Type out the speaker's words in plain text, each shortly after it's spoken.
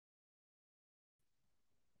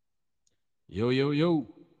Yo, yo, yo.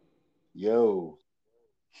 Yo,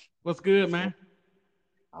 What's good, what's going? man?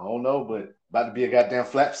 I don't know, but about to be a goddamn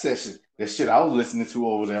flap session. That shit I was listening to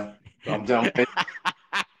over there. So I'm down.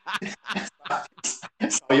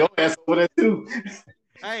 Saw your ass over there too.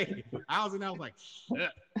 Hey, I was in there, I was like,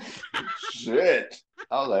 shit. Shit.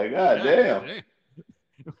 I was like, God God damn. damn. I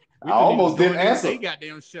We shouldn't even almost go didn't in there with answer. they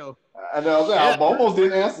goddamn show. I know. I was like, I Shit. almost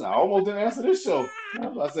didn't answer. I almost didn't answer this show.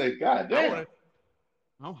 I said, God I damn. wanna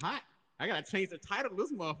I'm hot. I gotta change the title of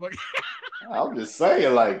this motherfucker. I was just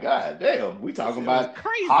saying, like, God damn. We This talking shit was about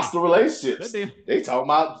crazy. hostile That relationships. damn They talking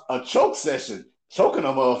about a choke session, choking a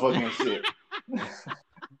motherfucking shit.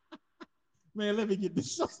 man, let me get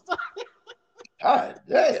this show started. God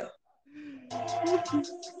damn.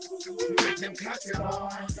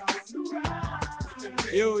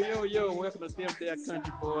 Yo, yo, yo, welcome to Them There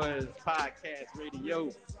Country Boys Podcast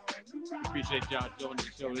Radio. Appreciate y'all joining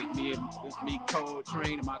the show. It's me, Cole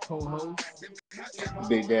Train, and my co-host.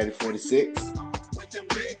 Big Daddy 46.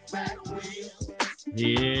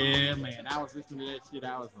 Yeah, man. I was listening to that shit.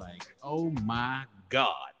 I was like, oh my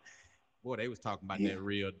God. Boy, they was talking about Yeah. that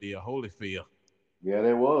real deal Holyfield. Yeah,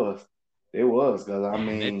 there was. It was, because I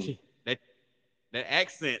Man, mean, that that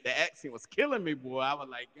accent was killing me, boy. I was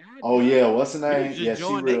like, God oh damn. yeah, what's her You need to name? just Yeah, she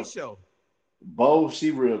join they real. show. Bo,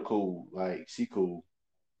 she real cool. Like she cool.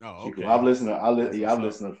 Oh, She cool. okay. That's Yeah,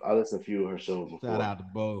 what's up. I listened to a few of her shows Shout before. out to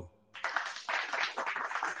Bo.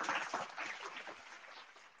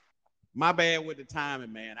 My bad with the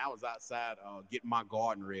timing, man. I was outside getting my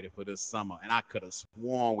garden ready for this summer, and I could have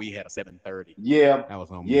sworn we had a 7:30. Yeah, That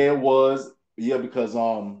was on me. yeah, it was. Yeah, because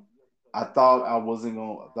I thought I thought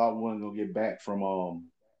we wasn't gonna get back from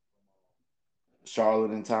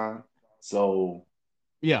Charlotte in time. So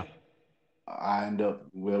Yeah.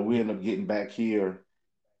 we end up getting back here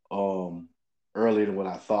um earlier than what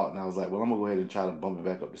I thought. And I was like, well, I'm gonna go ahead and try to bump it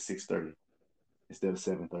back up to 6:30 instead of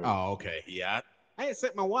 7:30. Oh, okay. Yeah. I had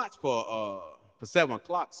set my watch for 7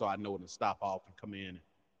 o'clock so I know when to stop off and come in and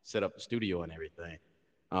set up the studio and everything.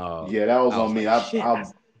 Yeah, that was I was on me. like, shit.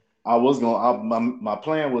 I was gonna. My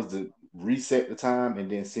plan was to reset the time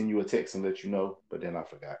and then send you a text and let you know, but then I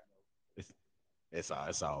forgot. It's, it's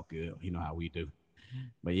all good. You know how we do.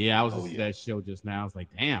 But yeah, I was Oh listening yeah. to that show just now. I was like,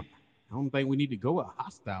 damn, I don't think we need to go with a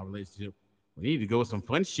hostile relationship. We need to go with some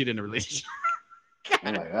fun shit in the relationship.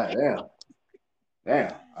 I'm God like, God damn,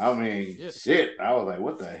 damn. I mean, shit. shit. I was like,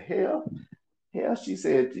 what the hell? Hell, she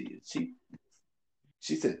said,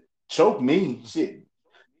 choke me, shit.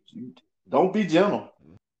 Don't be gentle.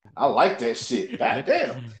 I like that shit. God let,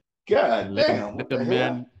 damn. God let damn. let What the the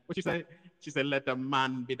hell? man. What she say? She said, "Let the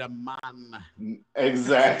man be the man." I said,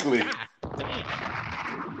 Exactly. God damn.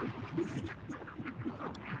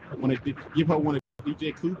 Want to give her one of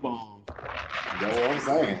DJ Clue bombs. That's what I'm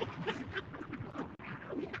saying.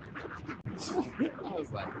 I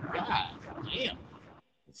was like, God damn.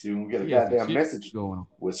 She gonna get a She has some goddamn shit message going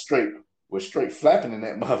with straight flapping in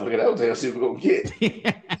that motherfucker. That was the hell she was gonna get.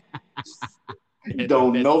 on.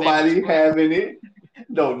 Don't that savage nobody flap. have any.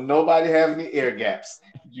 Don't nobody have any air gaps.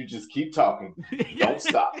 You just keep talking. Don't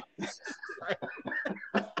stop.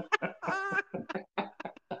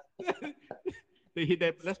 They hit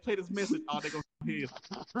that. Let's play this message. All they gonna hear is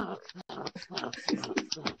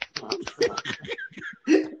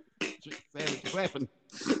savage flapping.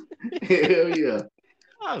 Hell yeah.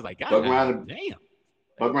 I was like, Fuck God around and damn.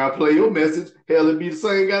 fuck around, play your message. Hell, it'd be the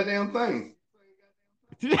same goddamn thing.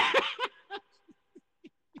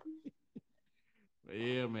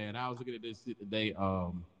 Yeah, man. I was looking at this shit today.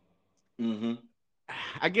 Mm-hmm.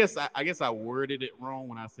 I guess I worded it wrong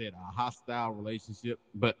when I said a hostile relationship.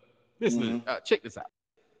 But listen, Mm-hmm. check this out.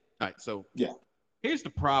 All right, so Yeah. here's the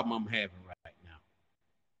problem I'm having right now.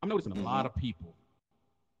 I'm noticing a lot Mm-hmm. of people,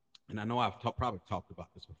 and I know probably talked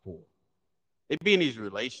about this before. They be in these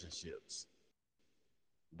relationships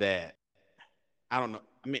that I don't know.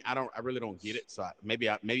 I mean, I really don't get it. So maybe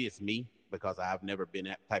it's me because I've never been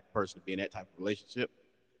that type of person to be in that type of relationship.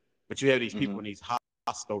 But you have these people Mm-hmm. in these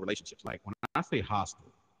hostile relationships. Like when I say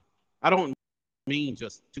hostile, I don't mean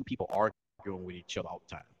just two people arguing with each other all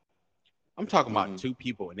the time. I'm talking about Mm-hmm. two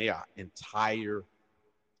people and they are entire.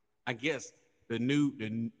 I guess the new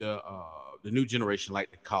generation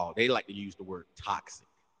like to call. They like to use the word toxic,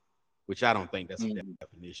 which I don't think that's a Mm-hmm.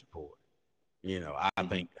 definition for it. I Mm-hmm.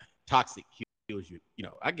 think toxic kills you.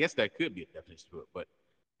 I guess that could be a definition for it. But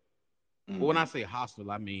when I Mm-hmm. say hostile,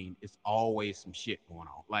 I mean it's always some shit going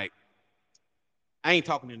on. Like I ain't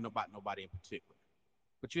talking about nobody in particular,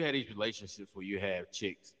 but you have these relationships where you have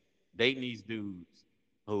chicks dating these dudes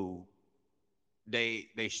who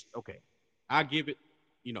okay. I give it.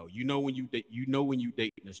 You know when you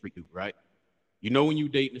dating a street dude, right? You know when you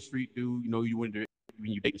dating a street dude, you know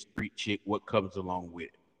when you dating a street chick, what comes along with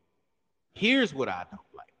it. Here's what I don't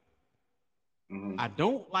like. Mm-hmm. I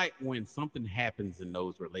don't like when something happens in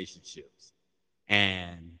those relationships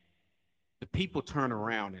and the people turn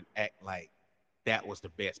around and act like that was the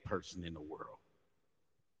best person in the world.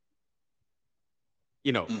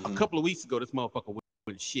 You know, a Mm-hmm. couple of weeks ago, this motherfucker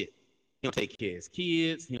went shit. He don't take care of his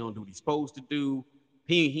kids. He don't do what he's supposed to do.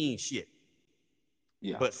 He ain't shit.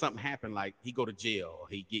 Yeah. But something happened, like he go to jail or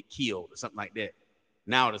he get killed or something like that.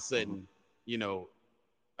 Now all of a Mm-hmm. sudden, you know,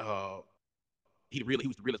 he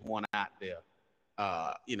was the realest one out there.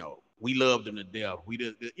 You know, we loved him to death. We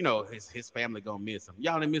did, you know, his family gonna miss him.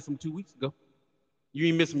 Y'all didn't miss him 2 weeks ago. You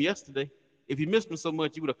didn't miss him yesterday. If you missed him so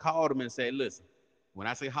much, you would have called him and said, "Listen, when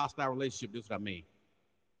I say hostile relationship, this is what I mean.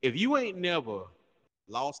 If you ain't never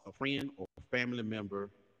lost a friend or family member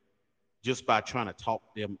just by trying to talk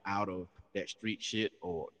them out of that street shit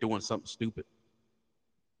or doing something stupid,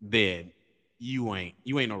 then you ain't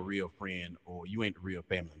no real friend or you ain't a real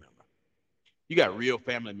family member. You got real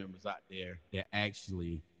family members out there that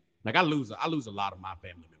actually like I lose a lot of my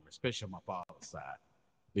family members, especially on my father's side,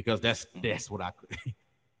 because that's Mm-hmm. that's what I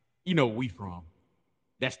you know we from.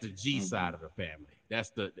 That's the G Mm-hmm. side of the family.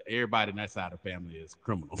 That's the everybody on that side of the family is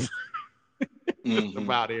criminals. Just Mm-hmm.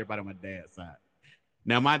 about everybody on my dad's side.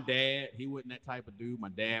 Now my dad, he wasn't that type of dude. My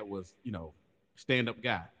dad was, you know, stand up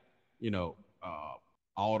guy, you know,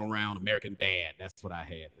 all around American dad. That's what I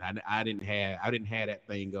had. I didn't have that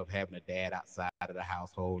thing of having a dad outside of the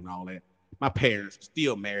household and all that. My parents are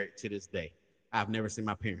still married to this day. I've never seen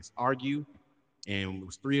my parents argue, and it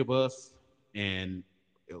was three of us, and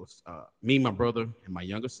it was me, my brother, and my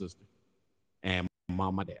younger sister, and my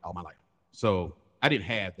mom, my dad, all my life. So I didn't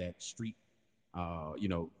have that street. You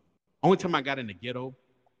know, only time I got in the ghetto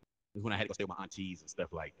is when I had to go stay with my aunties and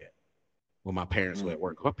stuff like that. When my parents were at Mm-hmm.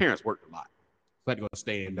 work. My parents worked a lot, so I had to go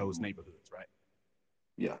stay in those Mm-hmm. neighborhoods, right?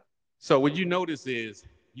 Yeah. So what you notice is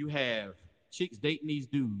you have chicks dating these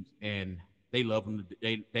dudes, and they love them.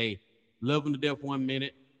 They love them to death 1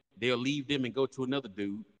 minute. They'll leave them and go to another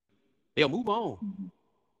dude. They'll move on. Mm-hmm.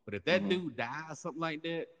 But if that Mm-hmm. dude dies or something like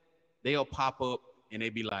that, they'll pop up and they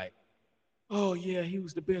be like, "Oh yeah, he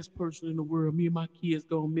was the best person in the world. Me and my kids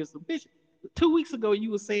gonna miss him." Bitch, 2 weeks ago you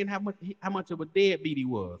were saying how much of a deadbeat he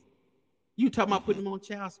was. You talking about Mm-hmm. putting him on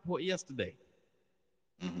child support yesterday,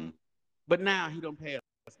 Mm-hmm. but now he don't pass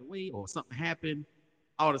away or something happened.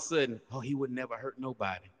 All of a sudden, oh, he would never hurt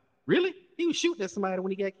nobody. Really? He was shooting at somebody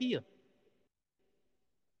when he got killed.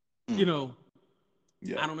 Mm. You know,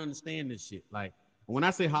 Yeah. I don't understand this shit. Like when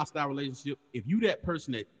I say hostile relationship, if you that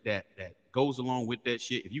person that goes along with that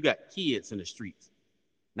shit, if you got kids in the streets,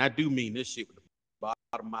 and I do mean this shit with the bottom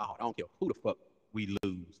of my heart. I don't care who the fuck we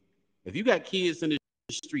lose. If you got kids in the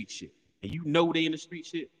street shit and you know they in the street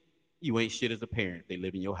shit, you ain't shit as a parent. They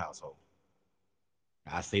live in your household.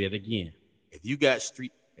 I say that again. If you got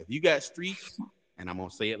street, and I'm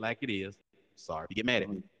gonna say it like it is. Sorry if you get mad at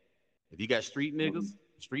me. Mm-hmm. If you got street Mm-hmm. niggas,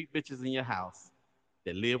 street bitches in your house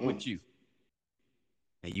that live Mm. with you,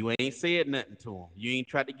 and you ain't said nothing to them, you ain't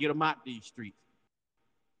tried to get them out these streets,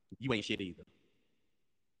 you ain't shit either.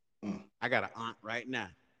 Mm. I got an aunt right now.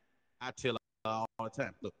 I tell her all the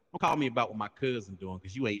time, look, don't call me about what my cousin doing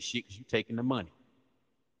because you ain't shit because you taking the money.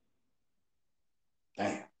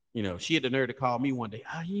 Damn. You know, she had the nerve to call me one day.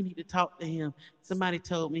 Oh, you need to talk to him. Somebody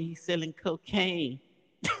told me he's selling cocaine.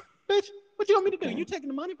 Bitch, what you want me to do? You Okay. taking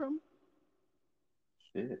the money from me?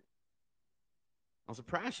 Shit. I'm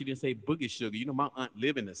surprised she didn't say boogie sugar. You know, my aunt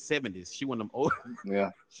lived in the 70s. She one of them old. Yeah.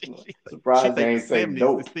 she, she, she Surprised they think the ain't say 70s is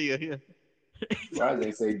dope. still here. Surprised they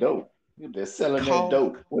ain't say dope. They're selling that Call.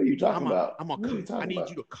 dope. What are you talking I'm a. about? I'm a. What are you I talking need about?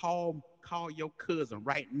 you to call your cousin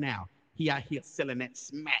right now. He out here selling that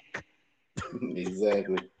smack.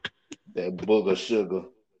 Exactly. That booger sugar.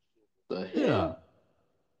 The Yeah. hell?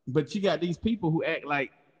 But you got these people who act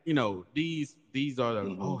like these are the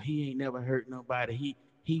Mm-hmm. oh he ain't never hurt nobody.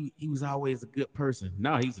 He was always a good person.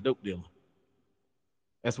 No, he's a dope dealer.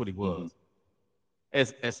 That's what he Mm-hmm.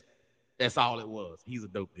 was. That's all it was. He's a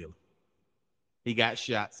dope dealer. He got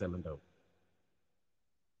shot selling dope.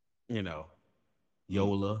 You know, Mm.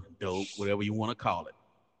 Yola, dope, whatever you want to call it.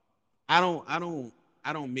 I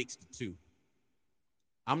don't mix the two.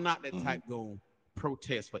 I'm not that Mm-hmm. type going to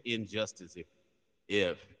protest for injustice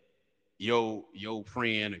if your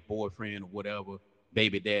friend or boyfriend or whatever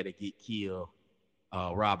baby daddy get killed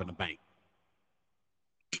robbing a bank.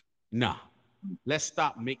 Nah, let's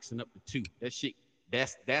stop mixing up the two. That shit,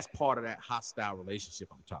 that's part of that hostile relationship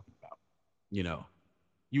I'm talking about. You know,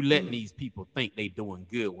 you letting Mm. these people think they doing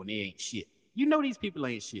good when they ain't shit. You know these people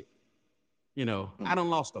ain't shit. I done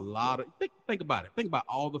lost a lot of. Think about it. Think about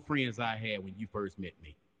all the friends I had when you first met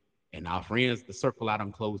me, and our friends, the circle I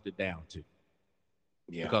done closed it down to.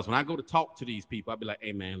 Yeah. Because when I go to talk to these people, I be like,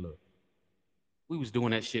 "Hey man, look, we was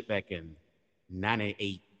doing that shit back in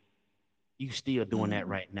 '98. You still doing that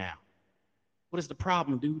Mm-hmm. right now? What is the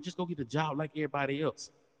problem, dude? Just go get a job like everybody else.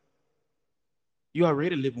 You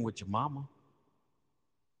already living with your mama.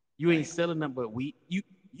 You ain't Damn. selling them, but you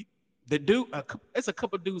the dude. It's a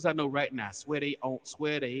couple dudes I know right now. Swear they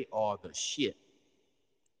are the shit.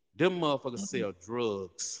 Them motherfuckers Mm-hmm. sell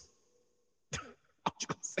drugs. I'm just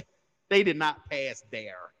gonna say they did not pass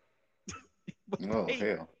there, but Oh they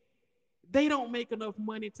hell. they don't make enough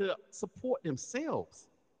money to support themselves.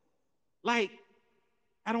 Like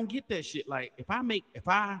I don't get that shit. Like if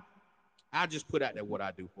I just put out there what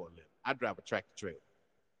I do for a living. I drive a tractor trailer.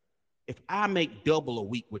 If I make double a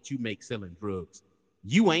week what you make selling drugs,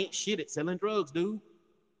 you ain't shit at selling drugs, dude.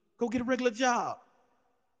 Go get a regular job.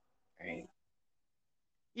 Damn.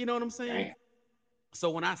 You know what I'm saying? Damn. So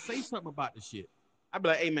when I say something about the shit, I be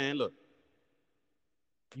like, hey man, look,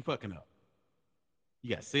 you fucking up.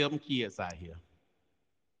 You got 7 kids out here.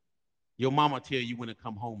 Your mama tell you when to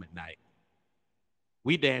come home at night.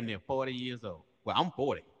 We damn near 40 years old. Well, I'm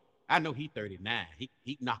 40. I know he 39.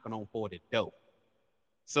 He knocking on 40 dope.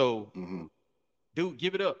 So, Mm-hmm. dude,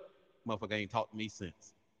 give it up. Motherfucker ain't talked to me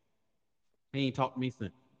since. He ain't talked to me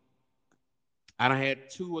since. I done had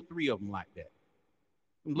 2 or 3 of them like that.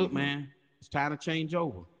 And look, Mm-hmm. man, it's time to change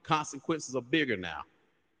over. Consequences are bigger now.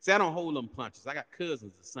 See, I don't hold them punches. I got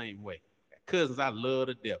cousins the same way. Cousins I love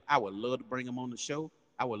to death. I would love to bring them on the show.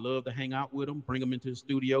 I would love to hang out with them, bring them into the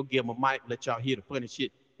studio, give them a mic, let y'all hear the funny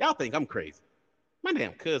shit. Y'all think I'm crazy. My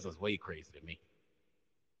damn cousin's way crazier than me.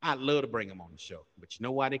 I'd love to bring them on the show. But you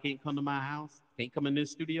know why they can't come to my house? Can't come in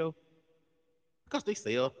this studio? Because they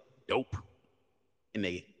sell dope and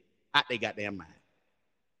they out they goddamn mind.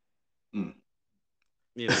 Mm.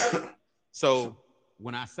 You know. So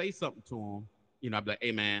when I say something to them, I be like,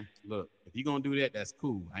 hey man, look, if you're gonna do that, that's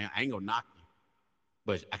cool. I ain't gonna knock you.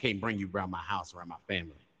 But I can't bring you around my house, around my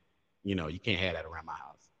family. You can't have that around my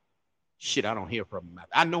house. Shit, I don't hear from them.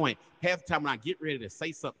 I know it. Half the time when I get ready to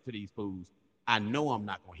say something to these fools, I know I'm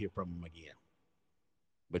not gonna hear from them again.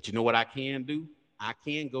 But you know what I can do? I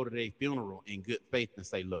can go to their funeral in good faith and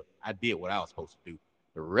say, look, I did what I was supposed to do.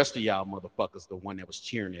 The rest of y'all motherfuckers, the one that was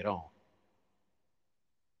cheering it on.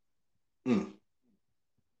 Mm.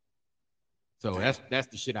 So Damn. that's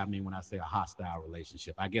the shit I mean when I say a hostile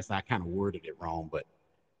relationship. I guess I kind of worded it wrong, but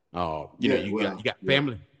Yeah. you got Well. you got Yeah.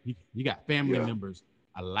 family you got family Yeah. members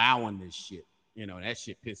allowing this shit. That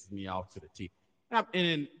shit pisses me off to the teeth.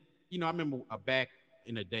 And I remember back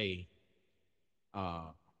in the day,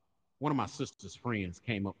 uh, one of my sister's friends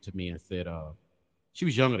came up to me and said, she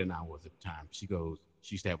was younger than I was at the time. She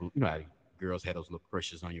used to have, how girls had those little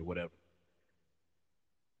crushes on you, whatever.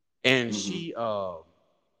 And Mm-hmm.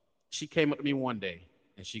 she came up to me one day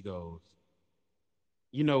and she goes,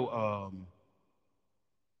 you know,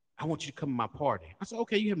 I want you to come to my party. I said,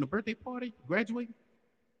 okay, you having a birthday party? Graduating?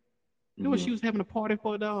 You know what Mm-hmm. she was having a party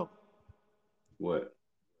for, dog? What?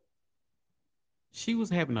 She was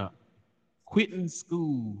having a quitting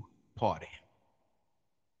school party.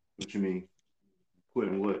 What you mean?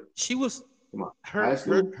 Quitting what? She was Come on. her High her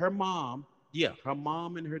school? her mom, yeah, her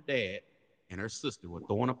mom and her dad and her sister were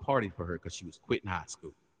throwing a party for her because she was quitting high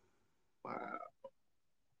school. Wow.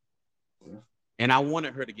 Well, And I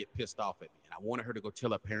wanted her to get pissed off at me. And I wanted her to go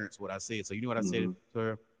tell her parents what I said. So you know what I said mm-hmm. to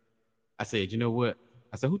her? I said, you know what?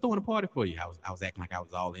 I said, who throwing a party for you? I was acting like I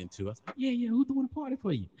was all into it. I said, yeah, who throwing a party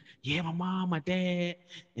for you? Yeah, my mom, my dad,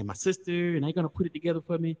 and my sister, and they gonna put it together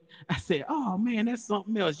for me. I said, oh man, that's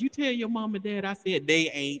something else. You tell your mom and dad, I said, they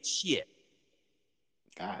ain't shit.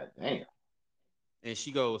 God damn. And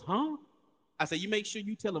she goes, huh? I said, you make sure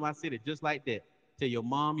you tell them I said it just like that. Tell your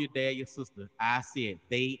mom, your dad, your sister, I said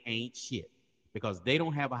they ain't shit. Because they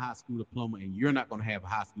don't have a high school diploma and you're not gonna have a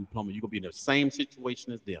high school diploma. You're gonna be in the same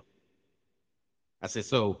situation as them. I said,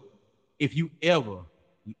 so if you ever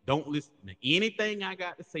don't listen to anything I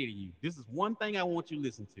got to say to you, this is one thing I want you to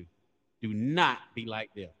listen to. Do not be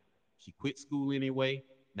like them. She quit school anyway.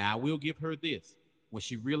 Now I will give her this. When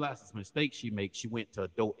she realized this mistake she made, she went to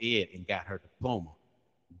adult ed and got her diploma.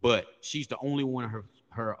 But she's the only one of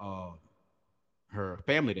her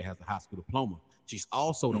family that has a high school diploma. She's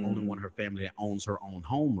also the only Mm-hmm. one of her family that owns her own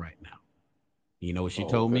home right now. You know what she Oh,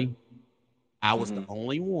 told okay. me? I was the Mm-hmm.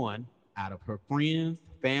 only one out of her friends,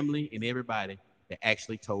 family, and everybody that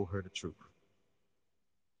actually told her the truth.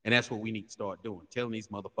 And that's what we need to start doing, telling these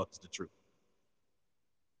motherfuckers the truth.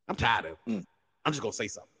 I'm tired of it. I'm just gonna say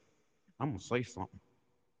something. I'm gonna say something.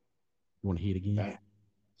 You wanna hear it again? Damn.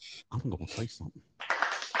 I'm gonna say something.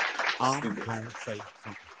 I'm Stupid. gonna say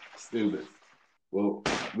something. Stupid. Well,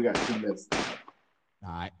 we got two messages.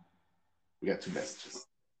 All right. We got two messages.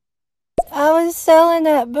 I was selling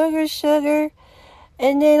that booger sugar,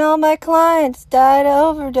 and then all my clients died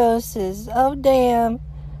of overdoses. Oh, damn.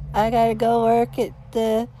 I gotta go work at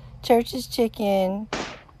the church's chicken.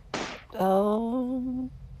 Oh,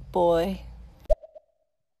 boy.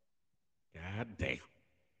 God damn.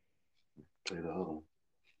 Play the other one.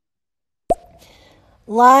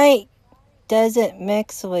 Light doesn't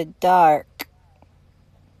mix with dark.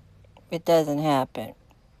 It doesn't happen.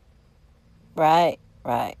 Right?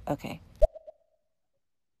 Right. Okay.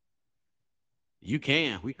 You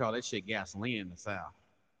can. We call that shit gasoline in the South.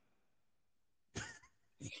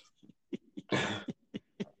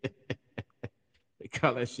 They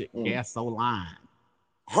call that shit Mm, gasoline.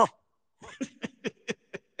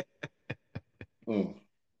 mm,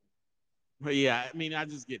 But yeah, I mean, I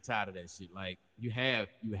just get tired of that shit. Like mm,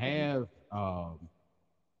 you have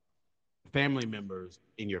family members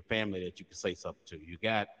in your family that you can say something to. You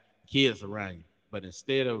got kids around you, but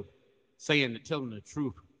instead of telling the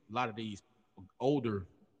truth, a lot of these older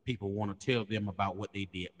people want to tell them about what they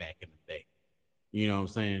did back in the day. You know what I'm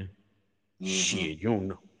saying? mm-hmm, Shit, you don't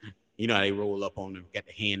know. You know how they roll up on them, got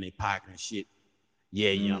the hand in their pocket and shit. Yeah,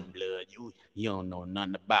 mm. young blood, you don't know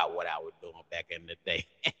nothing about what I was doing back in the day.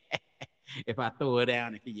 If I throw it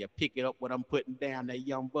down and you pick it up what I'm putting down, that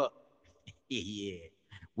young buck, yeah,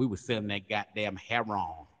 we was selling that goddamn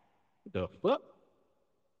heroin. The fuck?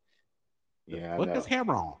 The Yeah, I fuck is know.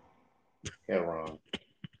 heroin? Heron.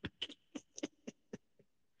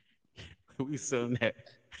 We selling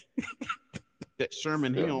that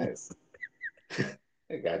Sherman Still that. Hills.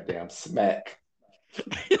 That goddamn smack.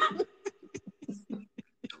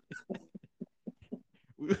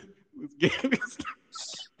 we was getting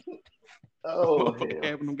Oh motherfucker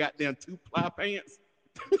hell. having them goddamn 2-ply pants.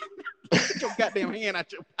 Get your goddamn hand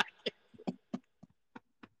out your pocket.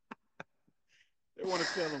 They want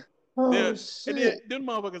to tell them. Oh And then shit. them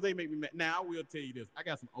motherfuckers, they make me mad. Now I will tell you this: I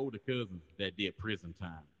got some older cousins that did prison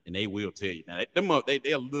time, and they will tell you. Now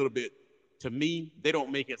they're a little bit. To me, they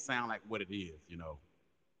don't make it sound like what it is. You know,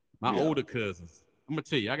 my Yeah. older cousins. I'm gonna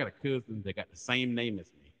tell you, I got a cousin that got the same name as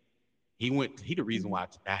me. He the reason why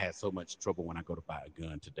I had so much trouble when I go to buy a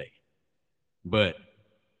gun today. But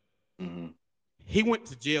Mm-hmm. he went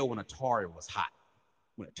to jail when Atari was hot.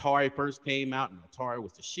 When Atari first came out and Atari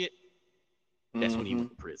was the shit, that's when he Mm-hmm. went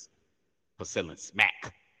to prison for selling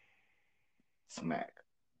smack, Smack.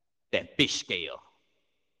 that fish scale.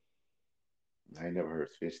 I ain't never heard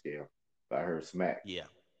fish scale, but I heard smack. Yeah,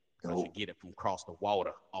 because you Dope. get it from across the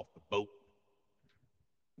water off the boat.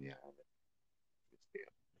 Yeah.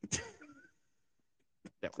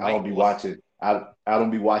 That I don't white be boy. watching. I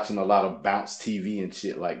don't be watching a lot of bounce TV and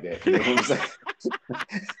shit like that. You know what I'm saying?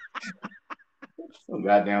 Some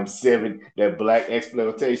goddamn seven that black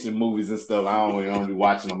exploitation movies and stuff. I don't be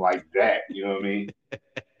watching them like that. You know what I mean?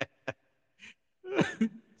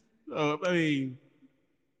 I mean,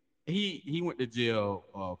 he went to jail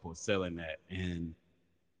for selling that, and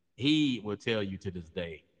he will tell you to this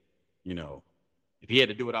day, you know, if he had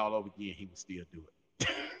to do it all over again, he would still do it.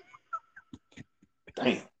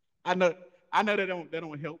 Damn. I know, I know that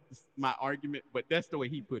don't help my argument, but that's the way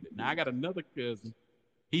he put it. Now I got another cousin.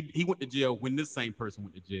 He went to jail when this same person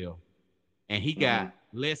went to jail, and he Mm-hmm. got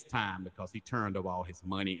less time because he turned over all his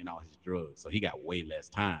money and all his drugs, so he got way less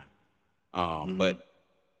time. Mm-hmm. But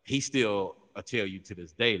he still tell you to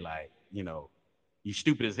this day, like, you know, you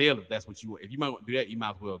stupid as hell if that's what you want. If you might want to do that, you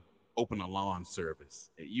might as well open a lawn service.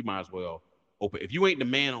 You might as well open. If you ain't the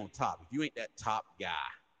man on top, if you ain't that top guy,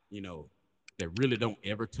 you know, that really don't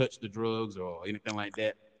ever touch the drugs or anything like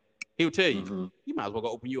that, he'll tell you, Mm-hmm. you might as well go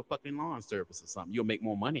open you a fucking lawn service or something. You'll make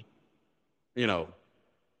more money. You know,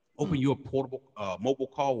 open Mm-hmm. you a portable, mobile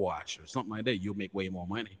car wash or something like that. You'll make way more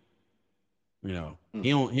money. You know,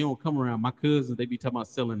 he don't come around. My cousins, they be talking about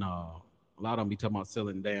selling. A lot of them be talking about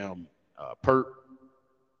selling damn perk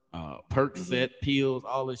Mm-hmm. set pills,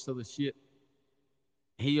 all this other shit.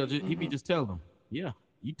 He be Mm-hmm. just telling them, yeah,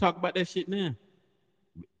 you talk about that shit now,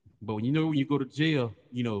 but when you go to jail,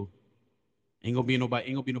 you know, ain't gonna be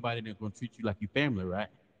nobody that's gonna treat you like you family, right?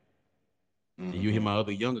 And you hear Mm-hmm. my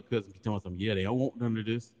other younger cousin be telling them, yeah, they don't want none of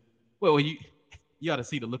this. Well, you ought to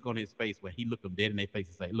see the look on his face when he look them dead in their face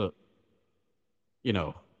and say, look, you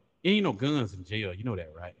know, ain't no guns in jail. You know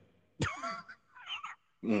that, right?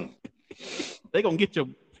 Mm. They gonna get your.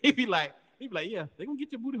 He be like, yeah, they gonna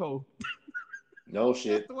get your booty hole. No That's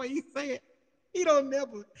shit. the way he say it. He don't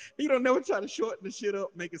never, he don't never try to shorten the shit up,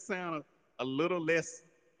 make it sound a little less.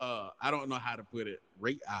 I don't know how to put it.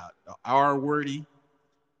 R wordy.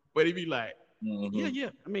 But he be like, yeah, Mm-hmm. yeah.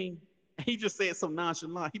 I mean, he just said so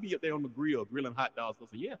nonchalant. He be up there on the grill grilling hot dogs. I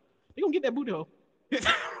said, yeah, they gonna get that booty hole.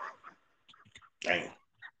 Damn.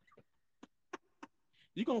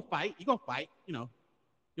 You gonna fight. You gonna fight. You know,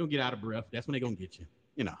 you gonna get out of breath. That's when they gonna get you.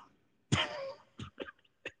 You know,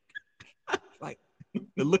 like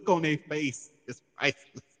the look on their face is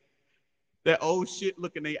priceless. That old shit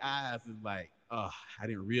look in their eyes is like, oh, I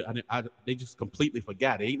didn't real. I didn't. They just completely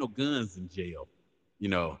forgot. There ain't no guns in jail. You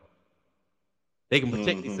know, they can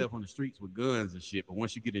protect Mm-hmm. themselves on the streets with guns and shit. But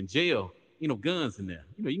once you get in jail, you know, guns in there.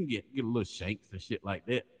 You know, you can get a little shanks and shit like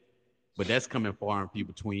that. But that's coming far and few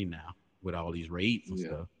between now with all these raids and Yeah.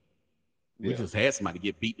 stuff. We Yeah. just had somebody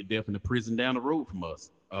get beat to death in the prison down the road from us,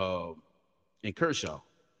 in Kershaw.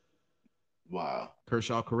 Wow.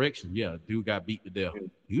 Kershaw Correction. Yeah, dude got beat to death. Mm.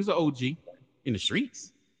 He was an OG in the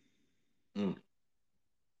streets. Mm.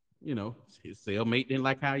 You know, his cellmate didn't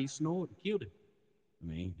like how he snored and killed him. I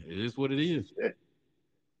mean, it is what it is. Shit.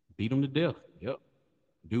 Beat him to death. Yep.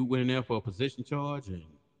 Dude went in there for a possession charge, and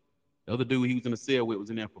the other dude he was in the cell with was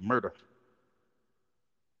in there for murder.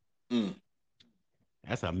 Mm.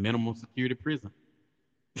 That's a minimum security prison.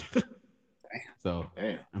 So,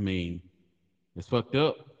 Damn. I mean, it's fucked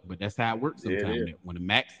up, but that's how it works Yeah, it sometimes. is. When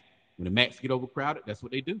the max get overcrowded, that's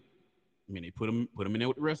what they do. I mean, they put them in there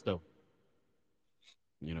with the rest of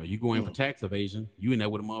them. You know, you go in for Mm. tax evasion, you in there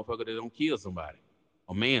with a motherfucker that don't kill somebody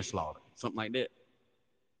or manslaughter, something like that.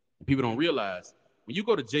 And people don't realize when you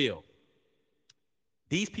go to jail,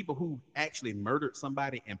 these people who actually murdered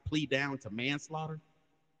somebody and plead down to manslaughter,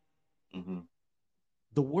 Mm-hmm.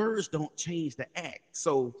 the words don't change the act.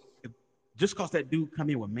 So just because that dude come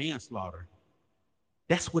in with manslaughter,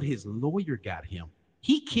 that's what his lawyer got him.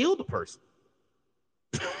 He killed the person.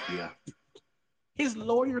 Yeah. His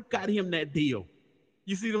lawyer got him that deal.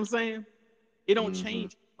 You see what I'm saying? It don't Mm-hmm.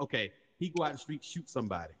 change. Okay, he go out in the street, shoot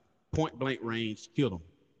somebody, point blank range, kill him.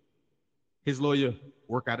 His lawyer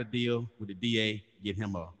work out a deal with the DA, get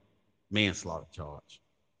him a manslaughter charge.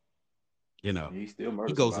 You know, He still he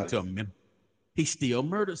murdered goes somebody. into a minute. He still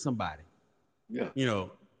murdered somebody. Yeah. You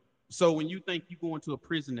know, so when you think you go into a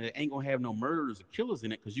prison that ain't gonna have no murderers or killers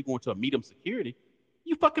in it because you go into a medium security,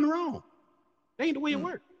 you fucking wrong. That ain't the way it Mm.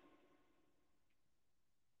 works.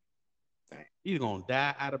 Dang. You're either gonna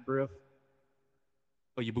die out of breath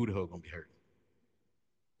or your booty hole gonna be hurt.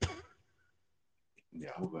 Yeah,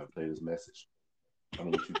 I'm gonna play this message. I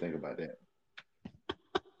don't know what you think about that.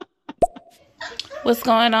 What's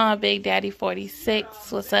going on, Big Daddy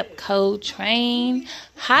 46? What's up, Co-Train?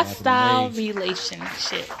 Hostile Happening,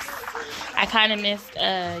 relationships. I kind of missed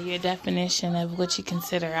your definition of what you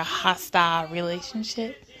consider a hostile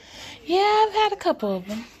relationship. Yeah, I've had a couple of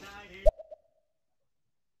them.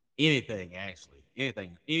 anything actually,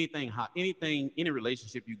 any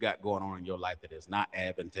relationship you got going on in your life that is not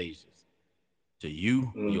advantageous to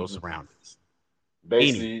you or your Mm-hmm. surroundings.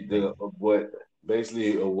 Basically, Anything.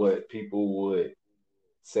 basically of what people would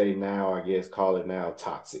say now, I guess, call it now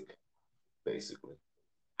toxic. Basically,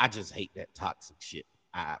 I just hate that toxic shit.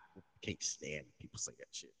 I can't stand people say that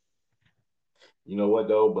shit. you know what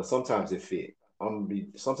though? But sometimes it fit. I'm gonna be.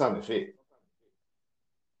 Sometimes it fit.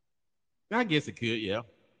 I guess it could, yeah, but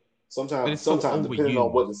Sometimes, it's so depending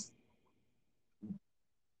on what overused. this.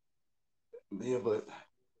 Yeah, but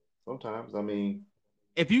sometimes, I mean,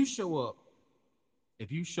 If you show up,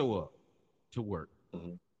 if you show up to work,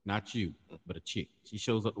 mhm, not you, but a chick, she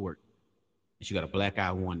shows up to work and she got a black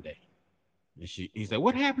eye one day. And he said,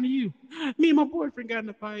 "What happened to you?" Me and my boyfriend got in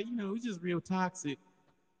a fight. You know, he's just real toxic.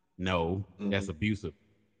 No, that's mhm. abusive.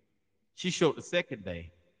 She showed the second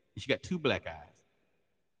day, and she got two black eyes.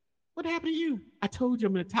 What happened to you? I told you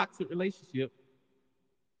I'm in a toxic relationship.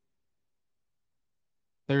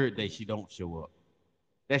 Third day, she don't show up.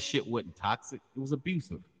 That shit wasn't toxic. It was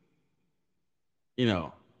abusive. You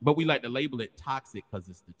know, but we like to label it toxic because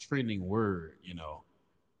it's the trending word. You know,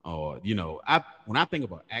 or I when I think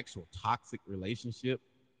about actual toxic relationship,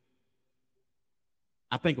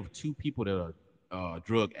 I think of two people that are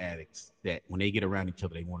drug addicts that when they get around each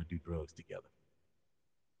other, they want to do drugs together.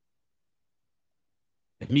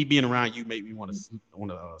 If me being around you make me want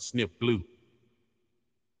to sniff glue,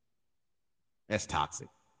 that's toxic.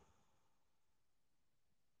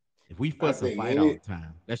 If we I fuss and think fight all any. the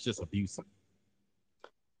time, that's just abusive.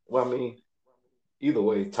 Well, I mean, either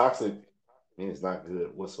way, toxic. I mean, it's not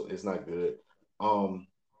good. It's not good. Um,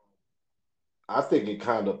 I think it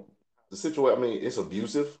kind of the situation. I mean, it's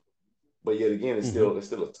abusive, but yet again, Mm-hmm. it's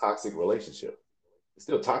still a toxic relationship. It's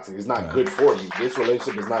still toxic. It's not Right. good for you. This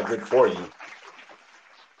relationship is not good for you.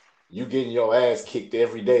 You getting your ass kicked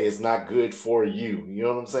every day is not good for you. You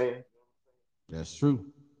know what I'm saying? That's true.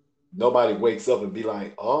 Nobody wakes up and be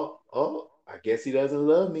like, I guess he doesn't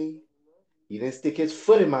love me. He didn't stick his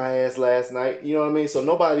foot in my ass last night. You know what I mean? So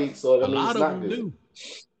nobody. So A I mean, it's lot of not them good. do,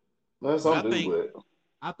 Well, but some do, but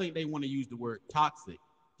I think they want to use the word toxic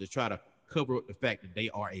to try to cover up the fact that they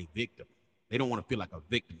are a victim. They don't want to feel like a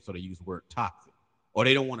victim, so they use the word toxic. Or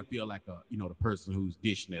they don't want to feel like the person who's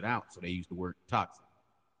dishing it out, so they use the word toxic.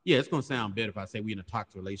 Yeah, it's gonna sound better if I say we in a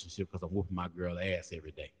toxic relationship because I'm whooping my girl ass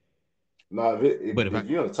every day. no. But if I If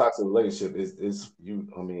you're in a toxic relationship, it's you.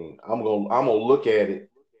 I mean, I'm gonna look at it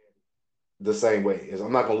the same way.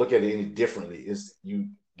 I'm not gonna look at it any differently. It's you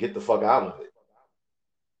get the fuck out of it.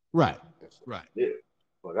 right, right, Yeah,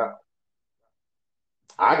 fuck out.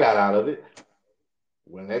 I got out of it.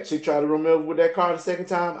 When that chick tried to run me over with that car the second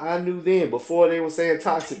time, I knew then before they were saying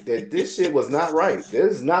toxic that this shit was not right.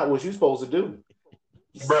 This is not what you're supposed to do.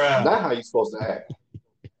 This is Bruh. not how you're supposed to act.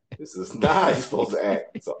 This is not how you're supposed to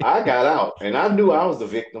act. So I got out and I knew I was the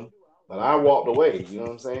victim, but I walked away. You know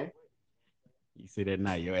what I'm saying? you see that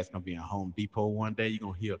night, your ass gonna be in Home Depot one day. You're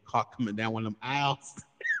gonna hear a car coming down one of them aisles.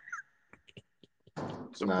 Nah, I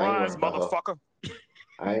ain't Surprise, worrying about her. motherfucker.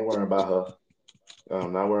 I ain't worrying about her.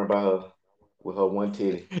 I'm not worrying about her with her one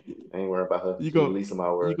titty. I ain't worrying about her. You She the go, least of my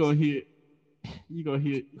you worries. gonna hear, you gonna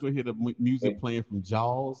hear the music And playing from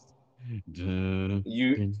Jaws. Dun,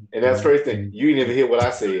 you dun, and that's dun, crazy thing. dun, You didn't even dun. hear what I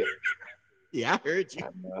said. Yeah, I heard you.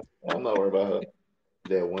 I'm not worried about her.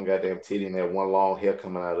 That one goddamn titty and that one long hair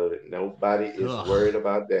coming out of it. Nobody is worried Ugh,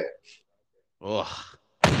 about that. ugh.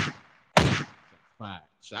 Fired.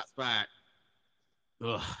 Shots fired.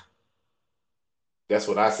 Ugh. That's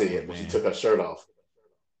what I Look, said when she man. took her shirt off.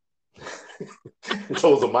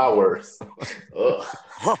 Those are my words. Ugh.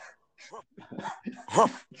 Huh, huh.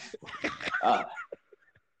 Ah,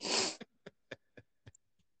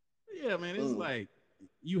 Yeah, man. It's mm. like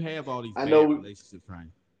you have all these I know. bad relationships, right?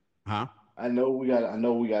 Huh? I know we got. I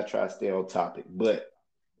know we got to try to stay on topic, but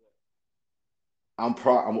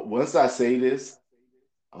once I say this,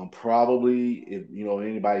 I'm probably if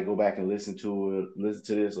anybody go back and listen to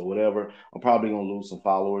this or whatever, I'm probably gonna lose some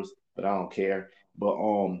followers, but I don't care. But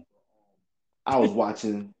I was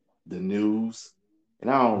watching the news, and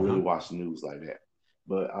I don't Uh really huh. watch the news like that,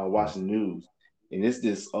 but I watch Right. the news, and it's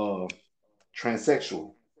this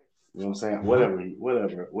transsexual. You know what I'm saying? Uh huh. Whatever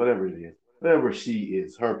it is, whatever she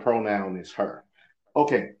is, her pronoun is her.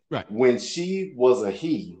 Okay, Right. when she was a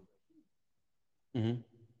he, Mm-hmm.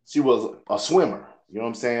 she was a swimmer. You know what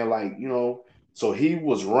I'm saying? Like so he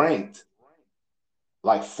was ranked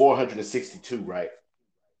like 462, right? Right.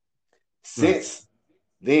 Since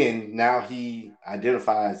then, now he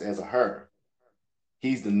identifies as a her.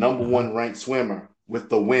 He's the number Uh huh. one ranked swimmer with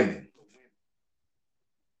the women.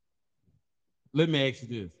 Let me ask you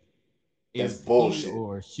this: That's Is he bullshit.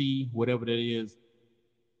 or she, whatever that is,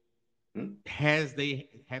 Hmm? have they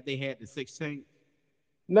had the sex change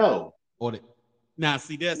No, or the? Now,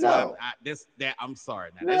 see, that's why no, I'm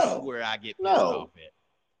sorry. Now, this is no, where I get pissed off no, at.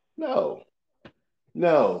 no,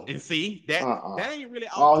 no. And see that Uh-uh. that ain't really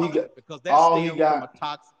off All he got, topic because that all he stems from a got,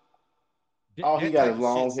 toxic all he that got type is of shit.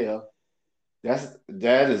 long hair.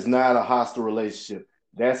 That is not a hostile relationship.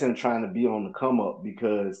 That's him trying to be on the come up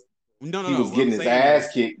because No, no, he no. was What I'm getting his saying ass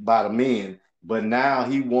is, kicked by the men, but now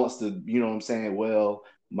he wants to, you know what I'm saying? Well,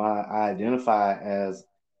 I identify as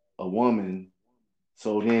a woman,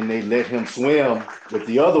 so then they let him swim with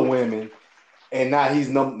the other women, and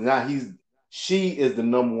she is the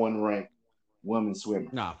number one ranked woman swimmer.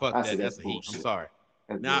 nah, fuck I said that. that's That's a he. I'm bullshit. sorry.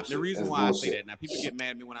 That's Now, the bullshit. reason That's why I say bullshit. that, now people get mad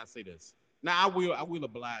at me when I say this. Now, I will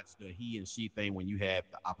oblige the he and she thing when you have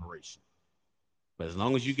the operation. But as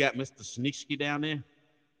long as you got Mr. Snitchky down there,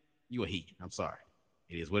 you a he. I'm sorry.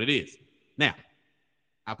 It is what it is. Now,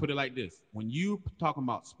 I put it like this: when you talking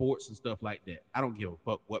about sports and stuff like that, I don't give a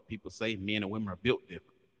fuck what people say. Men and women are built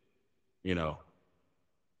different. You know.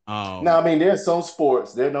 Now, Um. I mean, there's some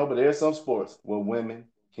sports but there's some sports where women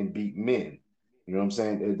can beat men. You know what I'm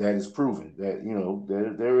saying? That is proven. That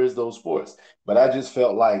there is those sports. But I just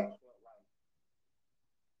felt like,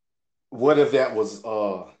 what if that was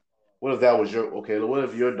what if that was your okay? What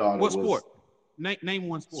if your daughter What sport? was Name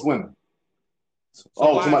one sport. swimming? So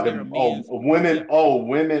Oh, why talking is about there a the oh men's? women,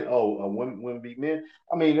 Yeah. women beat men.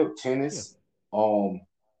 I mean, Yeah. tennis, um,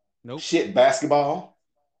 Nope. shit, basketball.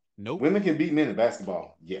 Nope. Women can beat men in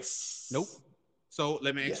basketball. Nope. Yes. So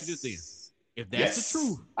let me ask you this then. Yes. If that's the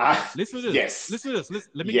truth, Yes. I listen to this. yes. Listen to this.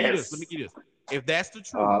 Listen, let me give you this. Let me Yes. give you this. If that's the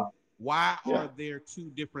truth, Uh why are yeah. there two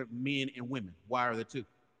different men and women? Why are there two?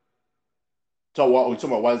 So what we talking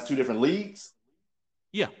about? Why is two different leagues?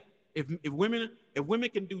 Yeah. If women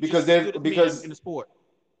can do Because just as they're good as men in the sport,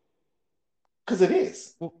 because it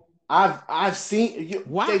is. well, I've seen you.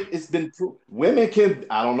 Why? It's been women can.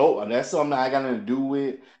 I don't know. That's something I got nothing to do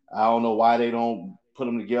with. I don't know why they don't put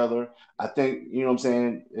them together. I think you know what I'm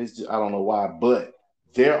saying. It's just, I don't know why, but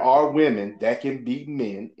there are women that can beat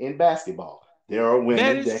men in basketball. There are That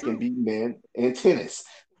women is that can true. beat men in tennis.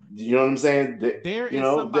 You know what I'm saying? There You is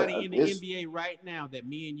know somebody in the it's NBA right now that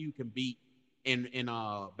me and you can beat in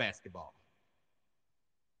basketball.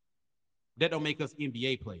 That don't make us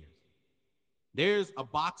NBA players. There's a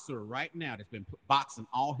boxer right now that's been boxing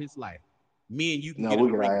all his life. Me and you can no. get in We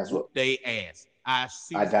the get ring our and ass whoop whooped. they ass. I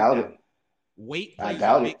I seriously doubt it. doubt it. Weight I plays a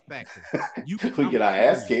doubt big it. factor. You can. We I'm get our telling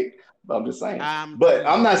ass you. kicked. But I'm just saying. I'm But telling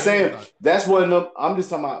I'm you. not There's saying a that's one of them. I'm just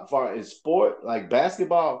talking about far as sport, like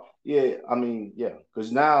basketball. Yeah, I mean, yeah,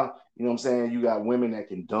 because now you know what I'm saying. You got women that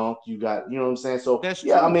can dunk. You got you know what I'm saying. So That's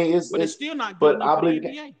yeah, I true, mean, but it's still not good But enough I for the believe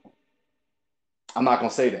again. NBA. I'm not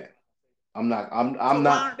gonna say that. I'm not. So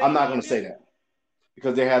why aren't I'm they in not the gonna say NBA? that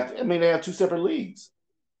because they have. I mean, they have two separate leagues.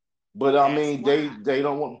 But I That's mean, why. they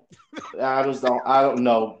don't want. I just don't. I don't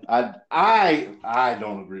know. I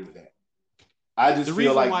don't agree with that. I just The feel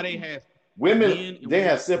reason like why they have women men and they have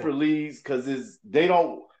women's separate sport. leagues because is they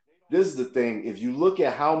don't. This is the thing. If you look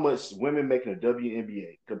at how much women make in the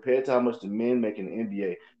WNBA compared to how much the men make in the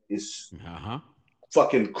NBA, it's Uh huh.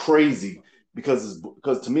 fucking crazy. Because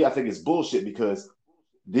to me, I think it's bullshit. Because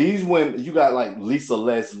these women, you got like Lisa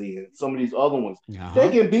Leslie and some of these other ones, Uh they huh.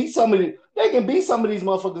 can beat some of the, they can beat some of these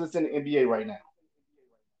motherfuckers that's in the NBA right now.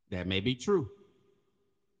 That may be true,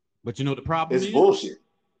 but you know what the problem It's is. bullshit.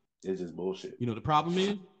 It's just bullshit. You know what the problem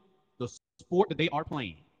is the sport that they are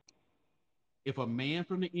playing. If a man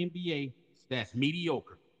from the NBA that's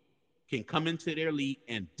mediocre can come into their league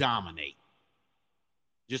and dominate,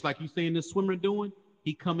 just like you saying this swimmer doing,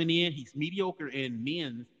 he coming in, he's mediocre in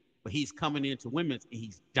men's, but he's coming into women's and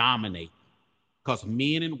he's dominating because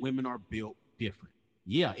men and women are built different.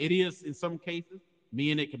 Yeah, it is in some cases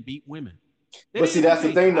men that can beat women. That But see, is the that's the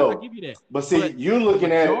case. thing I though. give you that. But see, But you're the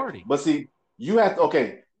looking at it. majority, But see, you have to.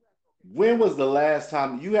 Okay, when was the last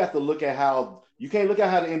time you have to look at how you can't look at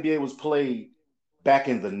how the NBA was played back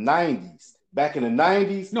in the '90s. Back in the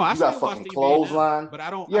 '90s, no, I you got still watch fucking the NBA now, clothesline. but I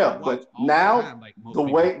don't Yeah, watch but all the now time like the most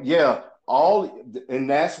people. way, yeah, all, and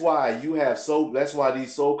that's why you have so. That's why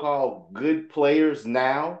these so-called good players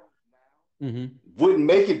now Mm-hmm. wouldn't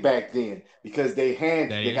make it back then because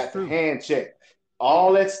That they is got the true. hand check.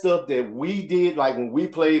 All that stuff that we did, like when we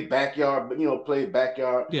played backyard, played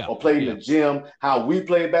backyard Yeah, or played in the yeah, gym, how we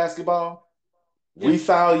played basketball, yeah, we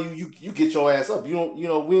foul you, you get your ass up. You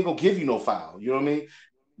don't, we ain't gonna give you no foul. You know what I mean?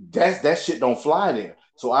 That shit don't fly there.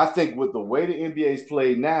 So I think with the way the NBA is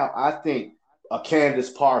played now, I think a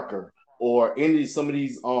Candace Parker or some of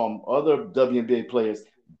these other WNBA players,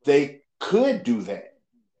 they could do that.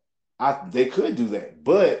 They could do that,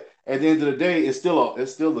 but at the end of the day, it's still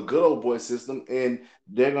the good old boy system, and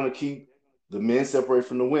they're gonna keep the men separate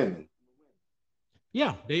from the women.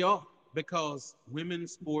 yeah. They are because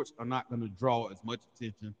women's sports are not going to draw as much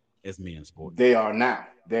attention as men's sports. They are now.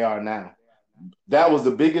 They are now. That was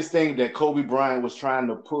the biggest thing that Kobe Bryant was trying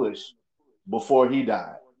to push before he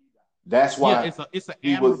died. That's Yeah, why it's an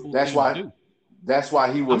he was. admirable thing to do. That's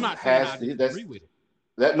why he I'm was not saying I has. disagree That's with it.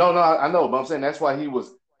 that. No, no, I know, but I'm saying that's why he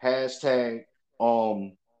was hashtag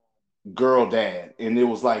um girl dad, and it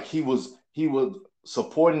was like he was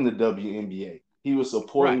supporting the WNBA. He was Right.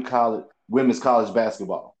 supporting college women's college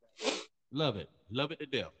basketball. Love it to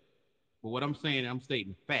death. But what I'm saying, I'm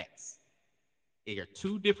stating facts. They are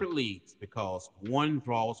two different leagues because one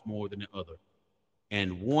draws more than the other,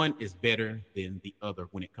 and one is better than the other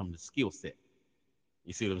when it comes to skill set.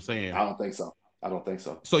 You see what I'm saying? I don't think so. I don't think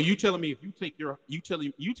so. So you telling me if you take your you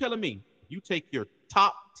telling me if you take your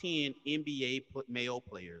top 10 NBA male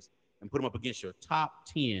players and put them up against your top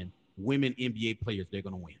 10 women NBA players, they're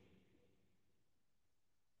gonna win.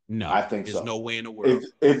 I No, think there's so. no way in the If world.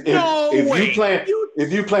 if if No if you way. playing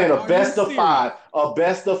if you playing Are you serious? a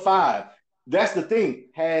best of five, that's the thing.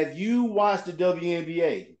 Have you watched the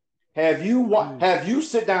WNBA? Mm. Have you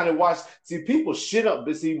sit down and watch? See, people shit up.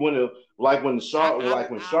 But see, when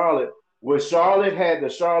Charlotte had the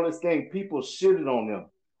Charlotte thing, people shitted on them.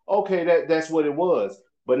 Okay, that's what it was.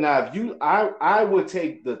 But now, if you, I would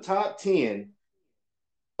take the top 10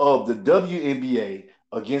 of the WNBA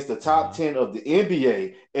against the top Uh-huh. 10 of the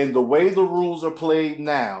NBA, and the way the rules are played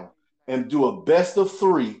now, and do a best of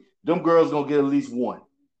three, them girls gonna get at least one.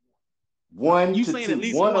 One You to saying at two.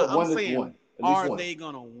 least one? I'm One to saying, one. At least are one. they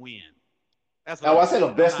gonna win? That's what Now I'm I said a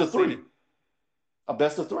saying. I'm best not of saying it. three. A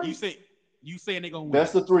best of You three. say you saying they're gonna win.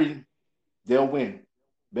 Best of three, they'll win.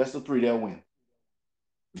 Best of three, they'll win.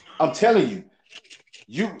 I'm telling you,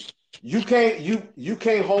 you you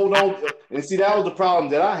can't hold on. And see, that was the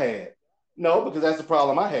problem that I had. No, because that's the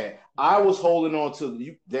problem I had. I was holding on to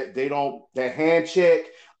you that they don't that hand check,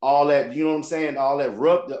 all that, you know what I'm saying? All that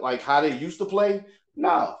rub like how they used to play.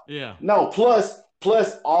 No. Yeah. No. Plus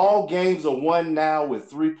all games are won now with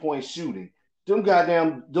 3-point shooting. Them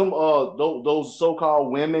goddamn them those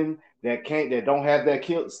so-called women that don't have that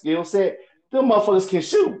skill set, them motherfuckers can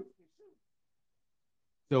shoot.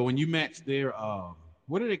 So when you match their,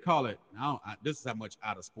 what do they call it? This is how much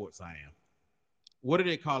out of sports I am. What do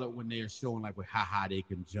they call it when they're showing like how high they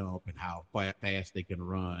can jump and how fast they can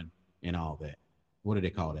run and all that? What do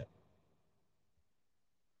they call that?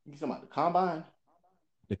 You talking about the combine?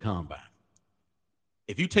 The combine.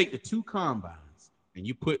 If you take the two combines and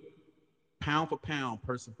you put pound for pound,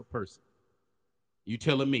 person for person, you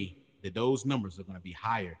telling me that those numbers are going to be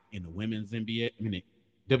higher in the women's NBA, I mean,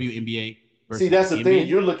 the WNBA See, versus the that's the thing. NBA?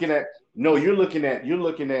 You're looking at no, you're looking at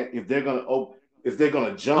if they're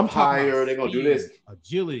gonna jump I'm talking about higher, they're gonna do this. speed,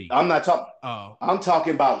 agility. I'm not talking. Uh, I'm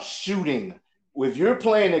talking about shooting. If you're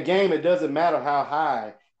playing a game, it doesn't matter how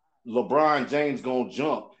high LeBron James gonna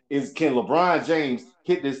jump. Is can LeBron James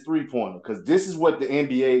hit this 3-pointer? Because this is what the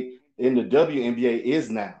NBA and the WNBA is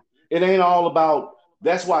now. It ain't all about.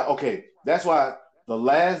 That's why. Okay, that's why the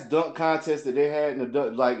last dunk contest that they had in the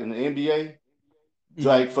NBA, mm-hmm.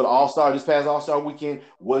 like for the All Star this past All Star weekend,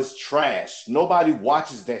 was trash. Nobody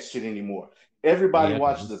watches that shit anymore. Everybody Yeah,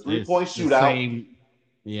 because watches the three it's point the shootout. same.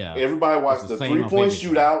 Yeah, Everybody it's watched the the same three of point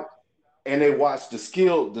everything. shootout, and they watched the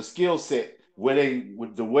skill set where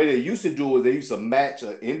the way they used to do it. They used to match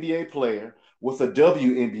an NBA player with a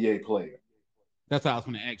WNBA player. That's how I was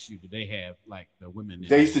going to ask you. Do they have like the women in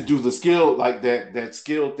They used there? to do the skill like that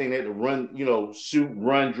skill thing. They had to run, shoot,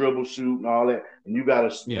 run, dribble, shoot, and all that. And you got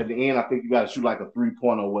to Yeah. at the end, I think you got to shoot like a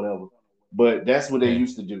 3-pointer or whatever. But that's what they Okay.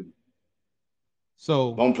 used to do.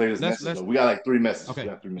 So Don't play this message though. let's We got like three messages. We okay.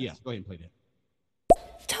 got three Yeah, messages. go ahead and play that.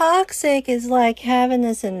 Toxic is like having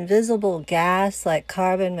this invisible gas like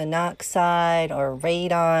carbon monoxide or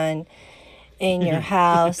radon in your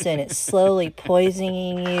house and it's slowly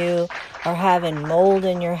poisoning you, or having mold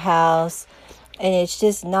in your house, and it's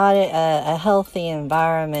just not a healthy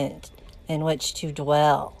environment in which to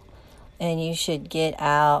dwell, and you should get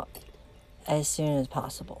out as soon as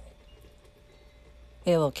possible.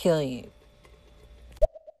 It will kill you.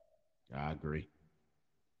 I agree.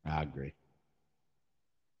 I agree.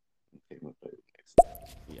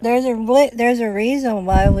 Yeah. There's a reason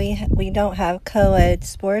why we don't have co-ed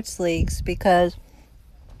sports leagues, because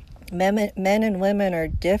men and women are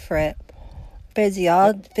different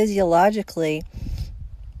Yep. physiologically.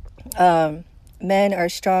 Men are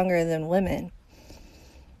stronger than women.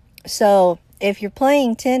 So if you're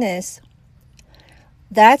playing tennis,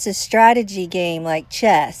 that's a strategy game like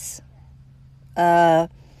chess.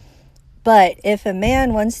 But if a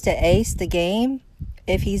man wants to ace the game,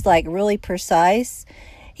 if he's like really precise,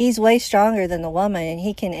 he's way stronger than the woman and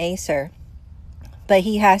he can ace her. But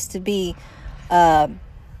he has to be,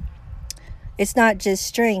 it's not just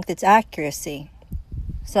strength, it's accuracy.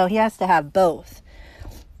 So he has to have both.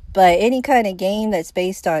 But any kind of game that's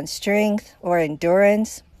based on strength or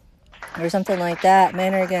endurance or something like that,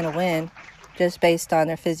 men are going to win just based on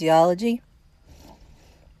their physiology.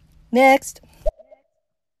 Next.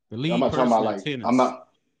 The I'm lead not talking person about in like tennis.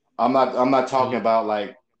 I'm not talking The about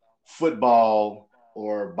like football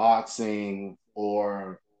or boxing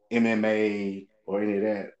or MMA or any of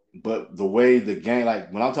that. But the way the game,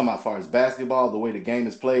 like when I'm talking about as far as basketball, the way the game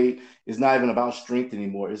is played, it's not even about strength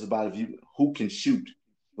anymore. It's about if you who can shoot.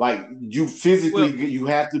 Like you physically, well, you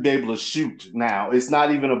have to be able to shoot now. It's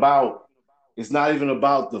not even about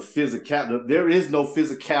the physical. There is no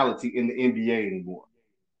physicality in the NBA anymore.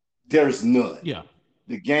 There's none. yeah,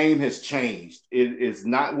 The game has changed. It's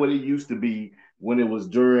not what it used to be when it was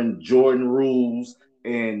during Jordan rules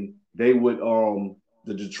and they would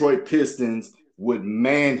the Detroit Pistons would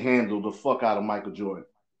manhandle the fuck out of Michael Jordan.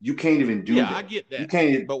 You can't even do yeah, I that. get You that.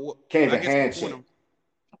 can't But can't I even guess handshake.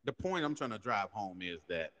 the point I'm trying to drive home is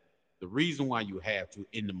that the reason why you have to,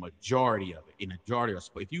 in the majority of it, in the majority of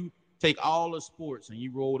sports, if you take all the sports and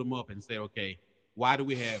you roll them up and say, okay, why do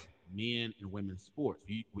we have men and women's sports?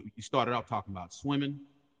 You started off talking about swimming.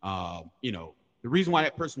 You know, the reason why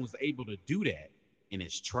that person was able to do that, and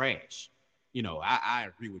it's trash. You know, I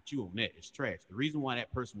agree with you on that. It's trash. The reason why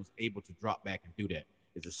that person was able to drop back and do that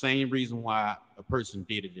is the same reason why a person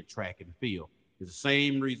did it in track and field. It's the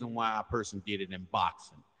same reason why a person did it in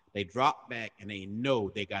boxing. They drop back and they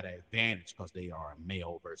know they got an advantage because they are a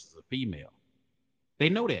male versus a female. They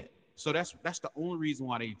know that. So that's the only reason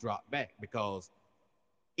why they drop back, because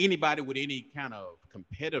anybody with any kind of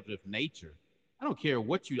competitive nature, I don't care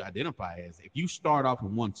what you identify as, if you start off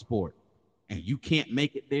in one sport, and you can't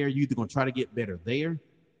make it there, you're either gonna try to get better there.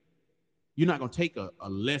 You're not gonna take a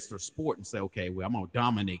lesser sport and say, okay, well, I'm gonna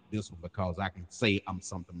dominate this one because I can say I'm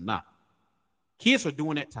something I'm not. Kids are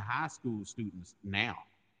doing that to high school students now.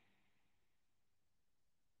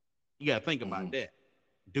 You gotta think Mm-hmm. about that.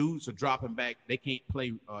 Dudes are dropping back. They can't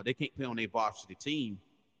play. They can't play on their varsity team.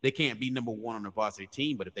 They can't be number one on the varsity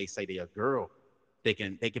team. But if they say they're a girl, they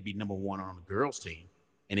can. They can be number one on the girls team,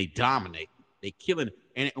 and they dominate. They killing.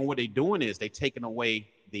 And what they're doing is they taking away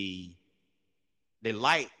the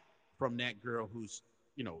light from that girl who's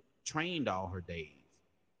trained all her days.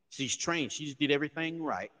 She's trained. She just did everything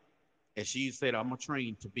right, and she said, "I'm gonna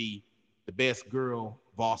train to be the best girl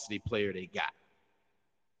varsity player they got."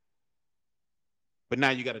 But now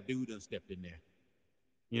you got a dude that stepped in there.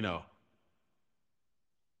 You know,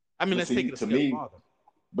 I mean, But let's take see, it a step farther.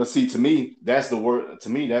 to me, that's the word. To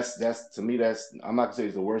me, that's. I'm not gonna say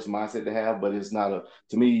it's the worst mindset to have, but it's not a.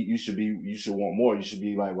 To me, you should want more. You should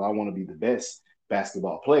be like, well, I want to be the best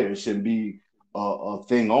basketball player. It shouldn't be a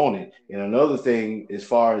thing on it. And another thing, as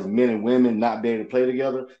far as men and women not being able to play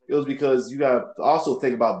together, it was because you got to also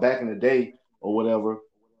think about back in the day or whatever.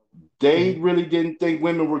 They Mm-hmm. really didn't think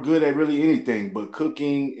women were good at really anything but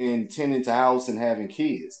cooking and tending to house and having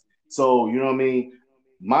kids. So, you know what I mean?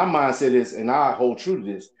 My mindset is, and I hold true to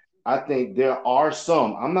this, I think there are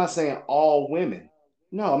some, I'm not saying all women.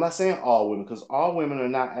 No, I'm not saying all women because all women are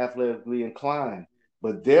not athletically inclined.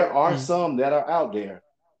 But there are Mm-hmm. some that are out there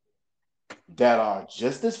that are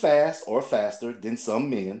just as fast or faster than some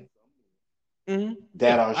men, Mm-hmm.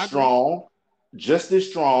 that Yeah, are I agree. strong, just as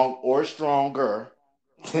strong or stronger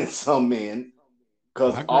than some men.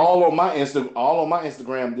 Cause I agree. all on my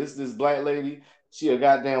Instagram, this black lady, she a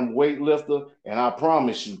goddamn weightlifter, and I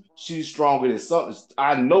promise you, she's stronger than some.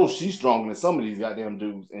 I know she's stronger than some of these goddamn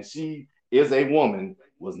dudes, and she is a woman.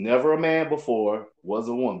 Was never a man before, was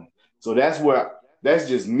a woman. So that's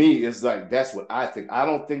just me. It's like that's what I think. I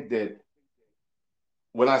don't think that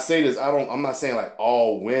when I say this, I'm not saying like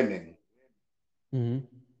all women Mm-hmm.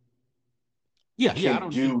 Yeah, yeah, I can don't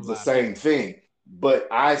do the generalize same either. thing. But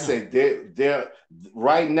I No. say there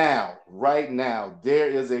right now, there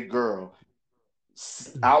is a girl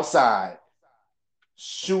outside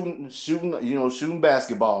shooting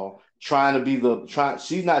basketball, trying to be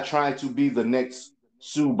she's not trying to be the next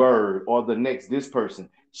Sue Bird or the next this person.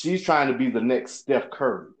 She's trying to be the next Steph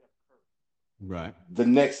Curry, Right.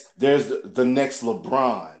 there's the next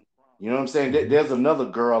LeBron. You know what I'm saying? Mm-hmm. There's another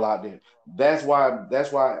girl out there. That's why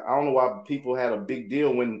I don't know why people had a big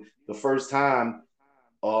deal when the first time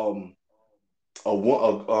um a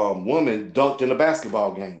woman dunked in a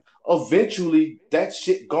basketball game. Eventually, that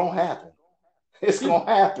shit gonna happen. It's Yeah. gonna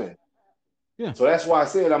happen. Yeah. So that's why I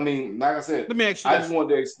said. I mean, like I said, Let me ask you I just this.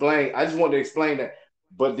 wanted to explain. I just wanted to explain that.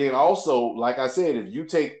 But then also, like I said,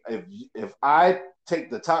 if I take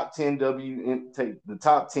the top 10 and take the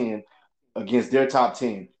top 10 against their top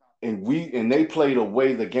 10, and they play the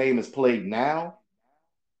way the game is played now,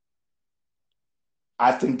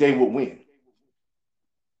 I think they would win.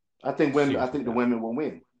 I Seriously, think the Doc. women will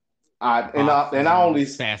win. I Boxing, only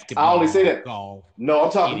say basketball, that. golf, No,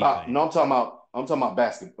 anything. I'm talking about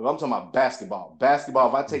basketball. I'm talking about basketball. Basketball.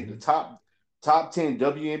 If I take the Mm-hmm. top 10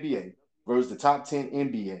 WNBA versus the top 10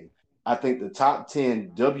 NBA, I think the top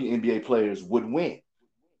 10 WNBA players would win.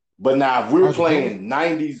 But now if Are the goals?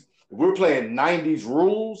 we're playing 90s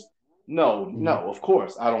rules. No, Mm-hmm. no, of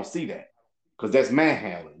course I don't see that because that's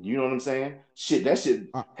manhandling. You know what I'm saying? Shit, that shit.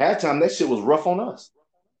 Are, Halftime, that shit was rough on us.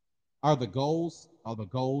 are the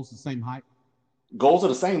goals the same height? Goals are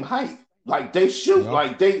the same height. Like they They shoot. are.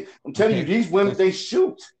 I'm telling you, Okay. these women Let's they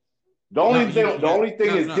shoot. no. You The got only thing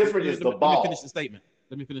no is no. different is the Let me finish the ball. statement.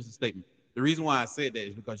 Let me finish the statement. The reason why I said that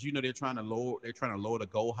is because they're trying to lower the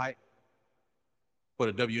goal height for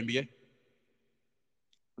the WNBA.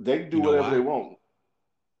 They can do You know whatever they why? want.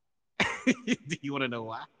 Do you want to know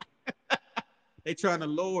why? They're trying to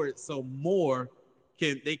lower it so more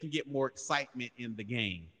can get more excitement in the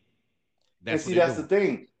game. And That's what see, they're that's the doing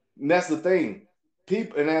thing. And that's the thing.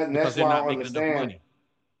 People, and because that's they're why I not don't making enough understand. money.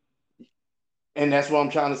 And that's what I'm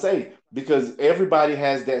trying to say because everybody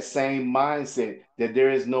has that same mindset that there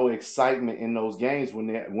is no excitement in those games when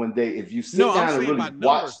they if you No, sit I'm down and saying really by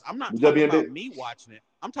watch numbers. I'm not the talking about WNBA. me watching it.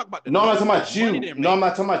 I'm talking about the No, I'm not talking numbers, the about money you. they're No, I'm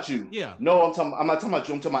not making. talking about you. Yeah, No, I'm not talking about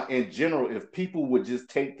you. I'm talking about in general. If people would just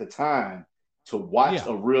take the time to watch yeah.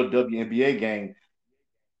 a real WNBA game,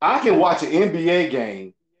 I can watch an NBA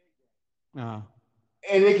game Uh,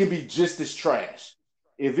 and it can be just as trash.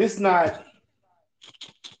 If it's not,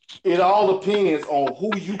 it all depends on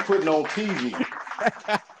who you putting on TV.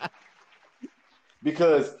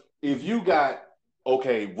 Because if you got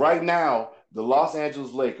okay, right now the Los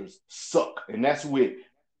Angeles Lakers suck, and that's with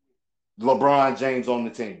LeBron James on the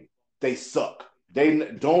team. They suck. They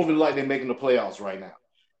don't even like they're making the playoffs right now.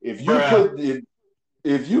 If you put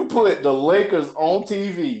if you put the Lakers on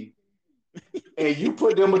TV and you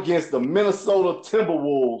put them against the Minnesota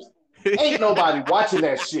Timberwolves, ain't nobody watching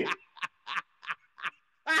that shit.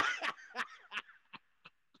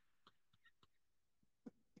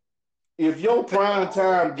 If your prime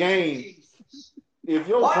time game, is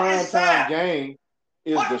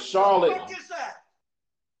the Charlotte,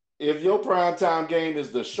 if your prime time game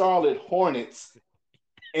is the Charlotte Hornets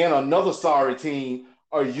and another sorry team,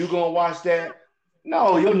 are you gonna watch that?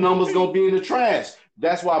 No, your number's gonna be in the trash.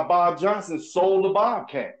 That's why Bob Johnson sold the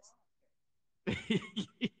Bobcats.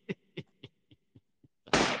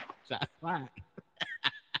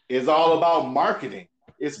 It's all about marketing.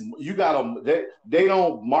 It's you gotta they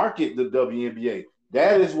don't market the WNBA.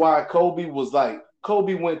 That is why Kobe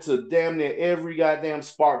went to damn near every goddamn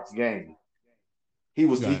Sparks game. He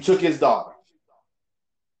took his daughter.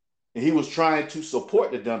 And he was trying to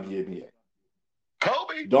support the WNBA.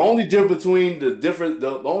 Kobe. The only difference between the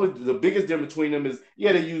biggest difference between them is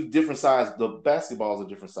they use different size. The basketballs are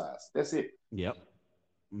different size. That's it. Yep.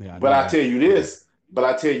 Yeah, but I tell you this.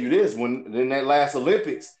 When in that last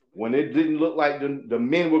Olympics, when it didn't look like the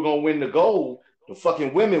men were gonna win the gold, the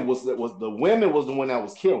fucking women was the one that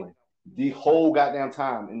was killing the whole goddamn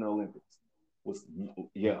time in the Olympics.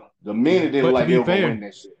 The men didn't look like they were gonna win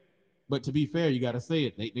that shit. But to be fair, you got to say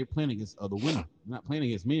it. They're playing against other women. They're not playing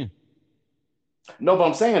against men. No, but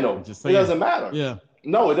I'm saying though, it doesn't matter. Yeah.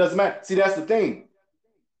 No, it doesn't matter. See, that's the thing.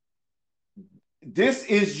 This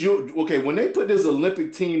is when they put this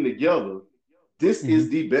Olympic team together, this is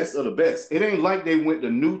the best of the best. It ain't like they went to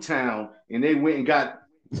Newtown and they went and got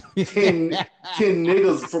 10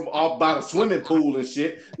 niggas from off by the swimming pool and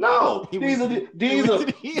shit. No, these are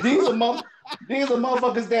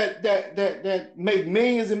motherfuckers that make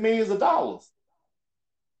millions and millions of dollars.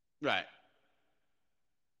 Right.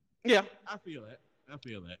 Yeah, I feel that. I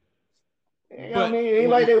mean, it ain't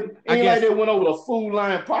like they went over the Food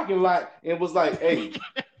Line parking lot and was like, "Hey,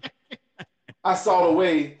 I saw the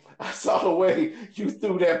way you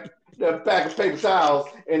threw that pack of paper towels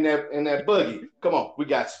in that buggy. Come on, we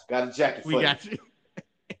got you. Got a jacket for you.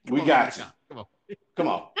 We got you. Come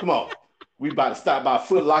on. We about to stop by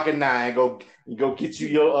Foot Locker 9 and go get you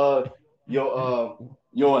your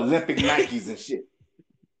Olympic Nikes and shit."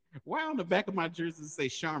 Why on the back of my jersey say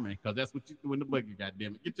Charmin? Because that's what you do in the buggy,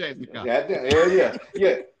 goddammit. Get your ass in the car.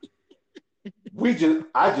 Yeah.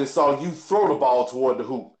 I just saw you throw the ball toward the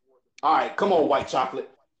hoop. All right, come on, white chocolate.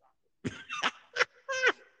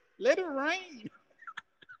 Let it rain.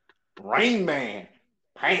 Rain Man.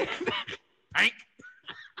 Hank.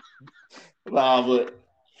 Nah,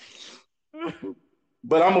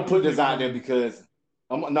 but I'm gonna put this out there because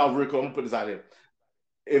real quick, I'm gonna put this out there.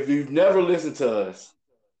 If you've never listened to us,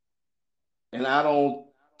 and I don't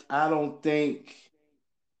think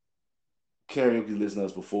karaoke listened to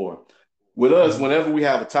us before. With us, whenever we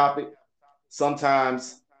have a topic,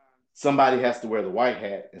 sometimes somebody has to wear the white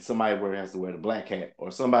hat and somebody has to wear the black hat,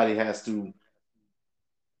 or somebody has to.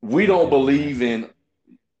 We don't believe in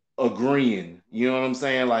agreeing. You know what I'm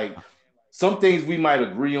saying? Like some things we might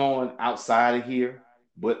agree on outside of here,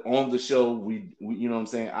 but on the show, we you know what I'm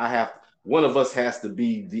saying? One of us has to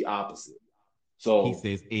be the opposite. So he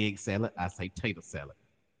says egg salad, I say tater salad.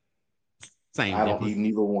 Same. I don't eat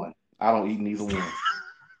neither one.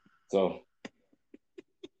 So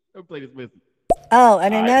I'll play this with you. Oh,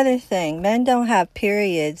 and another thing, men don't have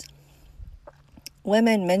periods.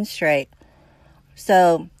 Women menstruate.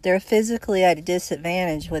 So they're physically at a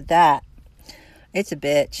disadvantage with that. It's a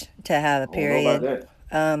bitch to have a period.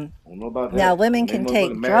 I don't know about that. Now women can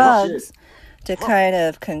take drugs to kind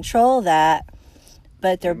of control that,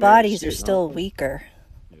 but their bodies are still weaker.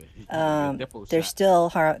 There's still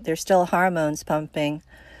hormones pumping.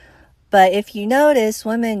 But if you notice,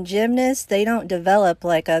 women gymnasts, they don't develop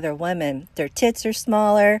like other women. Their tits are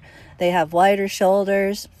smaller. They have wider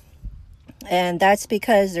shoulders. And that's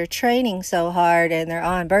because they're training so hard and they're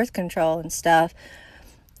on birth control and stuff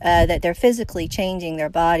that they're physically changing their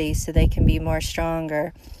bodies so they can be more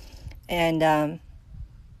stronger. And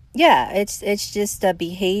it's just a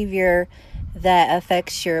behavior that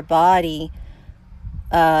affects your body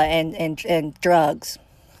and drugs.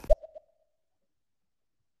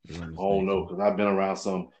 Oh no, because I've been around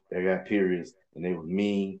some that got periods and they were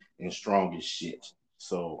mean and strong as shit.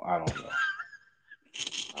 So I don't know.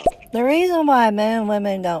 The reason why men and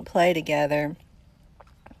women don't play together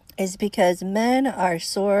is because men are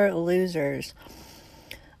sore losers.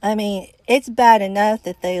 I mean, it's bad enough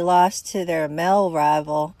that they lost to their male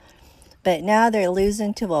rival, But now they're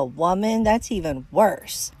losing to a woman. That's even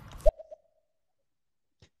worse.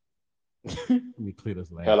 Let me clear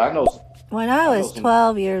this last Hell, I one. know. When I I know was some.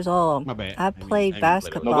 12 years old, My bad. I I played didn't mean to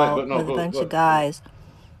play that No, low. go ahead. basketball Go, no, with a go, bunch go of ahead. Go ahead.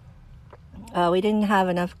 guys. We didn't have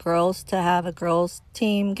enough girls to have a girls'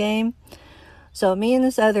 team game. So me and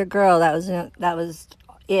this other girl, that was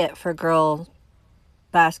it for girl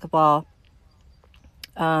basketball,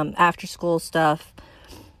 after school stuff.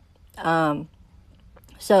 So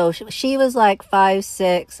she was like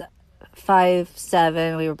 5'6",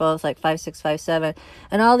 5'7". We were both like 5'6", 5'7",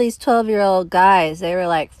 and all these 12-year-old guys, they were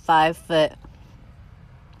like 5'5",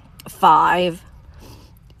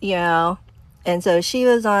 you know. And so she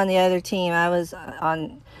was on the other team. I was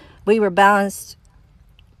on. We were balanced.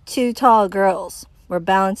 Two tall girls were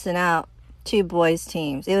balancing out two boys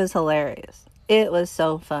teams. It was hilarious. It was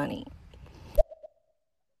so funny.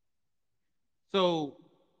 So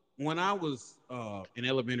when I was in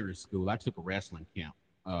elementary school, I took a wrestling camp.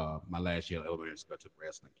 My last year of elementary school, I took a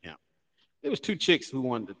wrestling camp. There was two chicks who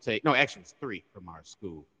wanted to take. No, actually, it was three from our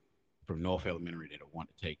school, from North Elementary, that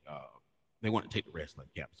wanted to take. They wanted to take the wrestling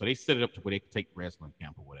camp. So they set it up to where they could take the wrestling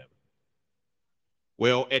camp or whatever.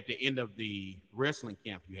 Well, at the end of the wrestling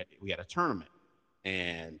camp, we had a tournament,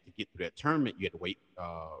 and to get through that tournament, you had to wait.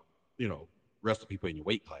 You know, wrestle people in your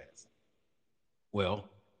weight class. Well,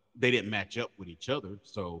 they didn't match up with each other,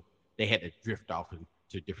 so they had to drift off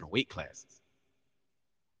into different weight classes.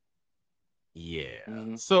 Yeah.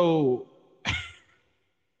 Mm-hmm. So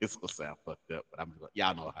it's gonna sound fucked up, but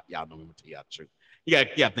y'all know me to tell y'all the truth. You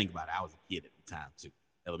gotta think about it. I was a kid at the time too,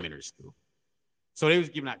 elementary school. So they was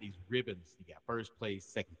giving out these ribbons. You got first place,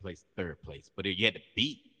 second place, third place, but you had to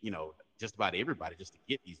beat, just about everybody just to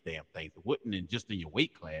get these damn things. It wasn't just in your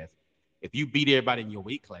weight class. If you beat everybody in your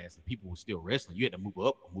weight class and people were still wrestling, you had to move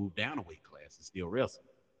up or move down a weight class and still wrestle.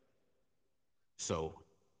 So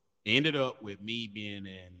it ended up with me being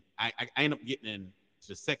in. I ended up getting in to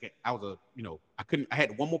the second. I was I couldn't. I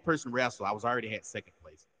had one more person wrestle. I was already had second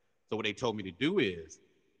place. So what they told me to do is,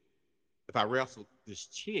 if I wrestled this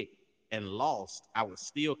chick and lost, I would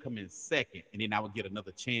still come in second, and then I would get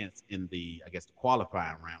another chance in the, I guess, the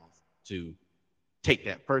qualifying rounds to take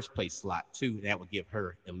that first place slot too. That would give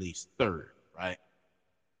her at least third, right?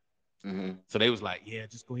 Mm-hmm. So they was like, yeah,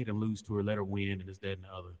 just go ahead and lose to her, let her win, and this, that, and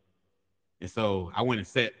the other. And so I went and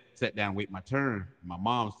sat down, wait my turn. My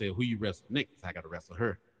mom said, "Who you wrestle next?" I got to wrestle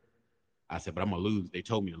her. I said, "But I'm gonna lose." They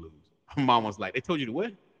told me to lose. My mom was like, "They told you to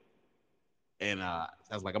what?" And I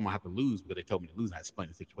was like, "I'm gonna have to lose because they told me to lose." I explained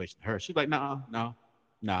the situation to her. She's like, "No, no,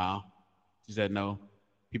 no." She said, "No,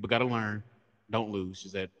 people got to learn. Don't lose." She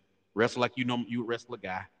said, "Wrestle like you know you would wrestle a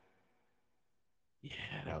guy." Yeah,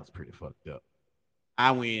 that was pretty fucked up. I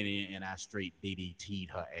went in and I straight DDT'd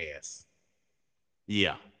her ass.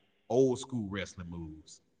 Yeah, old school wrestling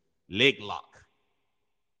moves, leg lock.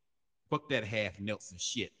 Fuck that half Nelson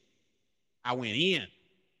shit. I went in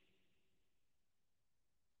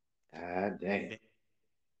God damn.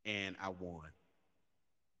 and I won.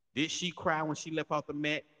 Did she cry when she left off the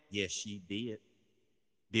mat? Yes, she did.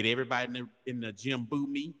 Did everybody in the gym boo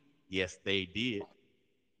me? Yes, they did.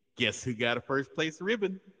 Guess who got a first place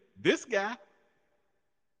ribbon? This guy.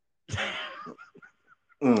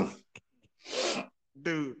 Mm.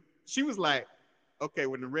 Dude, she was like, okay,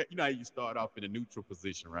 when how you start off in a neutral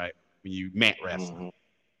position, right? When you mat wrestling.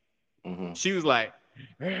 Mm-hmm. Mm-hmm. She was like,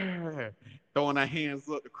 throwing her hands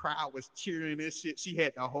up. The crowd was cheering and shit. She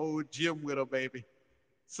had the whole gym with her, baby.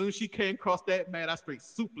 Soon as she came across that mat, I straight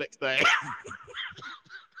suplexed her ass.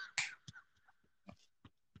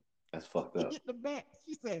 That's fucked She up. hit the back.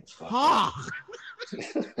 She said, That's fucked up. "Ha!"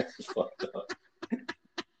 That's fucked up.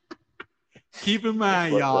 Keep in That's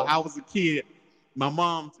mind, fucked y'all, up. I was a kid. My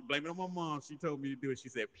mom, blame it on my mom. She told me to do it. She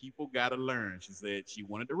said, "People gotta learn." She said she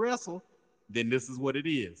wanted to wrestle. Then this is what it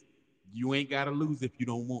is. You ain't gotta lose if you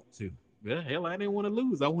don't want to. Well, hell, I didn't want to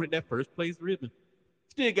lose. I wanted that first place ribbon.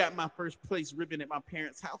 Still got my first place ribbon at my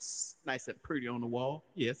parents' house. Nice and pretty on the wall.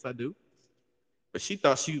 Yes, I do. But she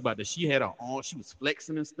thought she was about to, she had her on, she was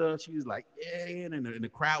flexing and stuff. She was like, yeah, and the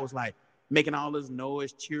crowd was like making all this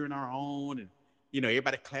noise, cheering her on, and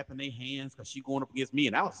everybody clapping their hands because she going up against me.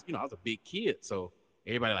 And I was a big kid. So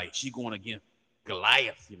everybody like, she going against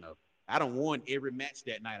Goliath. I don't won every match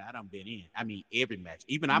that night I done been in. I mean, every match.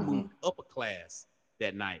 Even I Mm-hmm. moved up a class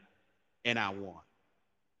that night and I won.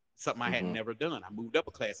 Something I had Mm-hmm. never done. I moved up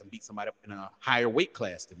a class and beat somebody up in a higher weight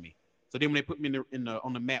class than me. So then when they put me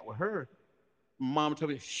on the mat with her, mom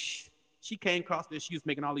told me she came across there. She was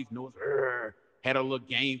making all these noises. Had her little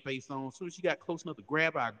game face on. As soon as she got close enough to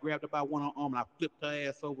grab her, I grabbed her by one arm and I flipped her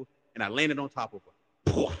ass over and I landed on top of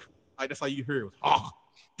her. Poof. Like that's all you heard was, oh.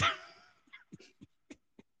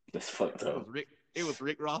 That's fucked It was up. Rick. It was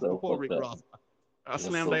Rick Ross So before fucked Rick up. Ross. I That's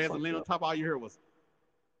slammed so the ass and fucked landed on up. top. All you heard was,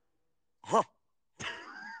 Huh.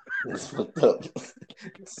 That's fucked up.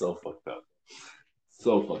 So fucked up.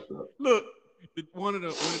 So fucked up. look. One of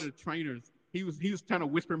the trainers. He was trying to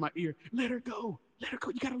whisper in my ear, "Let her go, let her go.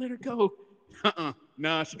 You gotta let her go."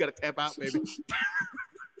 Nah, she gotta tap out, baby.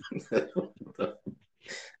 That's fucked up.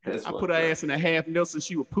 That's I put her fucked up. ass in a half Nelson.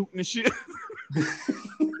 She was pooping and shit.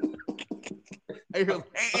 I was,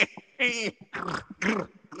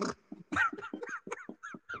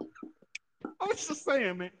 I was just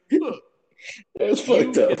saying, man. Look, That's you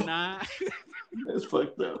fucked up. cannot. That's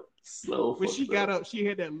fucked up. So When she fucked got up. up, she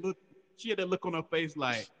had that look. She had that look on her face,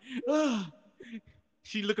 like, ah.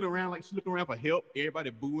 She looking around like she looking around for help. Everybody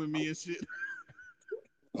booing me and shit.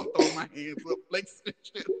 I'm throwing my hands up, flexing and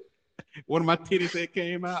shit. One of my titties that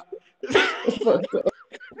came out. That's fucked up.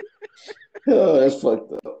 Oh, that's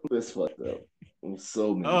fucked up. That's fucked up. On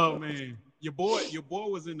so many Oh levels. man, your boy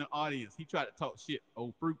was in the audience. He tried to talk shit.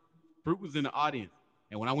 Oh, fruit was in the audience.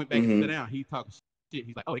 And when I went back and sat Mm-hmm. down, he talking shit.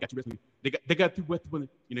 He's like, "Oh, they got you wrestling. They got through with the women.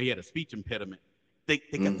 You know, he had a speech impediment. They got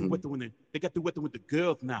through Mm-hmm. with the women. They got through with the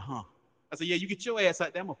girls now, huh?" I said, "Yeah, you get your ass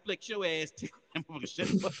out there. I'm gonna flex your ass too. I'm gonna shut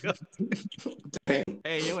the fuck up. Damn.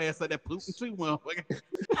 Hey, your ass out there polluting too, motherfucker."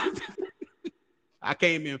 I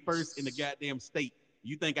came in first in the goddamn state.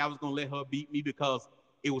 You think I was gonna let her beat me because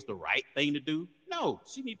it was the right thing to do? No,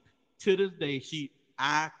 she need to this day.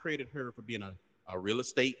 I created her for being a real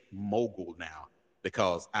estate mogul now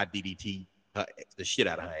because I DDT her the shit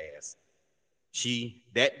out of her ass. She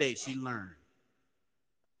that day she learned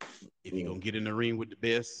if you're Mm, gonna get in the ring with the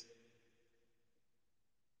best,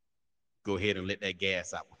 go ahead and let that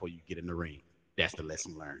gas out before you get in the ring. That's the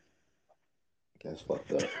lesson learned. that's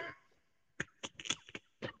fucked up.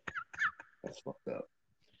 That's fucked up.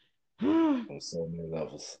 On so many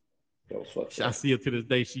levels. That was fucked I up. see her to this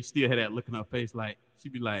day. She still had that look in her face, like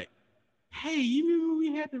she'd be like, "Hey, you remember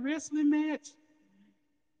we had the wrestling match?"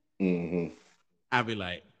 Mm-hmm. I'd be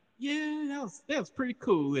like, "Yeah, that was pretty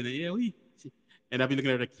cool." And yeah, and I'd be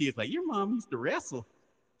looking at the kids like, "Your mom used to wrestle."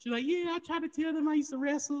 She's like, "Yeah, I tried to tell them I used to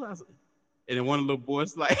wrestle." And then one of the little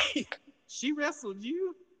boys like, "She wrestled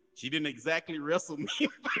you? She didn't exactly wrestle me."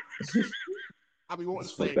 I be wanting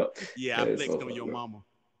That's to fucked say, up. "Yeah, I That is so flexed on fucked your up. mama.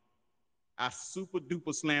 I super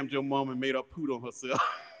duper slammed your mama and made her poot on herself."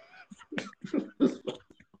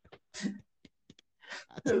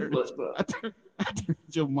 I That's turned, fucked up. I turned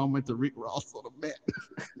your mama into Rick Ross on the mat.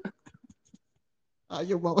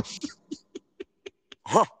 Your mama.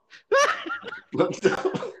 Huh. Fucked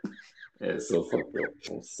up. That is so fucked up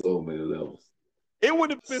on so many levels. It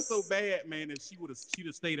wouldn't have been so bad, man, if she'd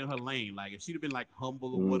have stayed in her lane. Like if she'd have been like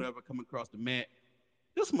humble or Mm-hmm. whatever, coming across the mat.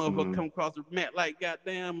 This motherfucker Mm-hmm. come across the mat like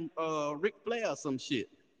goddamn Ric Flair or some shit.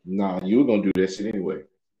 Nah, you were gonna do that shit anyway.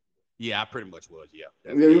 Yeah, I pretty much was. Yeah,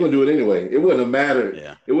 Yeah, you're yeah, gonna do it anyway. It wouldn't have mattered.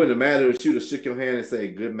 yeah. It wouldn't have mattered if she would have shook your hand and say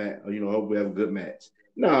good match, or hope we have a good match.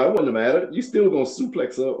 No, it wouldn't have mattered. You still gonna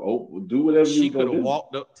suplex her, or do whatever you She was could gonna have do.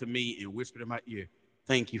 walked up to me and whispered in my ear,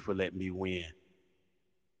 "Thank you for letting me win."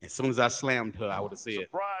 As soon as I slammed her, I would have said,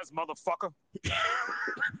 Surprise, motherfucker.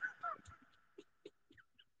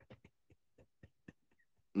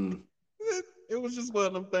 Mm. "It was just one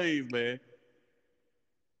of them things, man."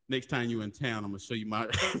 Next time you in town, I'm gonna show you my.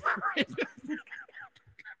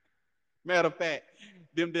 Matter of fact,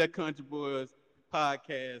 them there country boys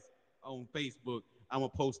podcast on Facebook. I'm gonna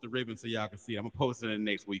post the ribbon so y'all can see it. I'm gonna post it in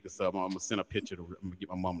the next week or so. I'm gonna send a picture. I'm gonna get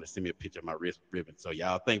my mom to send me a picture of my wrist ribbon. So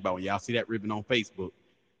y'all think about when y'all see that ribbon on Facebook.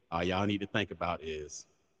 All y'all need to think about is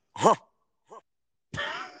Huh.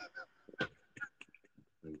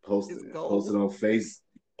 Post it's it. gold. Post it on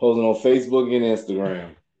Facebook and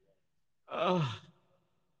Instagram. Uh,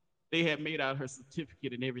 they had made out her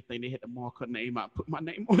certificate and everything. They had to mark her name out, put my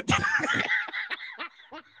name on it.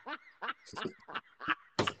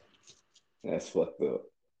 That's fucked up.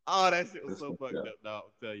 Oh, that shit was That's so fucked fucked up. up, dog.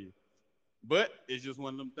 I'll tell you. But it's just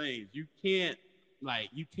one of them things. You can't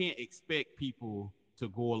expect people to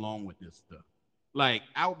go along with this stuff. Like,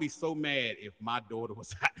 I would be so mad if my daughter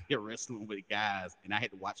was out here wrestling with guys and I had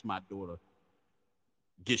to watch my daughter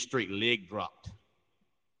get straight leg dropped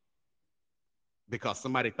because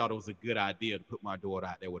somebody thought it was a good idea to put my daughter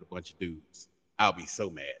out there with a bunch of dudes. I'll be so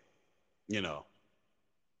mad. You know,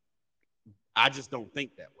 I just don't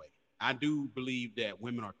think that way. I do believe that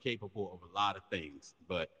women are capable of a lot of things,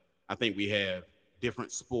 but I think we have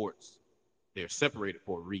different sports. They're separated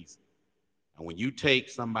for a reason. And when you take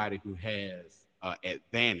somebody who has an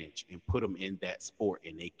advantage and put them in that sport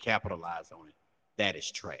and they capitalize on it, that is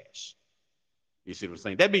trash. You see what I'm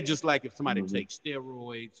saying? That'd be just like if somebody Mm-hmm. takes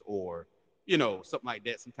steroids or something like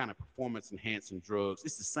that, some kind of performance enhancing drugs.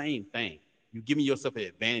 It's the same thing. You're giving yourself an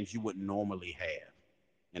advantage you wouldn't normally have,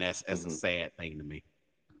 and that's a Mm-hmm. sad thing to me.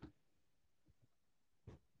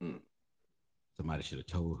 Mm. Somebody should have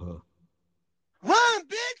told her. Run,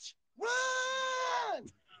 bitch! Run!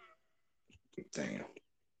 Damn.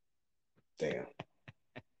 Damn. Let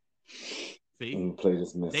See, me play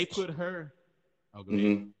this they message. put her. Oh, go ahead.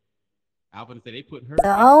 Mm-hmm. I was gonna say they put her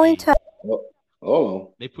The in only a. time Oh, hold on.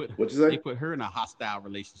 They put What you say? they put her in a hostile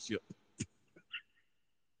relationship.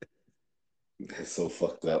 That's so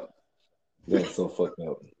fucked up. That's so fucked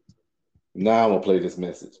up. Now I'm gonna play this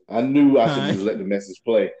message. I knew I should Huh? just let the message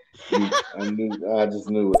play. I knew. I just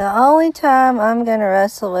knew it. the only time I'm gonna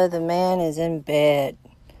wrestle with a man is in bed.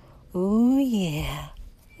 Ooh yeah.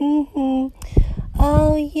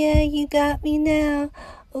 Oh yeah, you got me now.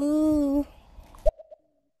 Ooh.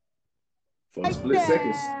 For a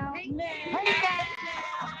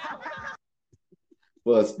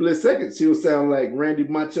split second, she would sound like Randy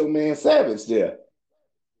Macho Man Savage there.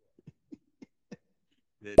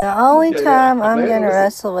 The I'm gonna only play that. time I'm Play it. gonna Listen.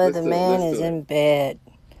 wrestle with a Listen to it. man Listen is to it. in bed.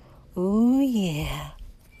 Ooh yeah.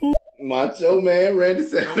 Macho Man Randy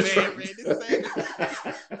Savage. Man, Randy Savage.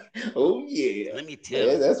 Oh yeah. Let me tell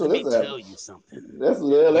Yeah, you. that's what Let me that sounded. tell you something. That's what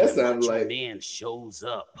When that the sounded macho like. man shows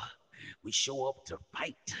up, we show up to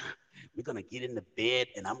fight. We're gonna get in the bed,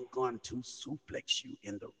 and I'm going to suplex you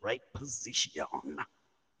in the right position.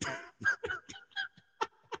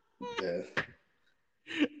 Yeah.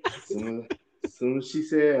 Soon as she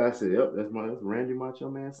said, I said, "Yep, that's Randy Macho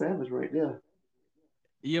Man Savage right there."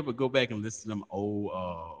 You ever go back and listen to them old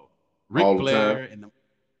Ric All the time, Flair and them?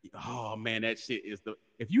 Oh man, that shit is the.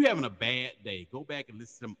 If you having a bad day, go back and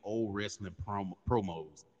listen to them old wrestling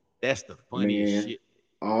promos. That's the funniest man. shit.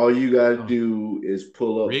 All you gotta Oh, do is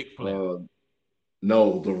pull up. Ric Flair.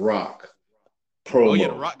 No, The Rock Oh yeah,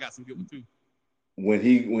 The promo Rock got some good one too. when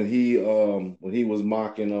he was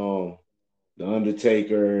mocking the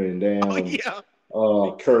Undertaker and Oh damn yeah, they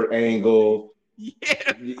call Kurt me Big. Angle.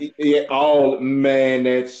 Yeah, Yeah, all man,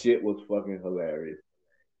 that shit was fucking hilarious.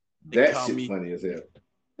 they That call shit me. funny as hell.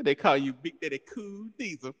 They call you Big Daddy Cool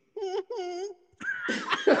Diesel.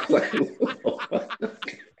 Like,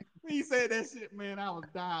 When you said that shit, man, I was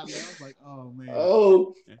dying. I was like, oh man.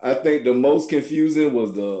 oh, I think the most confusing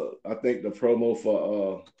was the promo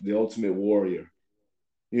for the Ultimate Warrior.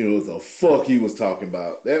 You know what the fuck he was talking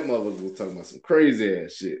about. That motherfucker was talking about some crazy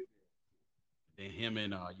ass shit. Then him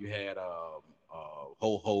and you had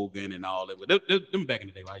Hulk Hogan and all that. But them back in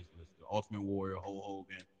the day, I used to listen to Ultimate Warrior, Hulk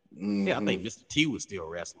Hogan. Yeah, I think Mm-hmm. Mr. T was still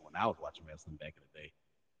wrestling when I was watching wrestling back in the day.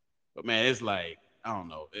 But man, it's like I don't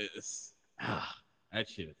know. It's that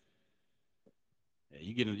shit. Yeah,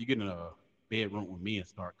 you get in a bedroom with me and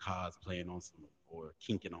start cosplaying on some or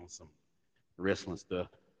kinking on some wrestling stuff.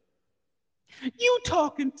 You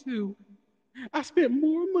talking to? I spent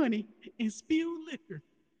more money in spilled liquor.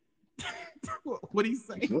 What he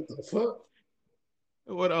say? What the fuck?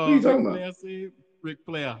 What What are you talking Ric about? Flair said? Ric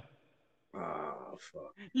Flair. Ah,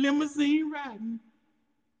 fuck. Limousine riding,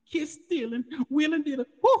 kiss stealing, wheeling dealing,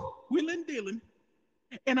 whoo, wheeling dealing,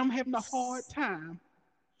 and I'm having a hard time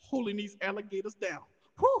holding these alligators down.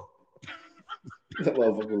 Whoo. That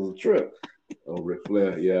motherfucker was a trip. Oh, Ric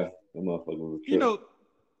Flair, yeah, that motherfucker was a You trip. know,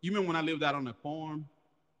 you remember when I lived out on the farm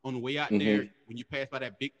on the way out there Mm-hmm. when you passed by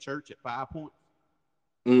that big church at 5 Points?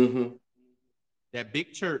 Mm-hmm. That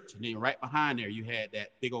big church, and then right behind there you had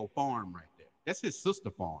that big old farm right there. That's his sister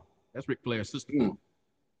farm. That's Ric Flair's sister farm.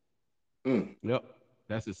 Mm. Mm. Yep,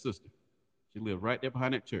 that's his sister. She lived right there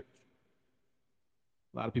behind that church.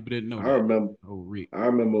 A lot of people didn't know I that. remember. Oh, Rick. I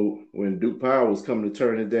remember when Duke Power was coming to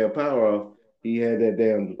turn his damn power off. He had that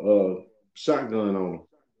damn shotgun on him.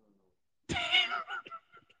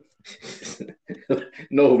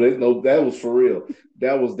 No, that was for real.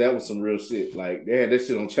 That was some real shit. Like they had that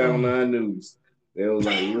shit on Channel Oh, 9 News. They was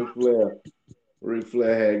like Ric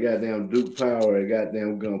Flair had goddamn Duke Power at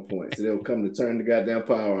goddamn gunpoint. So they were coming to turn the goddamn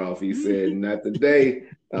power off. He said, "Not today.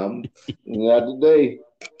 Not today.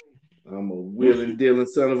 I'm a wheeling dealing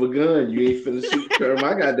son of a gun. You ain't finna shoot turn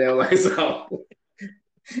my goddamn lights off."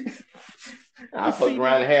 I you fucked see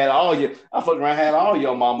around these? and had all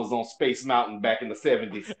your mamas on Space Mountain back in the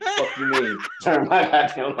 70s. Fuck you mean? Turn my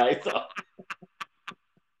goddamn lights off.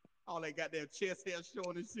 All that goddamn chest hair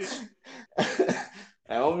showing and shit.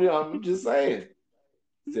 I'm just saying.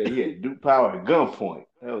 Said he had Duke Power at gunpoint.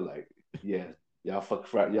 I was like, yeah,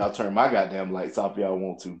 y'all turn my goddamn lights off if y'all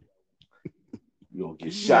want to. You gonna get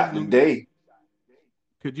Could you shot imagine? today.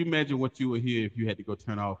 Could you imagine what you would hear if you had to go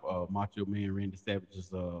turn off Macho Man Randy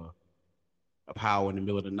Savage's a power in the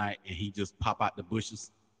middle of the night and he just pop out the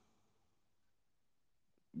bushes?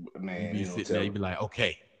 You Man, be you don't sitting there, tell you her. be like,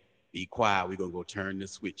 okay, be quiet. We're gonna go turn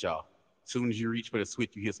this switch off. As soon as you reach for the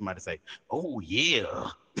switch, you hear somebody say, "Oh yeah."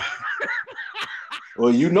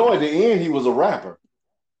 Well, you know, at the end, he was a rapper.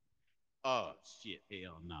 Oh shit,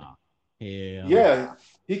 hell nah. Hell Yeah, nah.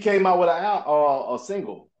 he came out with a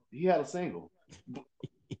single. He had a single.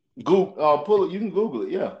 Google, pull it. You can Google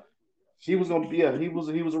it. Yeah, he was gonna. Yeah, he was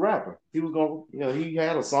a rapper. He was gonna. Yeah, he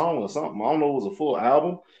had a song or something. I don't know if it was a full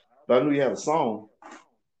album, but I knew he had a song.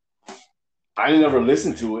 I didn't ever Oh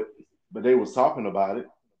listen man. to it, but they was talking about it.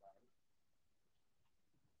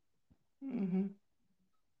 Hmm.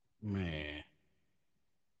 Man.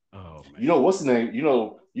 Oh You know man. what's the name? We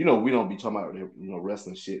don't be talking about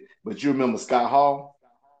wrestling shit, but you remember Scott Hall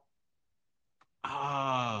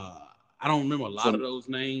I don't remember a lot of from those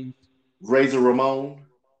names. Razor Ramon?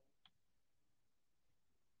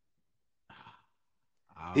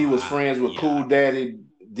 He was friends with Yeah, Cool Daddy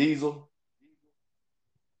Diesel.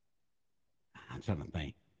 I'm trying to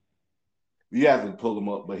think. You have to pull him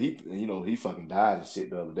up, but he fucking died and shit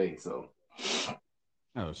the other day. So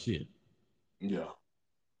Oh shit. yeah,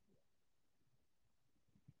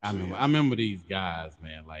 I so remember yeah, I remember these guys,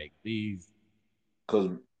 man. Like because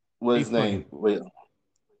what these his fucking name? Wait,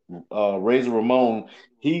 Razor Ramon.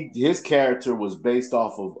 His character was based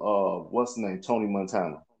off of what's the name? Tony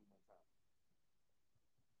Montana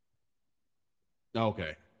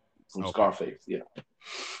okay. from Okay. Scarface. Yeah,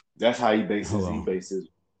 that's how he Hold bases. He on. bases.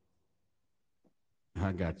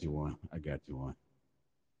 I got you one. I got you one.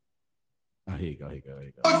 Oh, here you go, here you go, here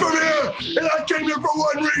you go. I'm from here, and I came here for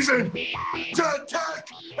one reason: to attack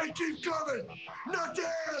and keep coming. Not to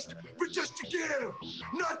ask, but just to give.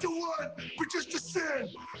 Not to want, but just to send.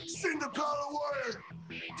 Send the power warrior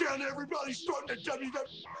down to everybody's throat in the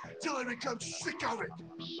WWE till they become sick of it.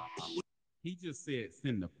 He just said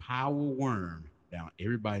send the power worm down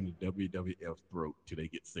everybody in the WWF's throat till they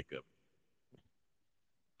get sick of it.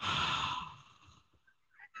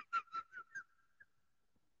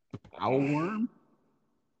 The power worm?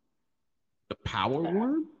 The power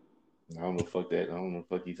worm? I don't know. Fuck that. I don't know.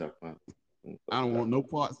 Fuck you talking about. I don't want no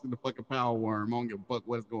parts in the fucking power worm. I don't give a fuck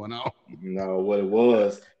what's going on. No, what it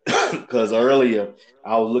was, because earlier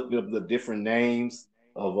I was looking up the different names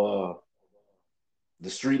of the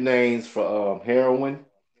street names for heroin,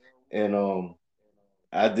 and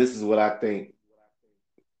this is what I think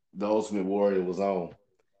the Ultimate Warrior was on.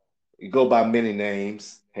 You go by many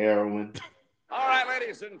names, heroin, All right,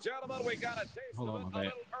 ladies and gentlemen, we got a taste Hold of on, it my a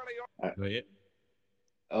bad. little earlier. Go ahead.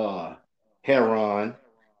 uh, heron,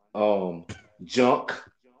 um, junk,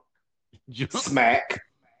 Junk. smack,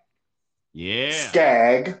 Yeah.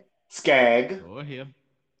 skag, Go ahead.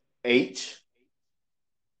 H,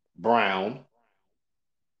 brown,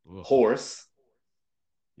 Ugh. horse,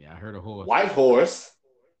 Yeah, I heard a horse. white horse,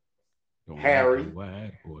 Don't like a Harry,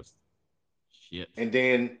 white horse. Shit. and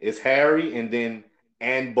then it's Harry,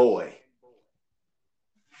 and boy.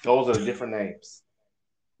 Those are the different names.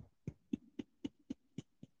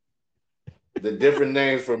 The different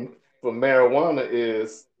names from marijuana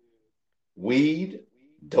is weed,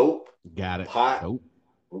 dope, Got it. pot, Dope.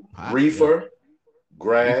 Pot. Yep. reefer, Reefer, that's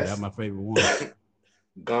grass, my favorite one.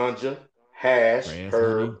 ganja, hash, Grass,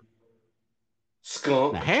 herb, honey.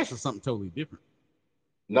 skunk. Now, hash is something totally different.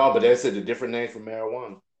 No, but that's it. The different names for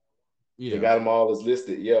marijuana. They Yeah. got them all as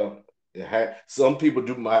listed. Yeah. Some people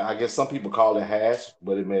do. I guess some people call it hash,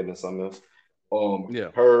 but it may have been something else.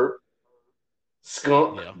 Yeah. Herb,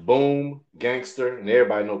 skunk, Yeah. boom, gangster, and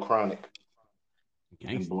everybody know chronic and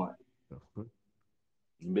Gangster. blunt.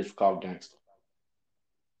 Bitch called gangster.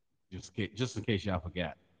 Just in case y'all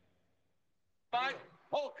forgot. Right?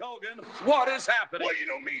 Hulk Hogan, what is happening?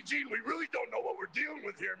 Well, me, Gene, we really don't know what we're dealing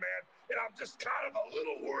with here, man. And I'm just kind of a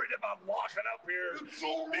little worried about locking up here. It's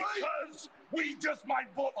all right. Because we just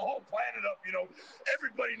might blow the whole planet up,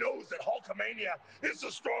 Everybody knows that Hulkamania is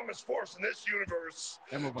the strongest force in this universe.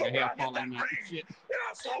 That But motherfucker when hair I hit that falling out and ring shit. and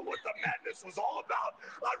I saw what the madness was all about,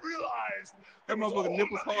 I realized That there was a whole motherfucker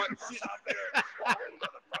nipples nother hard and universe shit. out there, a whole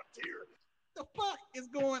nother frontier. The fuck is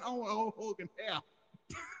going on with Hulk Hogan hair?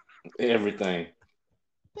 Everything.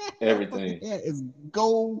 That fucking Everything. hair is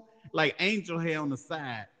gold, like angel hair on the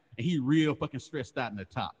side, and he real fucking stressed out in the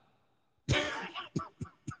top.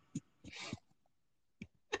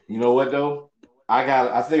 You know what though?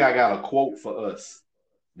 I think I got a quote for us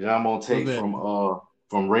that I'm gonna What's take that?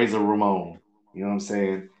 from Razor Ramon. You know what I'm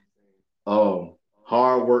saying?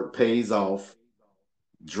 Hard work pays off,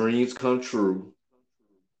 dreams come true,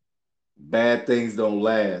 bad things don't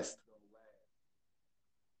last,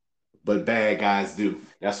 but bad guys do.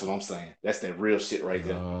 That's what I'm saying. That's that real shit right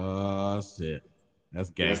there. Oh shit, that's That's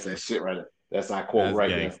that gangster. shit right there. That's our quote That's right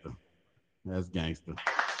there. gangster. That's gangster.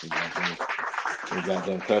 We got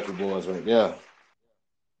them country boys right there.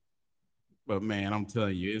 But man, I'm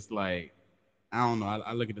telling you, it's like I don't know.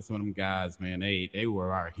 I look at some of them guys, man. They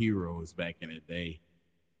were our heroes back in the day.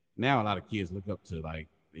 Now a lot of kids look up to like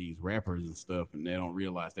these rappers and stuff, and they don't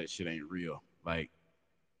realize that shit ain't real. Like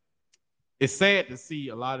it's sad to see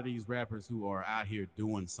a lot of these rappers who are out here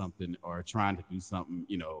doing something or trying to do something,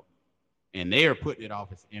 and they are putting it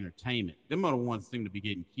off as entertainment. Them are the ones seem to be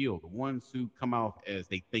getting killed. The ones who come off as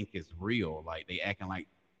they think is real, like they acting like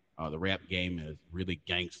the rap game is really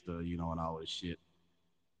gangster, and all this shit.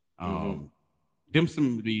 Mm-hmm. Um, them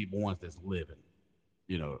seem to be the ones that's living.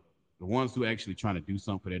 You know, the ones who actually trying to do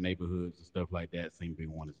something for their neighborhoods and stuff like that seem to be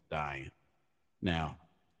the ones that's dying. Now,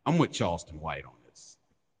 I'm with Charleston White on this.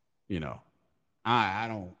 You know, I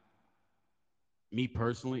don't. Me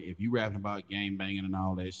personally, if you rapping about gang banging and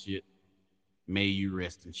all that shit, may you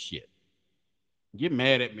rest in shit. Get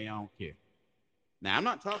mad at me, I don't care. Now, I'm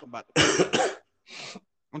not talking about the person.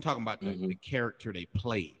 I'm talking about the, Mm-hmm. the character they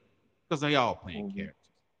played. Because they all playing Mm-hmm. characters.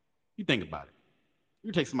 You think about it.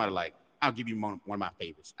 You take somebody like, I'll give you one of my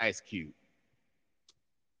favorites, Ice Cube.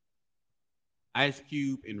 Ice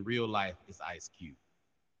Cube in real life is Ice Cube,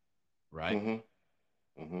 right?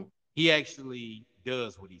 Mm-hmm. Mm-hmm. He actually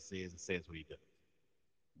does what he says and says what he does.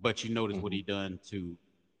 But you notice what Mm-hmm. he done to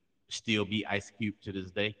still be Ice Cube to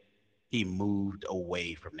this day? He moved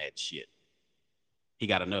away from that shit. He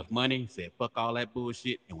got enough money, said fuck all that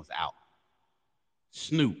bullshit, and was out.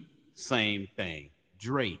 Snoop, same thing.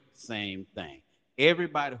 Dre, same thing.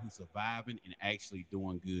 Everybody who's surviving and actually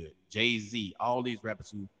doing good. Jay-Z, all these rappers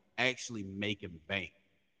who actually making bank.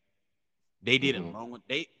 They did it Mm-hmm. long.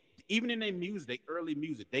 They even in their music, their early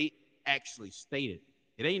music, they actually stated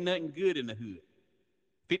it ain't nothing good in the hood.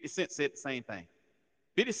 50 Cent said the same thing.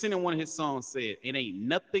 50 Cent in one of his songs said, it ain't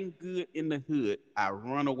nothing good in the hood. I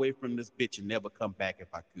run away from this bitch and never come back if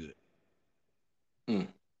I could. Mm.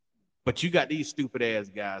 But you got these stupid ass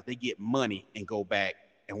guys, they get money and go back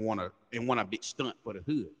and wanna bitch stunt for the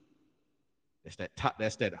hood.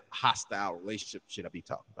 That's that hostile relationship shit I be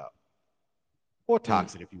talking about. Or Mm.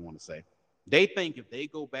 toxic if you want to say. They think if they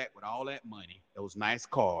go back with all that money, those nice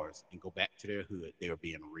cars, and go back to their hood, they're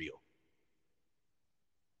being real.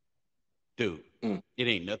 Dude, Mm. it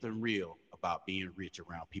ain't nothing real about being rich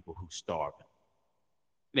around people who starving.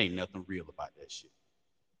 It ain't nothing real about that shit.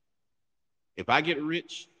 If I get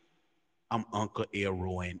rich, I'm Uncle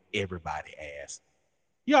Elroy and everybody ass.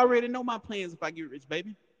 You already know my plans if I get rich,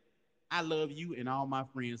 baby. I love you and all my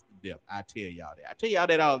friends to death. I tell y'all that. I tell y'all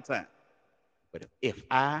that all the time. But if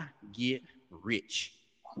I get rich,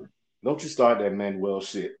 Don't you start that Manuel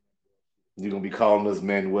shit. You're gonna be calling us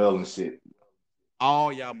Manuel and shit.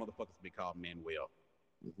 all y'all motherfuckers be called Manuel.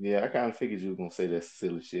 Yeah, I kind of figured you were gonna say that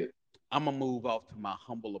silly shit. I'm gonna move off to my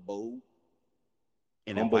humble abode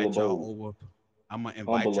and Humble invite y'all abode. over. I'm gonna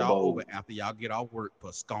invite Humble y'all over abode. after y'all get off work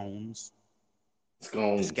for scones and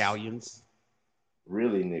Scones. scallions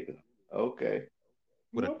Really, nigga. Okay.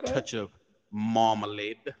 with a Okay. touch of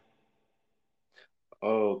marmalade.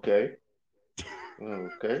 Okay.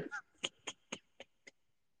 Okay.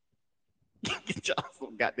 Get y'all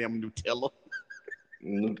some goddamn Nutella.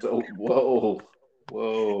 Whoa.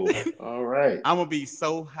 Whoa. All right. I'm gonna be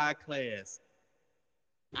so high class.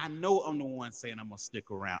 I know I'm the one saying I'm gonna stick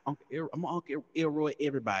around. I'm Uncle Elroy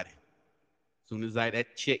everybody. As soon as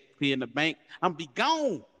that check clear in the bank, I'm be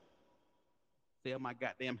gone. Sell my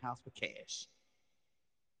goddamn house for cash.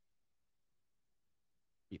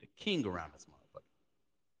 Be the king around this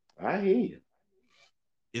motherfucker. I hear you.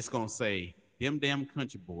 It's gonna say them damn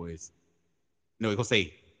country boys. No, it's gonna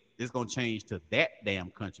say it's gonna change to that damn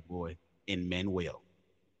country boy in Manuel.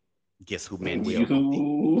 Guess who Manuel You gonna be?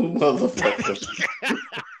 motherfucker.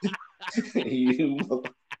 you mother-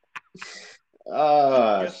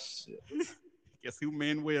 Ah, guess, shit. guess who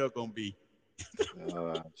Manuel gonna be?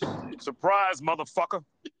 Ah, shit. Surprise, motherfucker.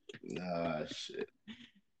 Ah, shit.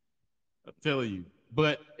 I'm telling you.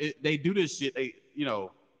 But they do this shit.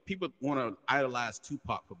 People want to idolize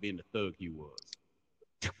Tupac for being the thug he was.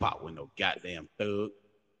 Tupac was no goddamn thug.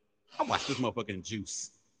 I watched this motherfucking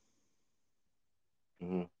Juice.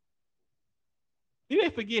 Mm-hmm. Did they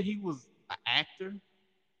forget he was an actor?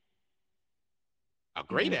 A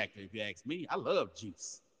great Mm-hmm. actor, if you ask me. I love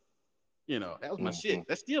Juice. That was my Mm-hmm. shit.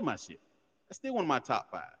 That's still my shit. That's still one of my top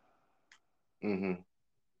five. Mm-hmm.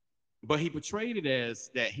 But he portrayed it as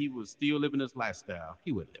that he was still living this lifestyle.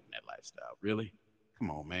 He wasn't living that lifestyle, really. Come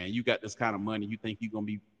on, man. You got this kind of money. You think you're gonna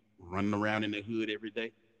be running around in the hood every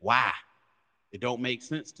day? Why? It don't make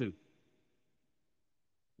sense to.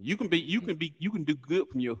 You can do good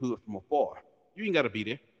from your hood from afar. You ain't gotta be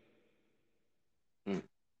there. Mm.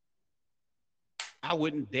 I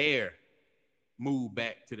wouldn't dare move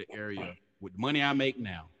back to the area with the money I make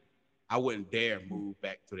now. I wouldn't dare move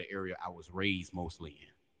back to the area I was raised mostly in.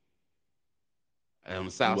 On the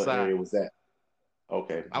And south what side, area was that?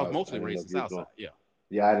 Okay, I was I mostly didn't know raised in if the you was south going. side. Yeah,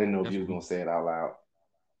 Yeah, I didn't know if that's you what was we. gonna say it out loud.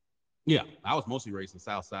 Yeah, I was mostly raised in the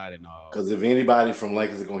south side, and Because if anybody from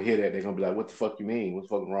Lakers is gonna hear that, they're gonna be like, "What the fuck you mean? What's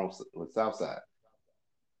fucking wrong with Southside?"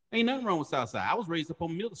 ain't nothing wrong with south side. I was raised up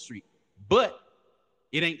on Middle Street, but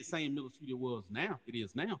it ain't the same Middle Street it was now. It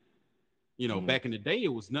is now. Mm-hmm. Back in the day,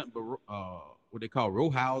 it was nothing but what they call row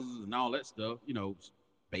houses and all that stuff.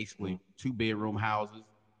 Basically 2 bedroom houses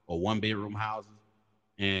or 1 bedroom houses,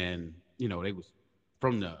 and they was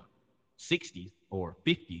from the '60s or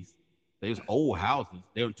 '50s. They was old houses.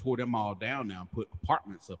 They done tore them all down now and put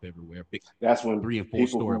apartments up everywhere, big That's when 3 and 4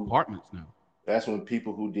 story apartments now. that's when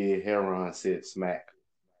people who did heroin said smack.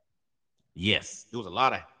 Yes, there was a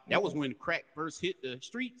lot of that. Was Mm-hmm. when crack first hit the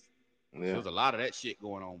streets. There Yeah, was a lot of that shit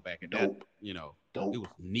going on back in that. dope, You know, it dope. was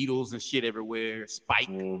needles and shit everywhere. Spike,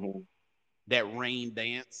 Mm-hmm. that rain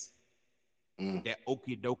dance, Mm. that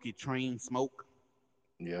okie dokie train smoke.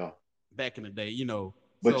 Yeah, Back in the day,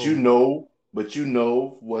 but So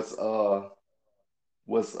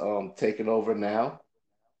what's taking over now.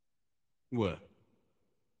 what?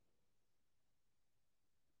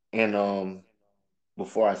 And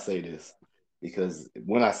before I say this, because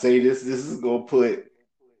when I say this, this is gonna put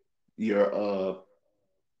your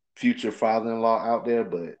future father-in-law out there,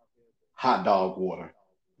 but hot dog water.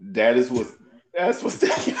 That is what that's what's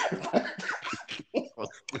taking everybody.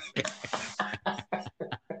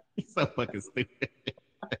 So fucking stupid.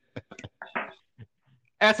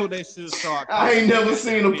 That's what they should start I calling ain't that never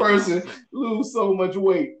seen goddamn a fentanyl person shit. lose so much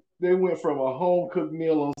weight. They went from a home cooked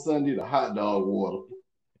meal on Sunday to hot dog water.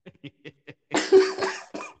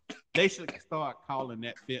 They should start calling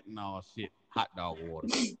that fentanyl shit hot dog water.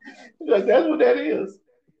 That's what that is.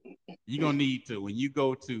 You're gonna need to when Mm.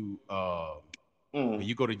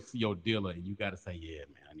 you go to see your dealer and you gotta say, yeah,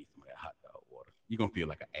 man, I need some of that hot dog water. You're gonna feel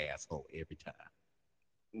like an asshole every time.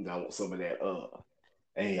 I want some of that.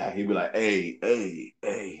 Hey, he be like, hey,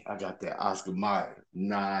 I got that Oscar Mayer.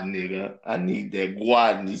 Nah, nigga, I need that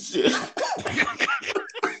Guadney shit.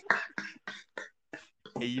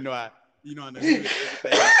 And in the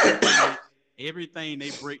hood, everything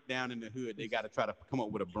they break down in the hood, they got to try to come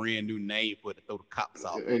up with a brand new name for it to throw the cops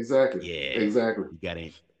off of. Exactly. Yeah, Exactly.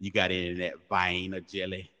 you got it in that vine of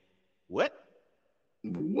jelly. What?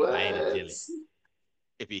 Vine of What? jelly.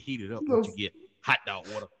 If you heat it up, what you The, get? Hot dog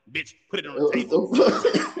water. Bitch, put it on the table.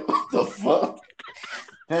 the fuck?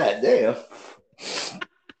 God damn.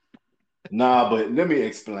 Nah, but let me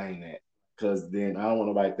explain that. Cause then I don't want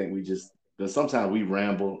nobody to think we just because sometimes we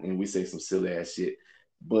ramble and we say some silly ass shit.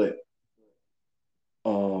 But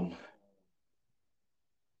um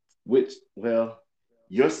well,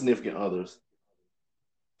 your significant other's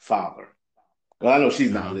father. Well, I know she's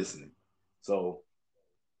not Uh-huh. listening. So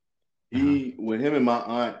Uh-huh. when him and my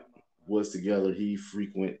aunt was together, he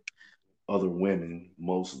frequent other women,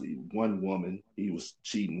 mostly one woman he was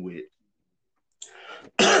cheating with,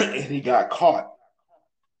 and he got caught.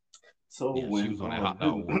 So Yeah, she when was on that hot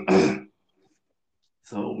dog water.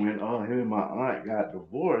 so when him and my aunt got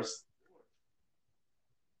divorced,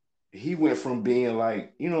 he went from being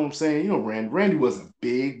like, you know what I'm saying, Randy wasn't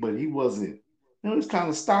big, but he wasn't, he was kind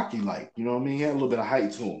of stocky, like, you know what I mean? He had a little bit of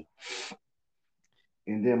height to him.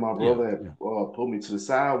 And then my Yeah, brother had yeah. pulled me to the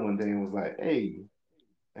side one day and was like, "Hey,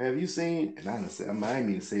 have you seen?" And I didn't say, I didn't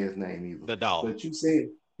mean to say his name either. The dog. But you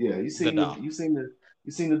seen, yeah, The dog. you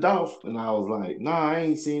seen the Dolph? And I was like, "Nah, I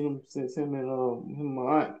ain't seen him since him and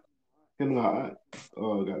my aunt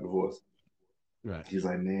got divorced." Right. He's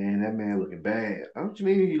like, "Man, that man looking bad." What you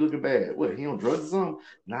mean he looking bad? What, he on drugs or something?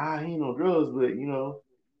 Nah, he ain't on drugs, but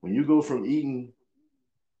when you go from eating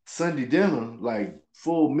Sunday dinner like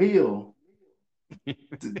full meal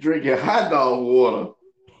to drinking hot dog water.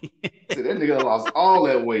 Said that nigga lost all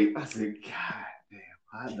that weight. I said, God damn,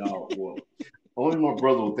 hot dog water. Only my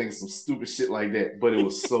brother would think some stupid shit like that, but it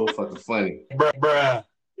was so fucking funny. Bruh.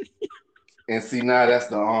 And see, now that's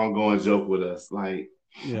the ongoing joke with us. Like,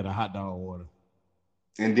 Yeah, the hot dog water.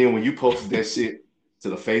 and then when you posted that shit to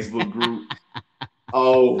the Facebook group,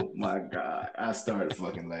 oh my God, I started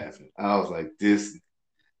fucking laughing. I was like, this.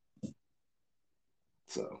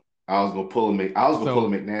 So I was gonna pull a So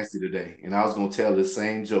McNasty today, and I was gonna tell this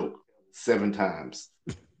same joke 7 times.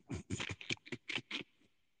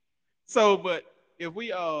 but if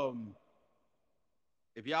we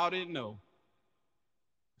if y'all didn't know,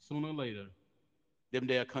 sooner or later, them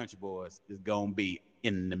there country boys is gonna be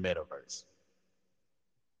in the metaverse.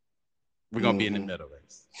 We're gonna be in the Mm-hmm.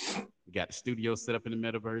 metaverse. We got the studio set up in the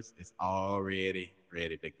metaverse. It's already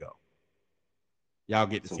ready to go. Y'all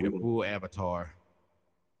get to So see we the gonna full avatar,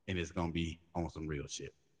 and it's gonna be on some real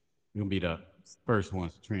shit. We're gonna be the first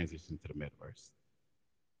ones to transition to the metaverse.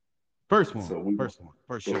 First one, so we first one,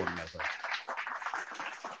 first show in the metaverse.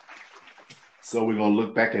 so we're gonna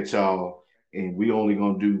look back at y'all, and we only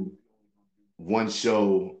gonna do one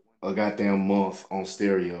show a goddamn month on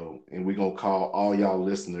stereo, and we're gonna call all y'all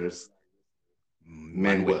listeners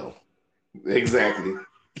Manuel. Manuel. Exactly.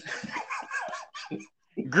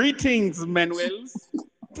 Greetings, Manuels.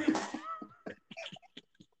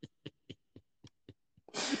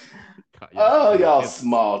 Oh, peasants.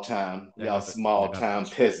 Y'all y'all got small time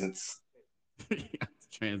peasants.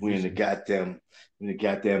 We in the transition. goddamn, in the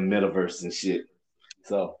goddamn metaverse and shit.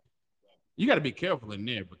 So, You got to be careful in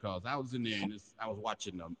there because I was in there and I was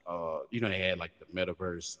watching them. They had like the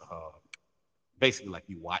metaverse. Basically, like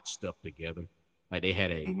you watch stuff together. Like they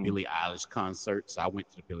had a mhm, Billie Eilish concert, so I went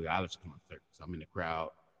to the Billie Eilish concert. So I'm in the crowd.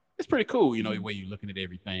 It's pretty cool, the mhm, way you're looking at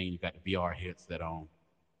everything. You got the VR headset on,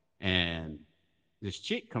 and this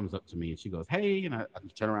chick comes up to me and she goes, "Hey," and I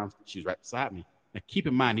turn around. She's right beside me. Now, keep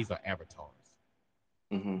in mind these are avatars.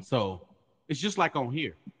 mhm, So it's just like on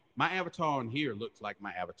here. My avatar on here looks like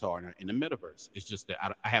my avatar in the metaverse. It's just that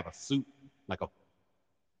I have a suit, like a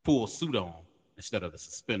full suit on, instead of the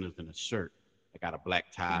suspenders and the shirt. I got a black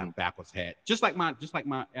tie, mhm. backwards hat, just like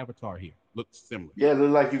my avatar here. Looks similar. Yeah, it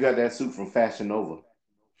look like you got that suit from Fashion Nova.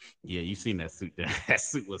 Yeah, you seen that suit? That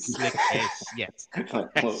suit was slick as shit.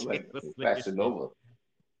 That shit Like was slick as Fashion shit. Nova.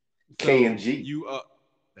 K and So G.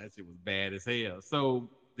 that shit was bad as hell. So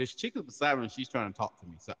this chick is beside me and she's trying to talk to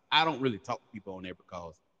me. So I don't really talk to people on there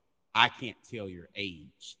because I can't tell your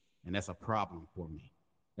age, and that's a problem for me.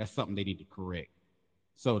 That's something they need to correct.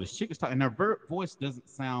 So this chick is talking, and her voice doesn't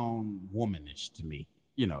sound womanish to me.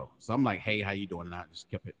 So I'm like, "Hey, how you doing?" And I just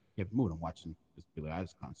kept moving. I'm watching this Billie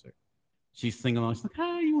Eilish concert. She's singing along. She's like,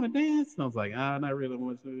 "Hi, you want to dance?" And I was like, "Ah, not really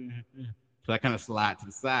want to." So I kind of slide to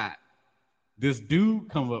the side. This dude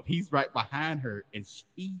come up. He's right behind her, and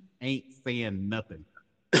she ain't saying nothing.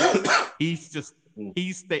 He's just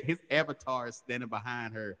his avatar is standing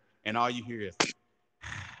behind her, and all you hear is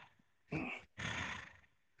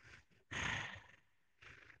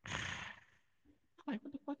like,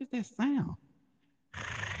 what the fuck is that sound?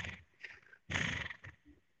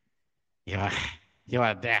 You're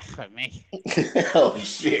you're there for me. Oh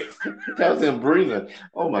shit. That was him breathing.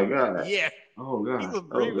 Oh my god. Yeah, Oh he god. was Oh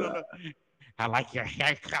breathing on god. the. I like your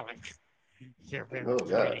hair color. You're very Oh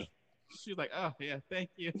god. pretty. She was like, "Oh yeah, thank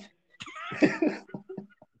you."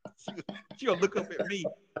 She was, she gonna look up at me.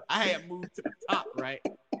 I had moved to the top, right?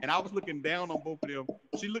 And I was looking down on both of them.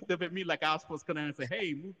 She looked up at me like I was supposed to come down and say,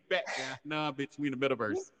 "Hey, move back, guy." Nah, bitch, we in the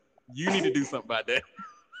metaverse. You need to do something about that.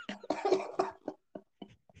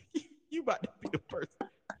 You about to be the first.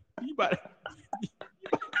 You about to, you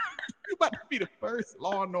about, you about to be the first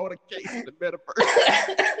Law and Order case in the metaverse.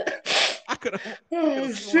 I could have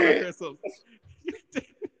Oh sworn I shit. heard something.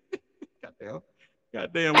 Goddamn,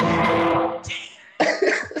 goddamn woman.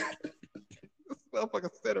 This motherfucker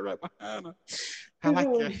said it right behind her. I like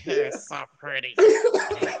your Oh hair, shit. so pretty.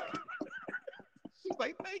 She's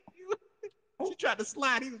like, "Thank you." She tried to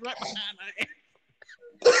slide. He was right behind her.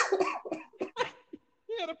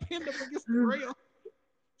 He had a pinned up against the rail.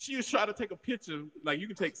 She was trying to take a picture. Like you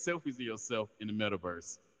can take selfies of yourself in the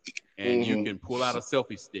metaverse, and you Mhm, can pull out a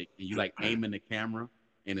selfie stick and you like aim in the camera,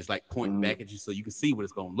 and it's like pointing mhm, back at you so you can see what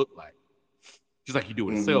it's gonna look like, just like you do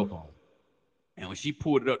with a cell mhm. phone. And when she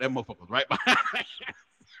pulled it up, that motherfucker was right behind her.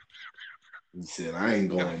 He said, "I ain't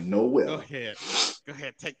Go, going go nowhere." ahead, go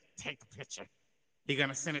ahead, take the picture. He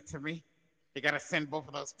gonna send it to me. He gotta send both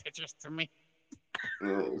of those pictures to me.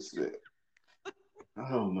 Oh shit.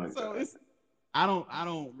 Oh my So god. it's I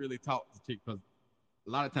don't really talk to chicks because a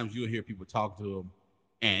lot of times you'll hear people talk to them,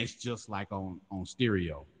 and it's just like on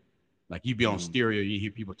stereo. Like you be on Mhm. stereo, you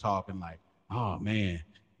hear people talking like, "Oh man,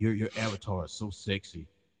 your avatar is so sexy."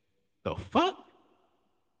 The fuck?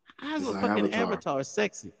 How's It's a an fucking avatar. avatar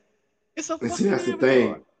sexy? It's a And see, fucking that's the avatar.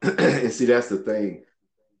 thing. And see, that's the thing.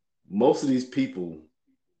 Most of these people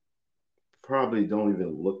probably don't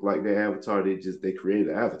even look like their avatar. They create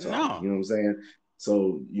an avatar. No, You know what I'm saying?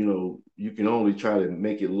 So, you can only try to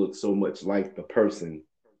make it look so much like the person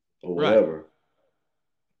or right, whatever.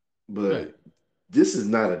 right, But this is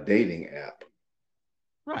not a dating app.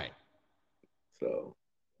 right. So,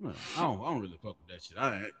 Well, I don't really fuck with that shit.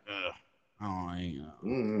 I don't,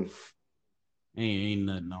 mm, ain't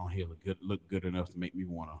nothing on here look good enough to make me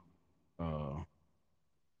wanna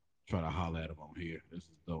try to holler at them on here. This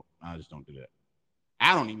is dope. I just don't do that.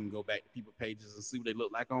 I don't even go back to people pages and see what they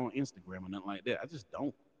look like on Instagram or nothing like that. I just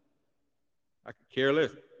don't. I could care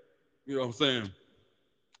less. You know what I'm saying?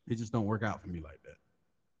 It just don't work out for me like that.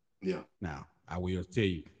 Yeah. Now, I will tell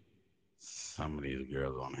you, some of these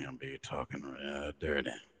girls on here be talking dirty,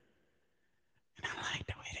 and I like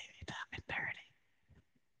the way they be talking dirty.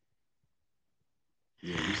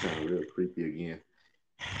 Yeah, you sound real creepy again.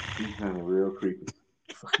 You sound real creepy.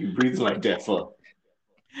 Fuck you breathing like that for?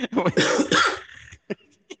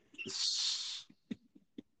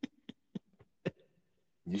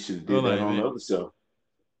 You should have Oh, did that like on the that. other show.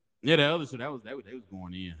 Yeah, the other shit they was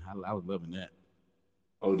going in. I was loving that.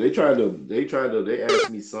 Oh, they asked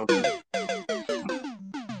me something.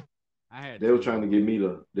 I had They were to trying to get me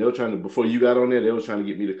to, they were trying to, before you got on there, they were trying to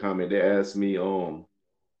get me to comment. They asked me,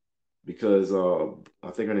 because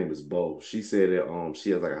I think her name is Bo. She said that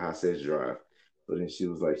she has like a high sex drive. But then she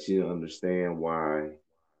was like she didn't understand why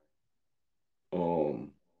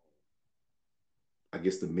um I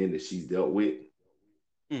guess the men that she's dealt with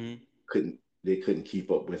hmm couldn't they couldn't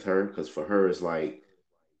keep up with her because for her it's like,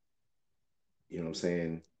 you know what I'm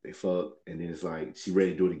saying, they fuck and then it's like she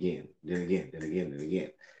ready to do it again, then again, then again, then again.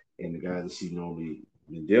 And the guys that she normally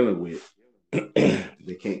been dealing with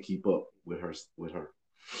they can't keep up with her.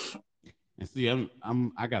 And see,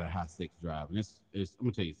 I got a high sex drive, and it's I'm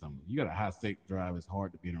gonna tell you something. You got a high sex drive. It's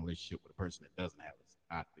hard to be in a relationship with a person that doesn't have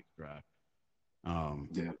a high sex drive.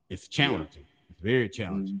 Yeah. It's Yeah. challenging. It's very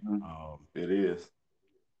challenging. Hmm. It is.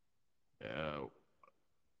 Uh,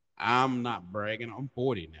 I'm not bragging. I'm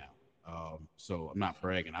 40 now, so I'm not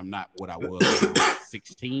bragging. I'm not what I was when I was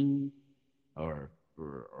 16 or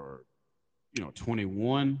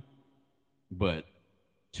 21. But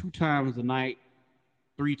 2 times a night,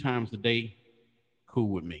 3 times a day, cool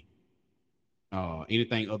with me.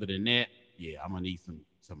 Anything other than that, yeah, I'm gonna need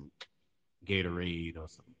some Gatorade or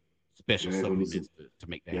some special Y'all ain't gonna need some supplements to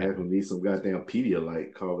make that y'all ain't happen. gonna need some goddamn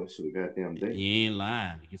Pedialyte, call that shit a goddamn day. You ain't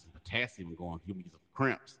lying. To get some potassium going, you'll get some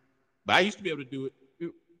cramps. But I used to be able to do it.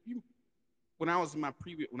 When I was in a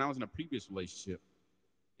previous relationship,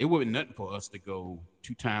 it wasn't nothing for us to go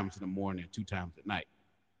 2 times in the morning, 2 times at night.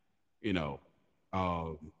 You know,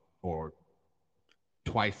 or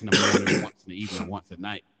twice in the morning, once in the evening, once at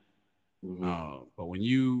night. Hmm. But when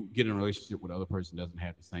you get in a relationship with the other person doesn't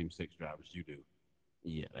have the same sex drive as you do,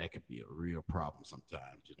 yeah, that could be a real problem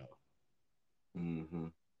sometimes. Hmm.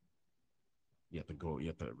 You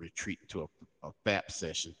have to retreat to a FAP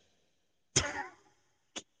session.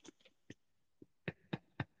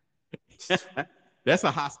 That's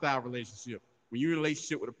a hostile relationship. When you're in a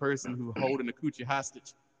relationship with a person who's holding the coochie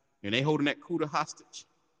hostage, and they holding that cooter hostage,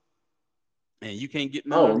 and you can't get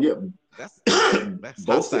Oh none, yeah. that's that's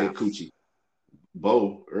Bo said hostile. coochie.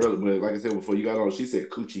 Bo earlier, but like I said before you got on, she said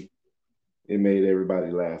coochie. It made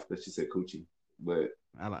everybody laugh because she said coochie, but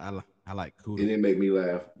I like it cooter. didn't make me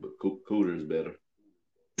laugh. But cooter is better.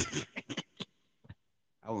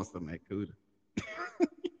 I want some of that cooter.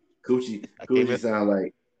 I can't Coochie mess.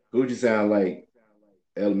 sound like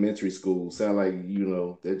elementary school. Sound like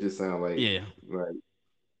that just sound Yeah, like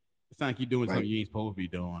it sounds like you're doing something like you ain't supposed to be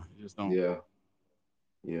doing. You just don't. yeah,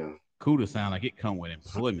 yeah. Cooter sound like it come with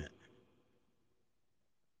employment.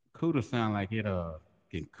 Cooter sound like it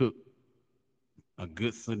can cook a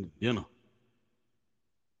good Sunday dinner.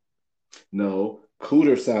 No,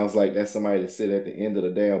 cooter sounds like that's somebody that sit at the end of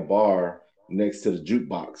the damn bar next to the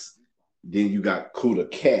jukebox. Then you got cooter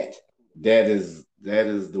cat. That is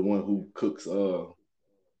the one who cooks.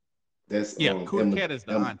 That's Yeah, cooter cat is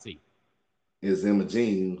the auntie. Emma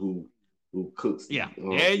Jean who cooks. Yeah,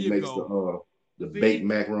 there Who you makes go. the baked See?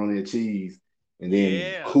 macaroni and cheese. And then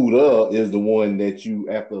Yeah. cooter is the one that you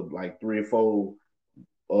like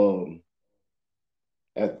um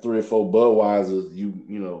after 3 or 4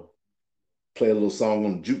 Budweisers, play a little song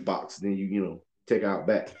on the jukebox, then take out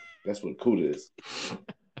back. That's what cooter is.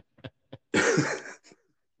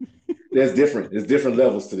 There's different. There's different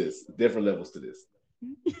levels to this. Different levels to this.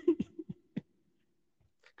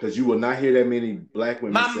 Because you will not hear that many black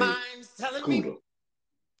women My say mind's telling me, cooter.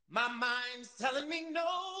 my mind's telling me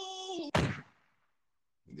no.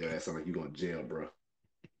 Yeah, that sounds like you going to jail, bro.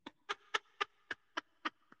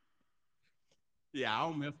 Yeah, I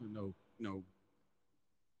don't mess with no.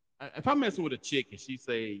 If I'm messing with a chick and she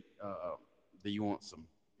say, "Do you want some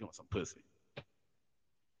pussy?"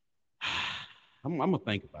 I'm gonna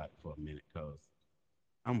think about it for a minute because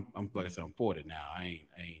I'm like I said, I'm 40 now. I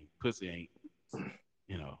ain't pussy ain't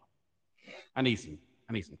you know. I need some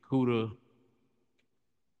I need some cooter.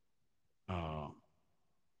 Uh,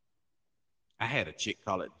 I had a chick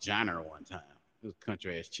call it Johnner one time. It was a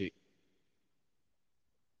country ass chick.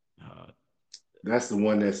 Uh, That's the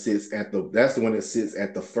one that sits at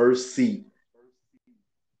the first seat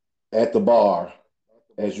at the bar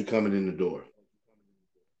as you're coming in the door.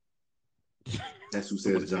 That's who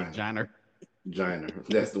Someone says to say Gina. Johnner. Gina.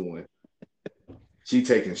 That's the one. She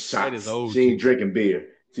taking That is shots. old She ain't too. drinking beer.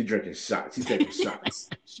 She drinking shots. She taking shots.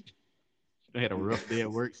 She had a rough day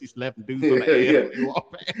at work. She slapping dudes on the Yeah, ass yeah. when they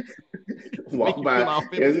walk past. Make Walk you feel by. all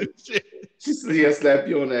feminine And and shit. she said, "Yeah, slap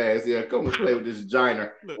you on the ass. Yeah, come and play with this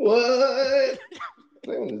Gina." Look, What?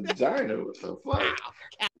 Play with this Gina? What the fuck? pow,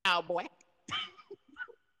 cowboy.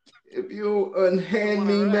 If you I unhand want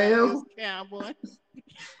to me, ride this ma'am, cowboy.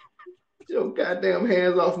 get your goddamn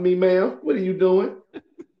hands off me, ma'am. What are you doing?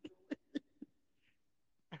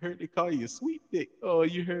 I heard they call you a sweet dick. Oh,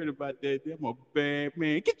 you heard about that? I'm a bad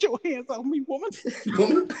man. Get your hands off me, woman.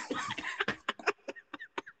 Woman.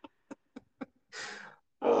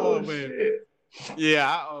 Oh Oh man. shit. Yeah,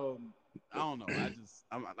 I don't know.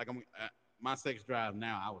 My sex drive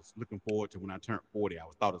now. I was looking forward to when I turned 40. I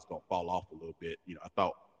was thought it was gonna fall off a little bit. I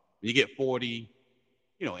thought when you get 40,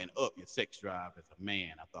 and up your sex drive as a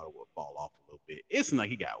man, I thought it would fall off a little bit. It's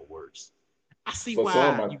like it got worse. I see For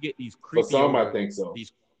some, why I you get these for creepy some, I older think so.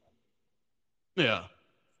 these yeah.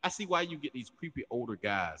 I see why you get these creepy older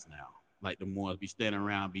guys now, like the ones be standing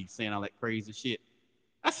around, be saying all that crazy shit.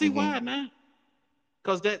 I see Mm-hmm. why now,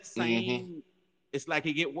 cause that Mm-hmm. same, it's like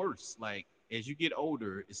it get worse. Like as you get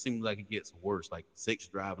older, it seems like it gets worse. Like sex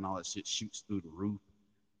drive and all that shit shoots through the roof.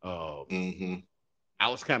 Um, Mm-hmm. I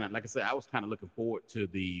was kind of, like I said, I was kind of looking forward to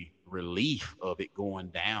the relief of it going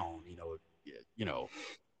down. You know,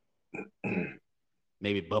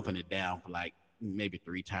 maybe bumping it down for like maybe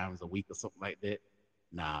 3 times a week or something like that.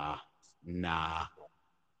 Nah, nah.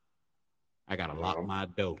 I gotta No, lock my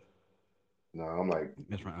door. no, I'm like,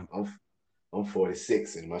 That's right. I'm I'm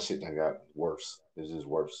 46 and my shit done got worse. It's just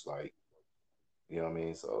worse. Like, you know what I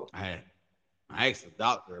mean? So, I I asked the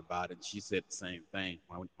doctor about it. And she said the same thing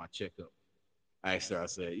when I went to my checkup. I asked her. I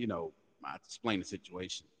said, I explained the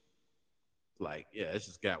situation. Like, yeah, it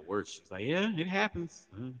just got worse. She's like, yeah, it happens.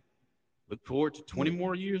 Look forward to 20 mm,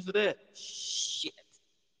 more years of that. Shit.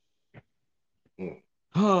 mm.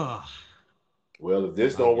 Oh, Well, if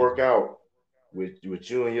this I'll don't get work there. out with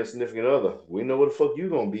you and your significant other, we know where the fuck you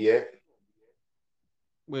gonna be at.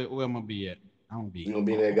 Where am I gonna be at? I'm gonna be. You gonna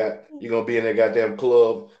be in that you gonna be in that goddamn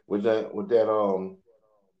club with that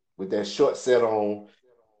short set on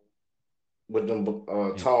with them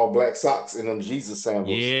Yeah. tall black socks and them Jesus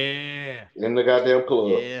sandals Yeah. in the goddamn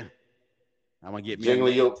club, Yeah. I'm gonna get me a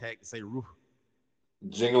jingling name your tag to say Roof.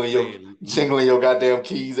 jingling your Say Lou. jingling your goddamn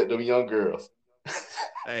keys at them young girls.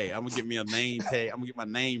 Hey, I'm gonna get me a name tag. I'm gonna get my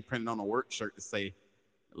name printed on a work shirt to say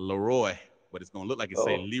Leroy, but it's gonna look like it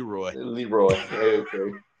say Oh, Leroy. Leroy. Hey,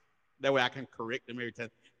 okay. That way I can correct them every time.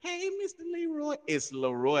 Hey, Mr. Leroy, it's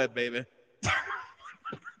Leroy, baby.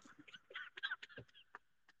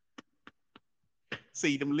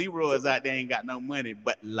 See, them Leroys So, out there ain't got no money,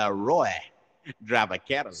 but Leroy drive a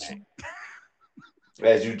Cadillac.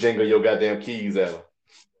 as you jingle your goddamn keys at them.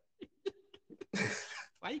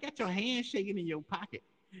 Why you got your hand shaking in your pocket?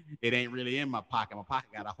 It ain't really in my pocket. My pocket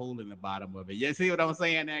got a hole in the bottom of it. You see what I'm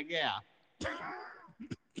saying there, gal?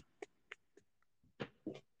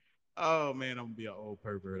 Oh man, I'm gonna be an old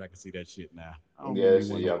pervert. I can see that shit now. I'm gonna Yeah, be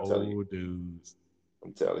shit, one of yeah, them I'm telling you. old dudes.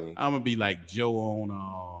 I'm telling you. I'm gonna be like Joe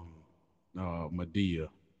on Medea.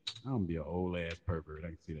 I'm gonna be an old ass pervert. I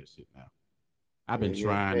can see that shit now. I've Yeah, been yeah.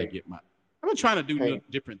 trying to Hey, get my. I've been trying to do hey.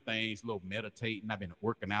 different things, a little meditating. I've been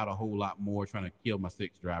working out a whole lot more, trying to kill my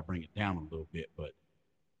sex drive, bring it down a little bit. But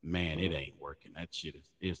man, it Mm, ain't working. That shit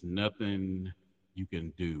is nothing you can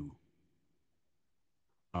do.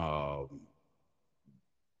 Um,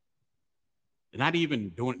 not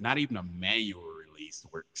even a manual release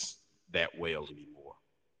works that well anymore.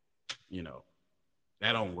 You know,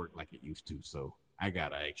 that don't work like it used to. So I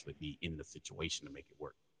gotta actually be in the situation to make it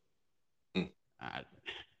work. mm, I,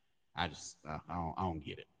 I don't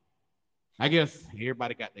get it. I guess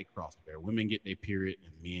everybody got their cross there. Women get their period,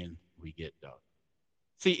 and men we get the.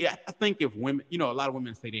 See, I think if women, a lot of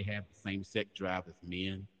women say they have the same sex drive as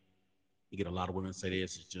men. You get a lot of women say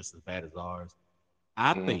this is just as bad as ours.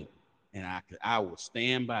 I mm. think, and I will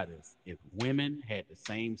stand by this. If women had the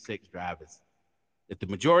same sex drive as, if the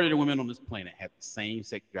majority of the women on this planet had the same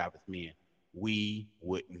sex drive as men, we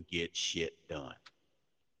wouldn't get shit done.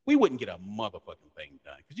 We wouldn't get a motherfucking thing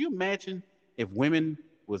done. Could you imagine if women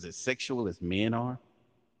was as sexual as men are?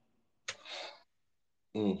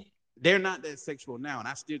 Mm. They're not that sexual now, and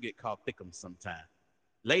I still get called thickums sometimes.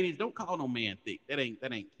 Ladies, don't call no man thick. That ain't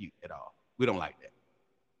cute at all. We don't like that.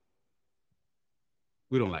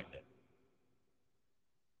 We don't like that.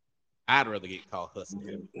 I'd rather get called husky,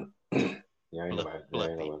 Yeah,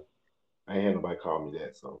 fluffy. I ain't had nobody call me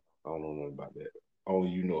that, so I don't know nothing about that. Only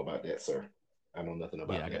you know about that, sir. I know nothing Yeah,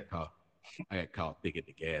 about I that. got called. I got caught thick at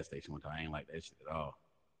the gas station one time. I ain't like that shit at all.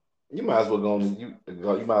 You might as well go on. You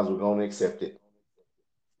might as well go and accept it.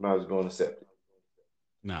 Might as well go and accept it.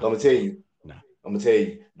 Nah, I'm gonna tell you. nah. I'm gonna tell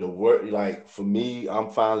you the word. Like for me, I'm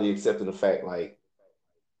finally accepting the fact. Like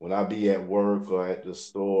when I be at work or at the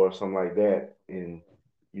store or something like that, and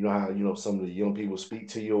you know how some of the young people speak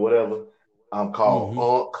to you or whatever. I'm called Mm-hmm.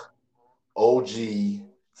 Unc, OG.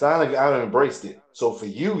 So I done embraced it. So for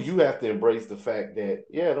you, you have to embrace the fact that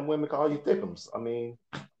yeah, them women call you thickums. I mean,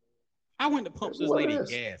 I went to pump that's this what it lady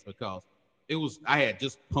is. gas because I had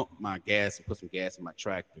just pumped my gas and put some gas in my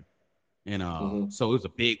tractor. And Mm-hmm. so it was a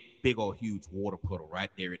big old huge water puddle right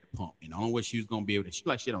there at the pump. And the only way she was gonna be able to she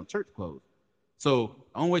like shit on church clothes. So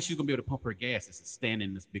the only way she's gonna be able to pump her gas is to stand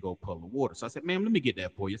in this big old puddle of water. So I said, ma'am, let me get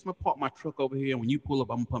that for you. So I'm gonna park my truck over here, and when you pull up,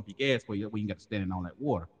 I'm gonna pump your gas for you. That way you got to stand in all that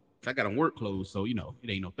water. I got on work clothes, so it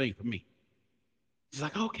ain't no thing for me. She's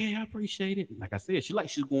like, okay, I appreciate it. And like I said,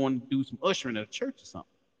 she's going to do some ushering at a church or something.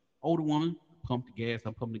 Older woman, pump the gas.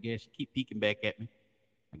 I'm pumping the gas. She keep peeking back at me.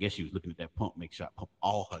 I guess she was looking at that pump, make sure I pump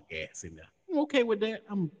all her gas in there. I'm okay with that.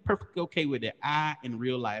 I'm perfectly okay with that. I, in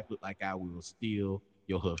real life, look like I will steal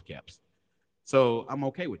your hubcaps. So I'm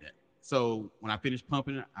okay with that. So when I finished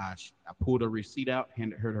pumping it, I pulled her receipt out,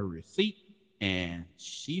 handed her receipt, and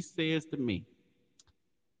she says to me,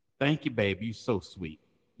 thank you, baby. You so sweet.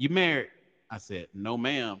 You married? I said, no,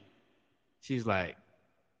 ma'am. She's like,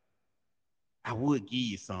 I would give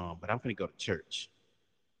you some, but I'm going to go to church.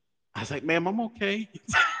 I was like, ma'am, I'm okay.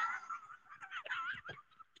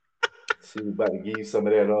 She was about to give you some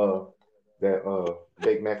of that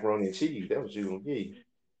baked macaroni and cheese. That was you gonna give you.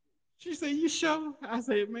 She said, "You sure?" I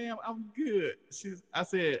said, "Ma'am, I'm good." I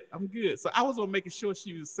said, "I'm good." So I was on making sure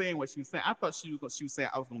she was saying what she was saying. I thought she was saying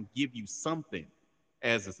I was gonna give you something,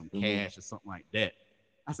 as in some Mm-hmm. cash or something like that.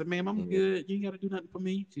 I said, "Ma'am, I'm Mm-hmm. good. You ain't got to do nothing for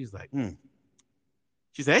me." She's like, "Hmm."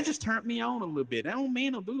 She said, "That just turned me on a little bit. I don't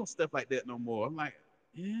mean to do no stuff like that no more." I'm like,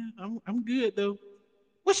 "Yeah, I'm good though."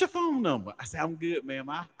 What's your phone number? I said, "I'm good, ma'am.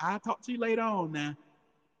 I'll talk to you later on now."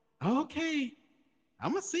 Okay.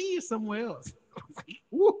 I'm gonna see you somewhere else.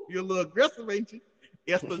 Woo, you're a little aggressive, ain't you?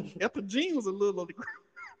 After Jean was a little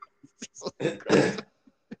aggressive.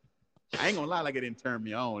 I ain't gonna lie, like it didn't turn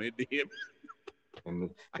me on. It did. I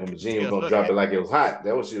And could Jean was tell gonna her drop that. it like it was hot.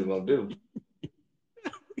 That was what she was gonna do.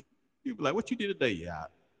 People like, what you did today? Yeah,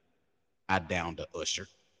 I downed the usher.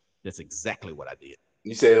 That's exactly what I did.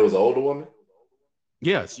 You said it was an older woman.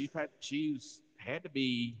 Yeah, she's had to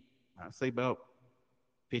be, I'd say about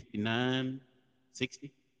 59,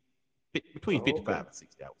 60, between Oh, 55 okay. and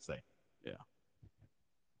 60, I would say. Yeah,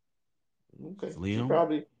 Okay. slim,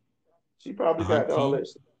 She probably got all auntie,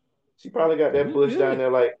 that. She probably got that real bush down good. there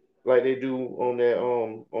like they do on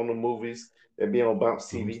the movies that be on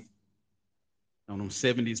Bounce On them, TV. on them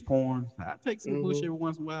 70s porn. I take some bush Mm-hmm. every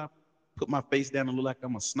once in a while, put my face down and look like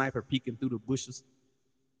I'm a sniper peeking through the bushes.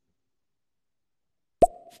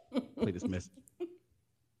 Play this message.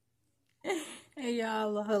 Hey,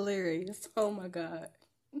 y'all are hilarious. Oh my God.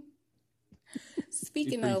 You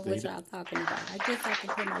Speaking of what appreciate it. y'all talking about, I guess I can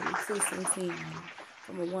put my 2 cents in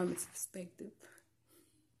from a woman's perspective.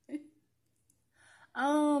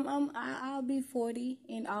 I'll be 40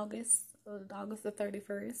 in August, August the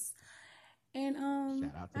 31st, and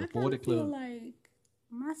Shout out to the I kind 40 of feel Club. like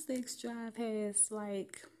my sex drive has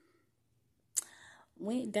like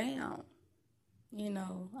went down. You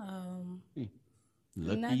know, Hmm,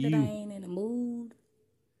 lucky not that I you. ain't in the mood,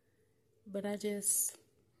 but it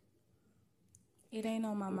ain't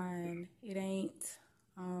on my mind. It ain't,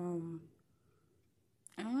 um,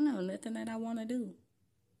 I don't know, nothing that I want to do.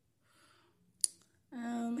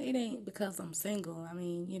 It ain't because I'm single. I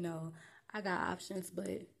mean, I got options, but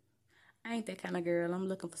I ain't that kind of girl. I'm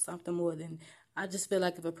looking for something more than. I just feel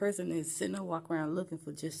like if a person is sitting there walking around looking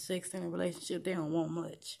for just sex in a relationship, they don't want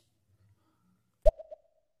much.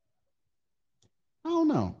 I don't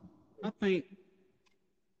know. I think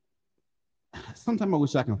sometimes I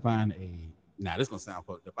wish I can find a. Now, this is going to sound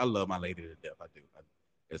fucked up. I love my lady to death. I do.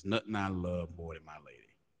 There's nothing I love more than my lady,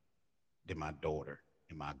 than my daughter,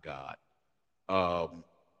 and my God. Um,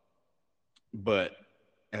 but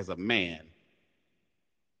as a man,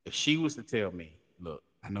 if she was to tell me, look,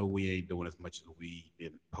 I know we ain't doing as much as we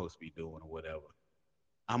been supposed to be doing or whatever,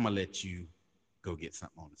 I'm going to let you go get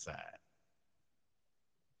something on the side.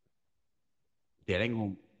 That ain't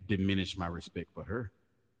going to diminish my respect for her.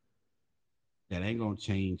 That ain't going to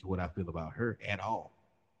change what I feel about her at all.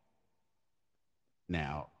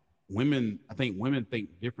 Now, I think women think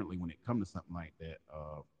differently when it comes to something like that.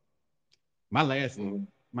 My last, Mm-hmm.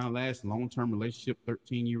 my last long-term relationship,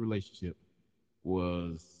 13-year relationship,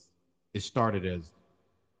 was it started as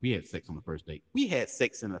We had sex on the first date. We had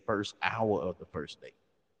sex in the first hour of the first date,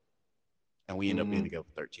 and we ended up being together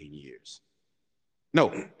for 13 years. No,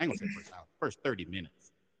 I ain't gonna say first hour. First 30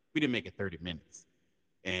 minutes. We didn't make it 30 minutes,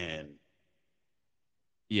 and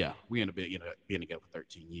yeah, we ended up being together for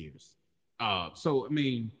 13 years. So I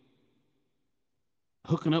mean,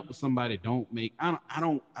 hooking up with somebody don't make. I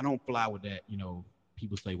don't fly with that. You know,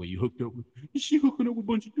 people say, "Well, you hooked up with she hooking up with a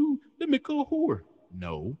bunch of dudes. That make her a whore."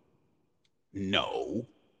 No, no,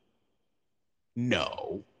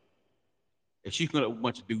 no. If she's hooking up with a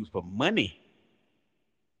bunch of dudes for money,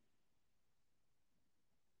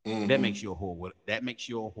 that makes you a whore. That makes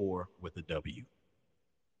you a whore with a W.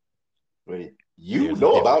 Wait, you There's a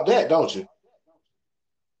know difference. about that, don't you?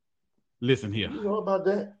 Listen here. You know about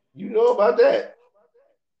that. You know about that.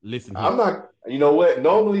 Listen here. I'm not. You know what?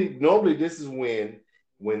 Normally, this is when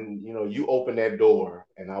you know you open that door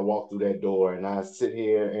and I walk through that door and I sit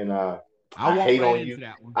here and I I walk hate right on you. into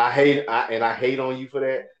that one. I hate on you for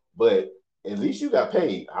that. But at least you got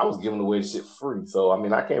paid. I was giving away shit free, so I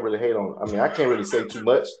mean I can't really hate on. I mean I can't really say too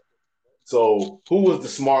much. So who was the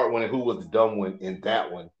smart one and who was the dumb one in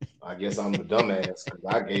that one? I guess I'm the dumbass because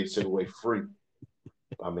I gave shit away free.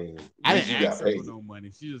 I mean, at I least didn't you ask got her for paid. no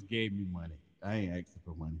money. She just gave me money. I ain't asking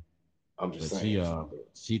for money. I'm just But saying.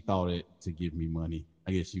 she thought it to give me money.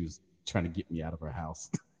 I guess she was trying to get me out of her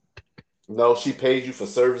house. No, she paid you for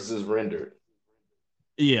services rendered.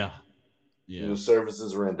 Yeah. Your Yeah.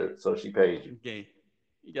 services rendered, so she paid you. Okay.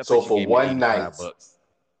 I So think she for gave me one night, $85.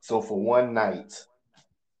 so for one night,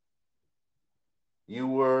 you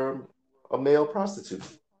were a male prostitute.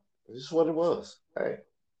 This is what it was. Hey,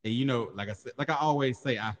 And you know, like I said, like I always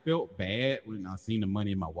say, I felt bad when I seen the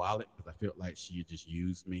money in my wallet because I felt like she had just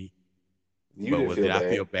used me. you But didn't feel did I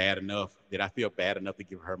feel bad. bad enough? Did I feel bad enough to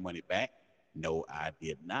give her money back? No, I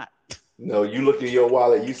did not. No, you looked at your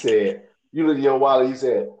wallet. You looked at your wallet. You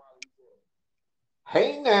said,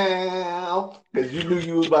 "Hey now," because you knew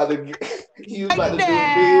you was about to get, you was about to do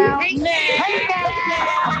it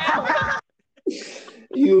big.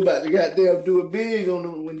 You was about to goddamn do it big on the,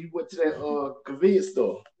 when you went to that convenience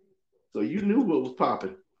store. So you knew what was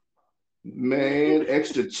popping. Man,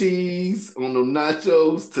 extra cheese on the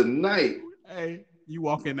nachos tonight. Hey, you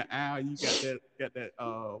walk in the aisle, you got that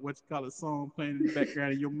what you call it song playing in the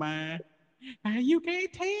background of your mind. You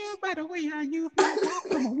can't tell by the way I use my walk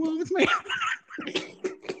from a woman's man.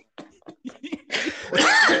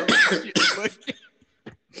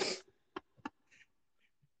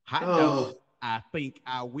 Hot dog. Oh, I think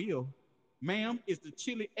I will. Ma'am, is the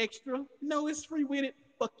chili extra? No, it's free with it.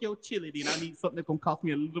 Fuck your chili, then I need something that's gonna cost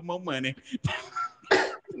me a little more money.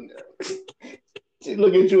 she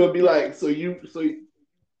look at you and be like, "So you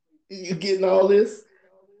getting all this?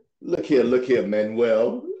 Look here,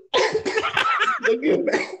 Manuel. Look here,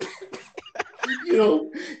 man.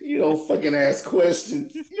 You don't fucking ask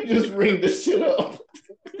questions. You just ring this shit up.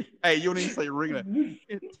 Hey, you don't even say ring it.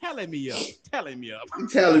 It's telling me up. Telling me up. You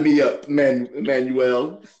telling me up,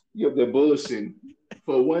 Manuel. You up there bullshitting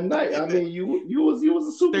for one night. I mean, you was a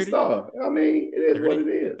 30, superstar. I mean, it is what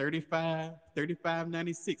 30, it is. 35,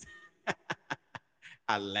 35.96.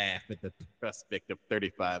 I laugh at the prospect of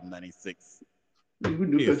 35.96. You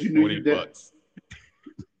knew Here's because you knew you that. $40.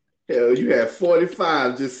 Hell, you had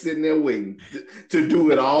 45 just sitting there waiting to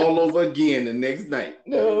do it all over again the next night.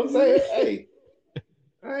 You know what I'm saying? Hey,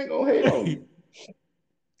 I ain't gonna hate on you.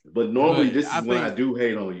 But normally But this is when I do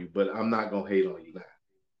hate on you, but I'm not gonna hate on you now.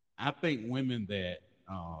 I think women that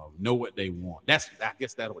know what they want. I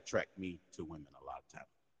guess that'll attract me to women a lot of times.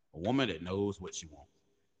 A woman that knows what she wants,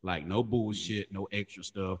 like no bullshit, no extra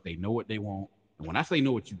stuff. They know what they want. And when I say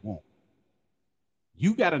know what you want,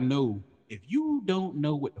 you gotta know. If you don't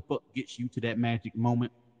know what the fuck gets you to that magic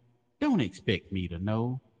moment, don't expect me to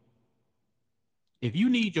know. If you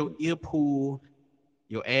need your ear pulled,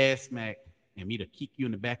 your ass smacked, and me to kick you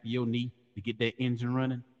in the back of your knee to get that engine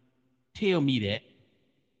running, tell me that.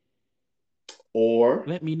 Or,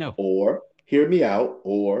 Let me know. or hear me out.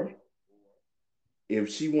 Or if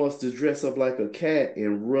she wants to dress up like a cat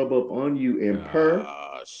and rub up on you and purr,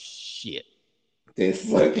 Shit. then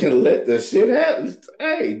fucking let the shit happen.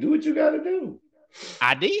 Hey, do what you gotta do.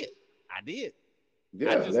 I did. I did. I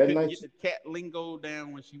Yeah, just that couldn't night. get the cat lingo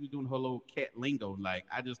down when she was doing her little cat lingo. Like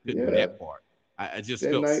I just couldn't do Yeah, that part. I just that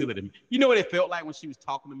felt night. silly to me. You know what it felt like when she was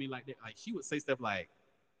talking to me like that? Like she would say stuff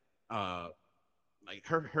uh, like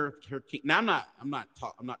her kink. Now I'm not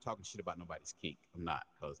talking shit about nobody's kink. I'm not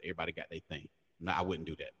because everybody got their thing. No, I wouldn't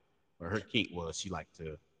do that. But her kink was she liked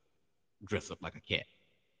to dress up like a cat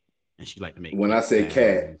and she liked to make When I cat say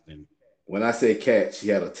cat, sounds and when I say cat, she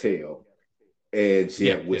had a tail and she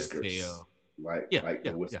yeah, had yeah, whiskers, tail. like Yeah, like the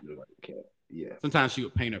yeah, yeah. whiskers like a cat. Yeah. Sometimes she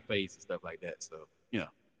would paint her face and stuff like that. So,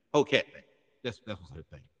 whole cat thing. That was her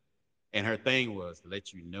thing. And her thing was to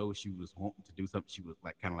let you know she was wanting to do something. She was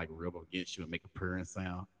like kind of like rub against you and make a purring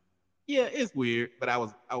sound. Yeah, it's weird, but I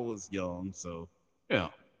was young, so yeah,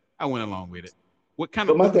 I went along with it. What kind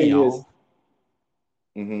But of my threw me thing is, off?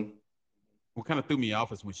 mm-hmm. What kind of threw me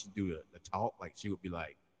off is when she do the talk. Like she would be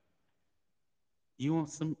like, "You want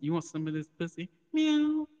some? You want some of this pussy?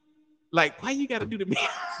 Meow." Like, why you gotta do the meow?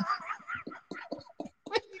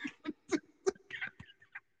 why, you gotta do,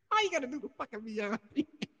 why you gotta do the fucking meow?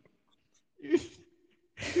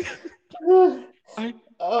 are, are you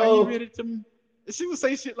Oh, ready to? She would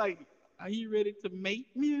say shit like, "Are you ready to mate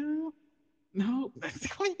meow?" No,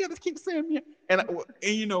 why you gotta keep saying meow? And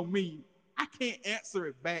you know me, I can't answer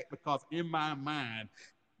it back because in my mind,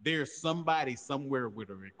 there's somebody somewhere with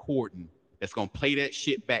a recording that's gonna play that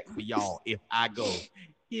shit back for y'all. If I go,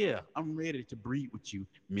 yeah, I'm ready to breed with you,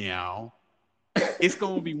 meow. It's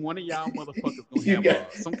gonna be one of y'all motherfuckers gonna you have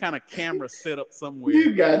got some kind of camera set up somewhere,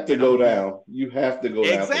 you got to and I'm go gonna be down. You have to go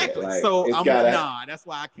down for that. exactly. Like So it's I'm gotta. nah. That's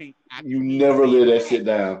why I You can't never say live it that back. shit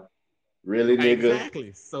down. Really, nigga?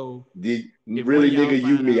 Exactly. So Did if one really, of y'all nigga?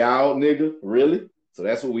 You find out, meowed, nigga? Really? So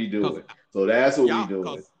that's what we cause doing. So that's what we y'all, doing.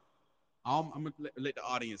 cause I'm gonna let the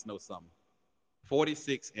audience know something.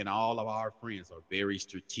 46 and all of our friends are very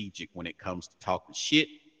strategic when it comes to talking shit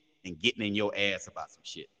and getting in your ass about some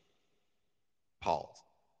shit. Pause.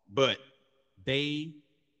 But they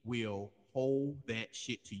will hold that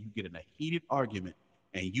shit till you get in a heated argument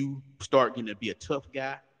and you start getting to be a tough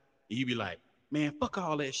guy. And you be like, man, fuck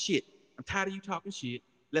all that shit. I'm tired of you talking shit.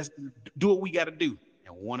 Let's do what we got to do.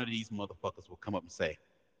 And one of these motherfuckers will come up and say,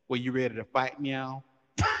 well, you ready to fight, meow?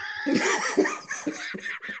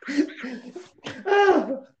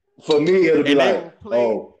 For me, it'll be And they like, will play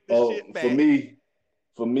oh, the shit for back. me,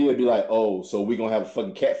 it'd be like, oh, so we gonna have a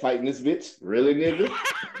fucking cat fight in this bitch? Really, nigga?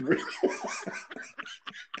 We're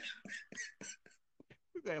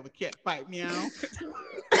gonna have a cat fight, meow.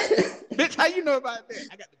 Bitch, how you know about that?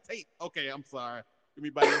 I got the tape. Okay, I'm sorry. Let me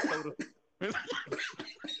buy you a soda.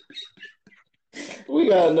 We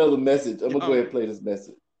got another message. I'm You gonna go ahead and hungry? play this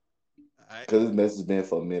message All right, because this message has been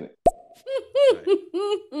for a minute. all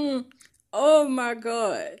right. Oh my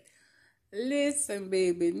God. Listen,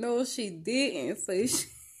 baby. No, she didn't. So she.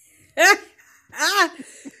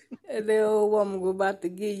 And the old woman was about to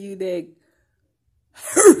give you that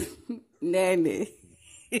nanny.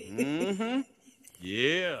 Mm-hmm.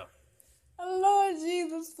 Yeah. Lord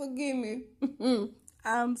Jesus, forgive me.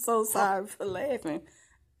 I'm so Oh, sorry for laughing.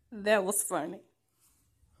 That was funny.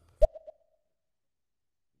 yeah,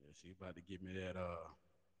 she about to give me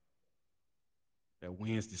that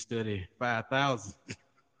Wednesday study 5,000.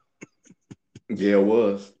 Yeah, it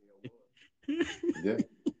was. Yeah.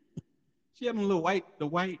 She had them the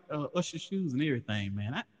white Usher shoes and everything,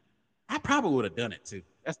 man. I probably would have done it too.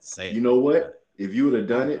 That's the sad You know thing about what? it. If you would have I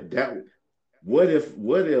done would have. it,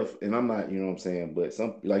 what if, and I'm not, you know what I'm saying, but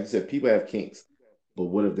some, like you said, people have kinks. But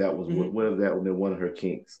what if that was, Mm-hmm. what if that was one of her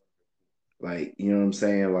kinks? Like, you know what I'm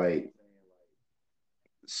saying? Like,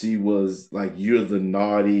 she was like, you're the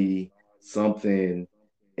naughty something.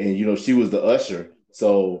 And, she was the usher.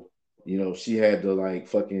 So, she had to like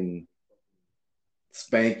fucking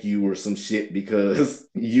spank you or some shit because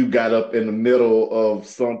you got up in the middle of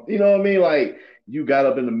some, you know what I mean? Like you got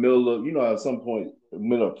up in the middle of, at some point, in the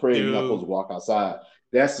middle of prayer, you're not supposed Dude, to walk outside.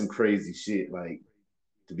 That's some crazy shit, like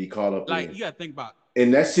to be caught up like in. you gotta think about.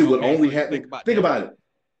 And that shit would Okay, only so you think happen. about Think that. about it.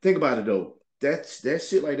 Think about it though. That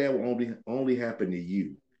shit like that will only happen to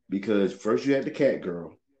you because first you had the cat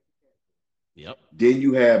girl, Yep. then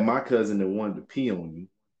you had my cousin that wanted to pee on you,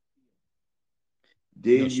 No,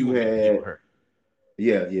 then she you want me to pee on had her.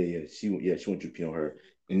 yeah. She wanted you to pee on her.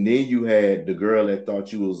 And then you had the girl that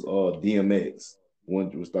thought you was DMX. One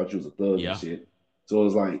was thought you was a thug and Yeah. shit. So it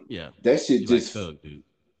was like Yeah. that She shit like just thug, dude.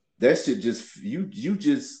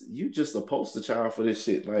 you just a poster child for this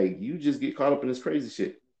shit. Like you just get caught up in this crazy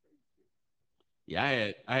shit.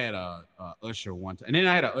 Yeah, I had a usher one time, and then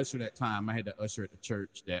I had a usher that time. I had the usher at the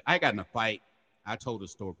church that I got in a fight. I told the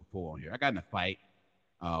story before on here. I got in a fight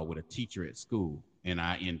with a teacher at school, and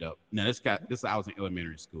I end up now this I was in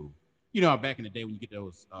elementary school. You know, back in the day when you get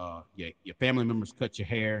those your family members cut your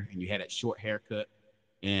hair and you had that short haircut,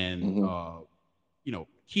 and Mm-hmm.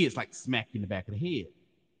 kids like smack you in the back of the head.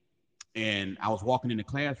 And I was walking in the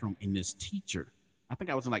classroom, and this teacher, I think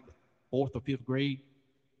I was in like the fourth or fifth grade,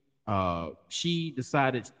 she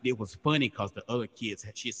decided it was funny because the other kids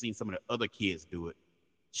she had seen some of the other kids do it.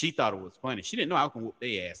 She thought it was funny. She didn't know I was gonna whoop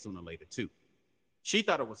their ass sooner or later too. She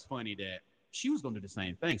thought it was funny that she was gonna do the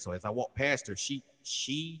same thing. So as I walked past her,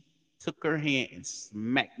 she took her hand and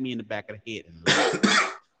smacked me in the back of the head and left. Mm-hmm.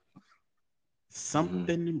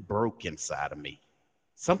 Something broke inside of me.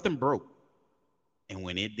 Something broke. And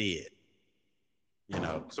when it did, you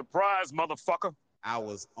know, Surprise, motherfucker. I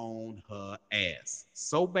was on her ass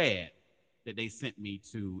so bad that they sent me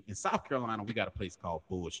to, in South Carolina, we got a place called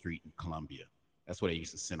Bull Street in Columbia. That's where they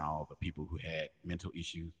used to send all the people who had mental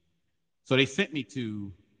issues. So they sent me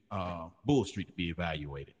to Bull Street to be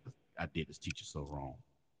evaluated. I did this teacher so wrong.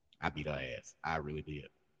 I beat her ass. I really did.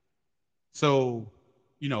 So,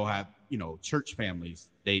 church families,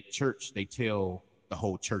 they tell the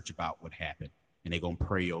whole church about what happened, and they're gonna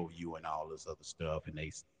pray over you and all this other stuff, and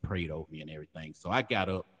they prayed over me and everything. So I got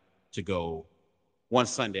up to go. One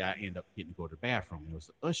Sunday, I ended up getting to go to the bathroom. There was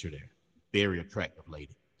an usher there, very attractive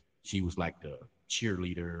lady. She was like the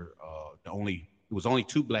cheerleader. It was only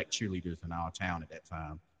two black cheerleaders in our town at that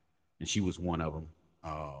time, and she was one of them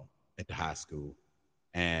at the high school.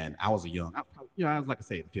 And I was I was like I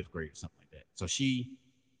said, in fifth grade or something like that. So she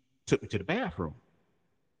took me to the bathroom.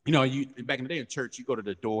 You back in the day in church, you go to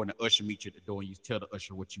the door and the usher meets you at the door, and you tell the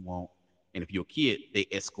usher what you want. And if you're a kid, they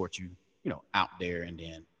escort you, out there, and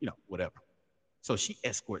then whatever. So she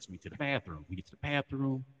escorts me to the bathroom. We get to the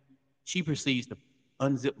bathroom. She proceeds to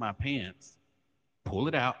unzip my pants, pull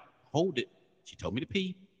it out, hold it. She told me to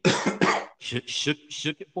pee.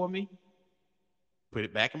 Shook it for me, put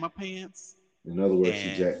it back in my pants, In other words, she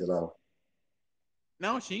and jacked it off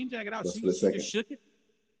no, she ain't jack it out. for a She split she just second. shook it.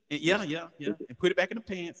 And yeah, Just yeah, yeah, took it. and put it back in the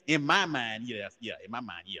pants. In my mind, yes, yeah. In my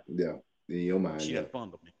mind, yeah. Yeah. In your mind, She yeah. done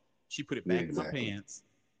fondled me. She put it Yeah, back in my exactly. pants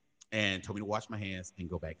and told me to wash my hands and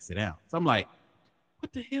go back and sit down. So I'm like,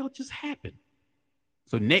 what the hell just happened?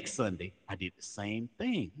 So next Sunday, I did the same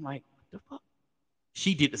thing. I'm like, what the fuck?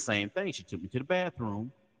 She did the same thing. She took me to the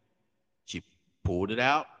bathroom. She pulled it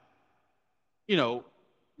out, you know,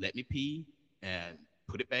 let me pee and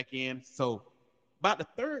put it back in. So about the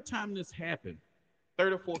third time this happened,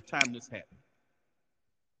 third or fourth time this happened,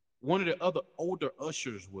 one of the other older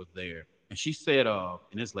ushers was there. And she said, and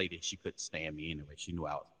this lady, she couldn't stand me anyway. She knew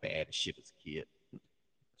I was bad as shit as a kid.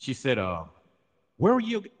 She said, where were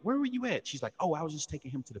you at? She's like, oh, I was just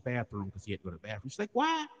taking him to the bathroom because he had to go to the bathroom. She's like,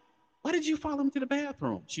 why? Why did you follow him to the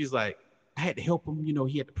bathroom? She's like, I had to help him,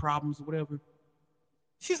 he had the problems or whatever.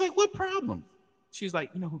 She's like, what problems? She's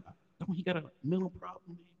like, don't he got a mental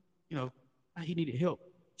problem? You know, he needed help.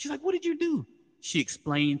 She's like, what did you do? She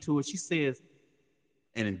explained to her. She says,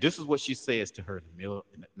 and this is what she says to her in the middle,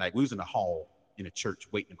 like we was in the hall in the church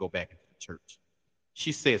waiting to go back into the church.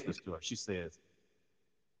 She says this to her. She says,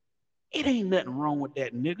 it ain't nothing wrong with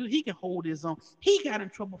that nigga. He can hold his own. He got in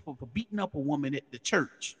trouble for beating up a woman at the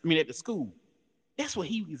church. I mean, at the school. That's what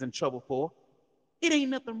he was in trouble for. It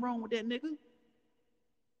ain't nothing wrong with that nigga.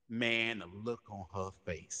 Man, the look on her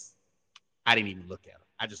face. I didn't even look at her.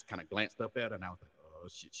 I just kind of glanced up at her and I was like, oh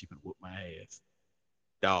shit, she gonna whoop my ass.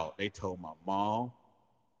 Dog, they told my mom.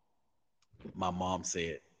 My mom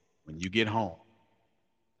said, when you get home,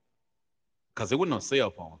 because there wasn't no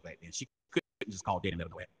cell phones back then. She couldn't just call daddy and let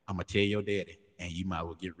him know. I'm gonna tell your daddy, and you might as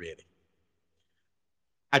well get ready.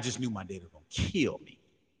 I just knew my daddy was gonna kill me.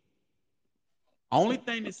 Only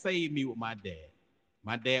thing that saved me was my dad.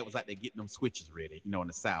 My dad was out there getting them switches ready, in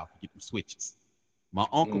the South, get them switches. My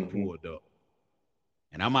uncle Mm-hmm. pulled up,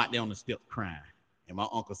 and I'm out there on the steps crying. And my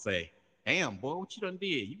uncle say, damn, boy, what you done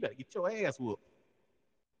did? You better get your ass whooped.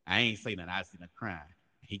 I ain't say nothing. I just seen him crying.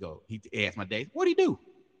 He asked my dad, what'd he do?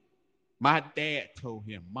 My dad told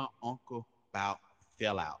him my uncle about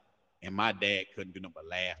fell out. And my dad couldn't do nothing but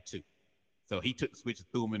laugh too. So he took the switch and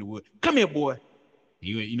threw him in the wood. Come here, boy.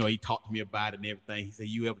 He talked to me about it and everything. He said,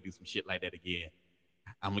 you ever do some shit like that again,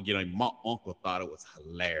 I'm gonna get on. My uncle thought it was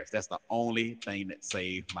hilarious. That's the only thing that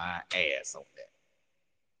saved my ass on that.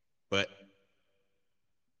 But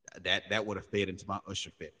that would have fed into my usher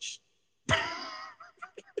fetish.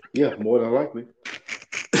 Yeah, more than likely.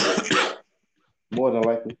 More than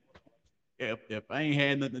likely. If I ain't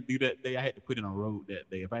had nothing to do that day, I had to put in a road that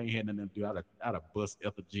day. If I ain't had nothing to do, I'd have bust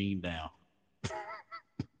Ethel Jean down.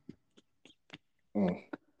 Mm.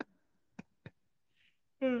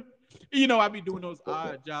 I be doing those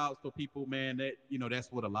odd jobs for people, man.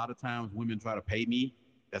 That's what a lot of times women try to pay me.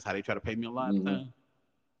 That's how they try to pay me a lot of Mm-hmm. times.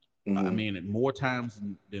 I Mm-hmm. mean, more times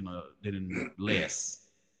than less.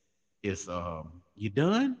 It's you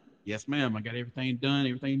done? Yes, ma'am. I got everything done.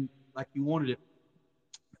 Everything like you wanted it.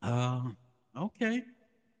 Uh, okay.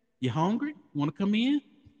 You hungry? Want to come in?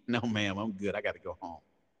 No, ma'am. I'm good. I got to go home.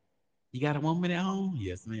 You got a woman at home?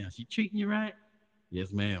 Yes, ma'am. She treating you right?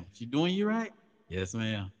 Yes, ma'am. She doing you right? Yes,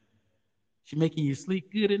 ma'am. She making you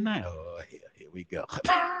sleep good at night? Oh, here we go.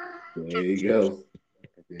 There you go.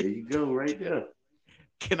 There you go, right there.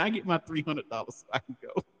 Can I get my $300 so I can go?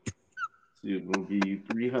 She was gonna give you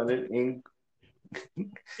 300 in In,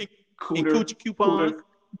 in cooter coochie coupons. cooter.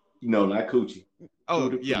 No, not coochie. Oh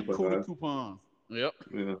Cooter yeah, cooter coupons. coupons. Yep.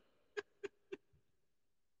 Yeah.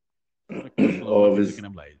 Look at this low. or I'll if be it's looking at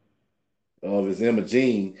them like, or if it's Emma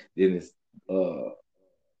Jean, then it's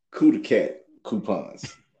cooter cat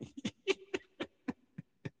coupons.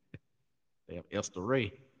 they have Esther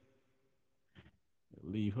Ray.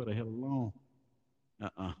 Leave her the hell alone.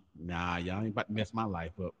 Nah, y'all ain't about to mess my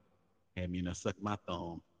life up. Have me in there suck my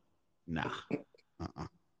thumb. Nah. Uh-uh.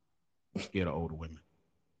 I'm scared of older women.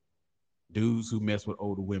 Dudes who mess with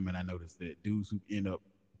older women, I noticed that. Dudes who end up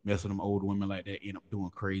messing with them older women like that end up doing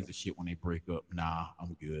crazy shit when they break up. Nah,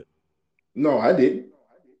 I'm good. No, I didn't.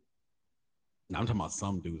 Now, I'm talking about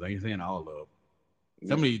some dudes. I ain't saying all of them. Some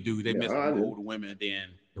Yeah, of these dudes, they yeah, mess with I them didn't. older women, and then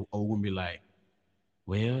the old women be like,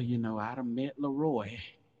 well, I done met Leroy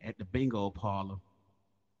at the bingo parlor.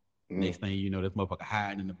 Mm. Next thing you know, this motherfucker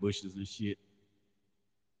hiding in the bushes and shit.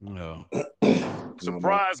 No. no, my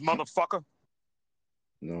Surprise, motherfucker.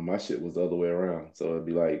 no, my shit was the other way around. So it'd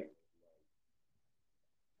be like,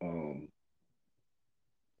 um,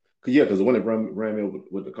 cause yeah, cause the one that ran me over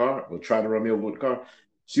with the car, or tried to run me over with the car,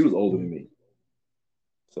 she was older than Mm-hmm. me.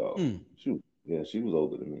 So Mm. yeah, she was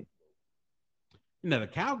older than me. The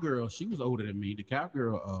cowgirl, she was older than me. The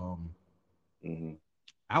cowgirl, Hmm.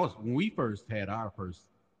 I was when we first had our first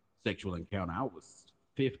sexual encounter. I was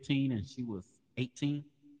 15 and she was 18.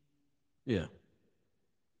 Yeah,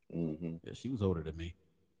 Hmm. yeah, she was older than me.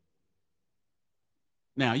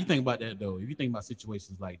 Now you think about that though. If you think about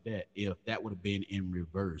situations like that, if that would have been in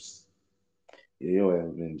reverse, Yeah, your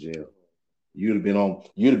ass been in jail. You'd have been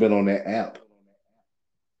on that app,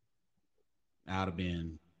 I'd have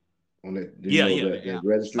been. on that, Yeah, yeah, that the that app.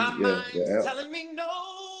 registry. My Yeah, mind's the app. telling me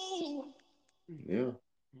no. Yeah,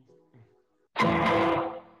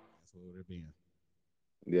 That's what it would have been.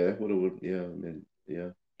 yeah, what it would. Yeah, yeah,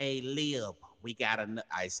 Hey, Lib, we got an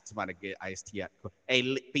ice. Somebody get iced tea out.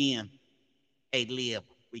 Hey, Ben. Hey, Lib,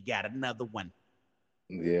 we got another one.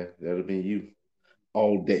 yeah. That'd have been you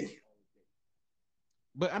all day.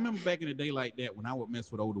 But I remember back in the day like that when I would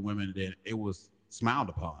mess with older women, then it was smiled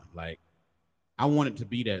upon. Like I wanted to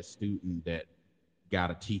be that student that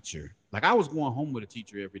got a teacher. Like I was going home with a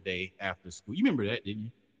teacher every day after school. You remember that, didn't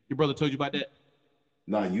you? Your brother told you about that?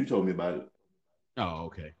 Nah, you told me about it. Oh,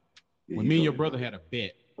 okay. Yeah, When you me and told your me brother about it. had a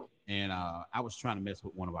bet, and I was trying to mess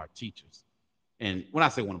with one of our teachers. And when I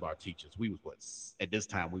say one of our teachers, we was what at this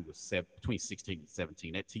time we was between 16 and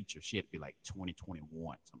 17. That teacher, she had to be like 20,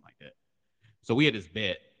 21, something like that. So we had this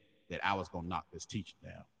bet that I was gonna knock this teacher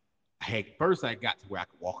down. First I got to where I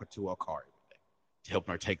could walk her to her car every day to help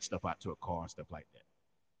her take stuff out to her car and stuff like that.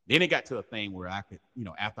 Then it got to a thing where I could,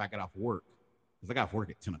 after I got off work, because I got off work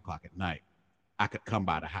at 10 o'clock at night, I could come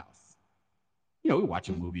by the house. We watch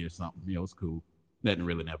a movie or something. It's cool. Nothing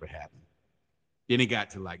really never happened. Then it got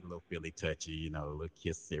to like a little Philly touchy, a little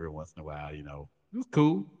kiss every once in a while. It was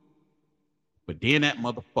cool. But then that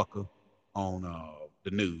motherfucker on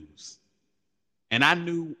the news, and I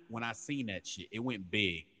knew when I seen that shit, it went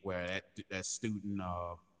big where that student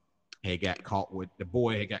had got caught with the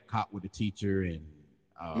boy had got caught with the teacher, and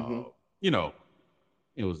uh, Mm-hmm. you know,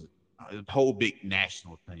 it was a whole big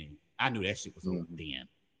national thing. I knew that shit was over Mm-hmm. then,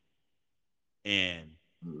 and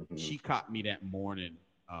Mm-hmm. she caught me that morning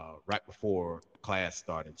right before class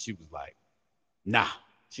started. She was like, "Nah,"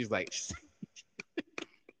 she's like,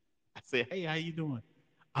 I said, "Hey, how you doing?"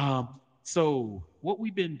 So what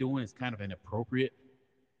we've been doing is kind of inappropriate.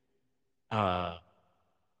 Uh,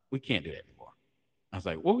 we can't do that anymore. I was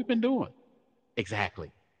like, "What we been doing?"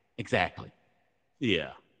 Exactly, exactly.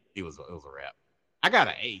 Yeah, it was a wrap. I got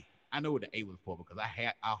an A. I know what the A was for because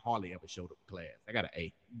I hardly ever showed up to class. I got an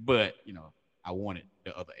A, but I wanted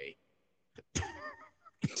the other A.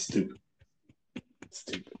 Stupid,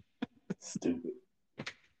 stupid, stupid.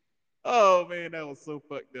 Oh man, that was so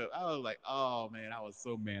fucked up. I was like, oh man, I was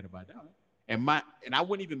so mad about that. And I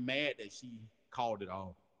wasn't even mad that she called it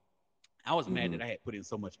off. I was mad Mm-hmm. that I had put in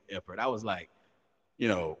so much effort. I was like, you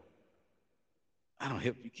know, I don't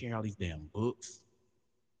help you carry all these damn books.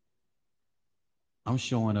 I'm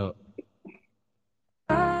showing up,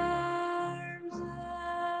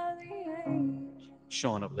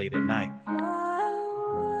 showing up late at night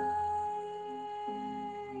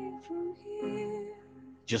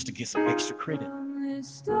just to get some extra credit.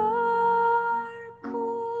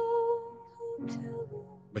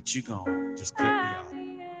 But you gonna just cut me off.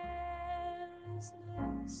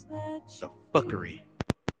 The fuckery.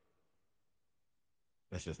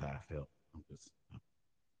 That's just how I felt.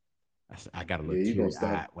 I got a Yeah, little you gonna teary stop.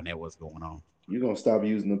 eyed when that was going on. You gonna stop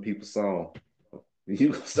using the people's song. You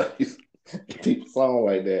gonna start using people's song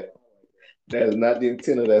like that. That is not the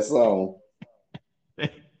intent of that song.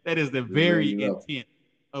 That is the Just letting very you know. intent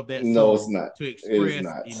of that No, it's song not. to It is express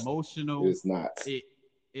not. It emotional. is not.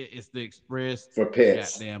 It's to express For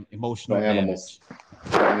pets, goddamn for emotional animals,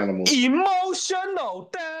 damage. for animals. Emotional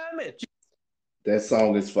damage. That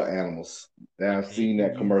song is for animals. Now If I've they seen can that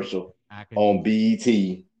use it, commercial I can on use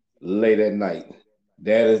it. BET late at night.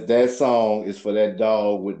 That song is for that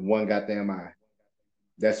dog with one goddamn eye.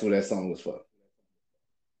 That's what that song was for.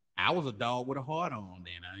 I was a dog with a heart on.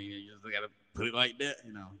 Then you just gotta put it like that.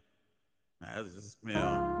 I was just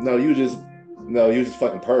No, you just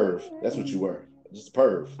fucking perv. That's what you were. Just a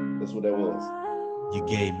perv. That's what that was. you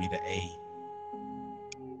gave me the A,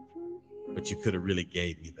 but you could have really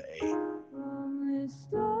gave me the A.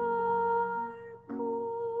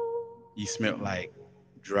 You smelled like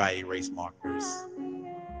dry erase markers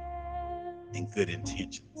and good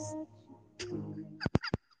intentions.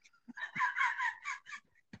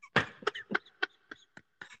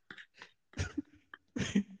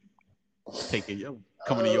 Taking your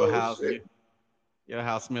coming to your Oh house and shit. your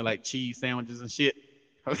house smell like cheese sandwiches and shit.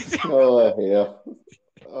 Oh hell.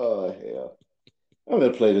 Oh hell. I'm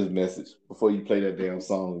gonna play this message before you play that damn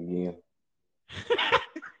song again.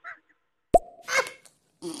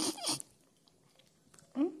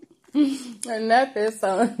 And not that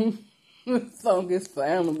song. The song is for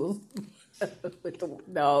animals. With the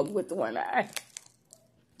dog with the one eye.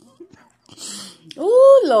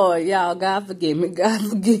 Oh Lord, y'all, God forgive me. God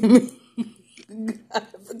forgive me. God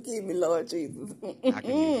forgive me, Lord Jesus. I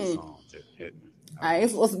can use a song too. I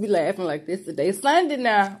ain't supposed to be laughing like this today. Sunday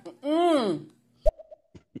now.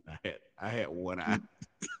 I had one eye.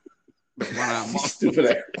 One eye You monster. stupid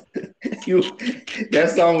ass. You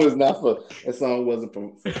that song was not for that song wasn't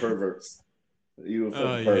for perverts. You were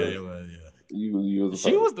Oh fucking yeah, perv. it was. Yeah. You was a She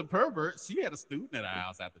pervert. was the pervert. She had a student at her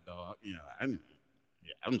house at the dog.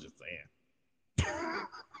 I'm just saying.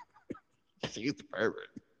 She was the pervert.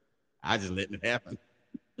 I just letting it happen.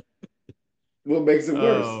 What makes it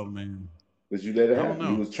worse? Oh man. Because you let it I don't happen.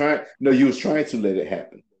 You know. was trying. No, you was trying to let it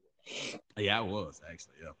happen. Yeah, I was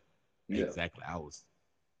actually. Yeah. Yeah, Exactly. I was.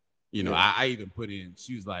 yeah. I even put in,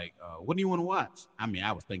 she was like, what do you want to watch? I mean,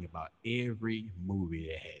 I was thinking about every movie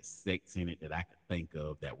that had sex in it that I could think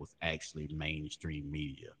of that was actually mainstream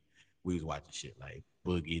media. We was watching shit like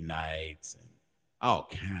Boogie Nights and all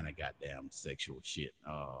kind of goddamn sexual shit.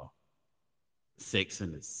 Sex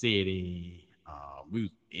in the City. We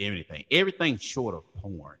was everything short of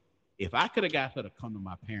porn. If I could have got her to come to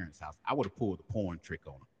my parents' house, I would have pulled the porn trick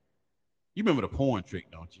on her. You remember the porn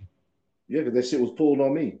trick, don't you? Yeah, because that shit was pulled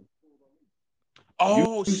on me. You,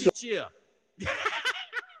 Oh you show, shit, yeah.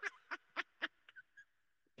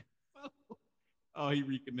 Oh, he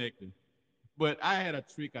reconnected. But I had a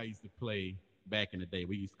trick I used to play back in the day.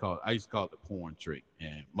 I used to call it the porn trick,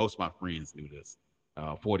 and most of my friends knew this.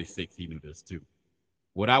 46, he knew this too.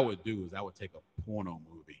 What I would do is I would take a porno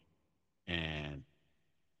movie, and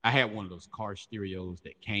I had one of those car stereos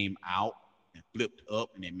that came out and flipped up,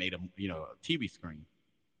 and it made a TV screen.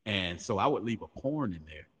 And so I would leave a porn in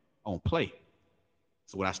there on play.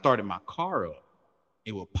 So when I started my car up,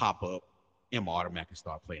 it would pop up and automatically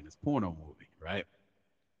start playing this porno movie, right?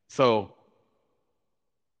 So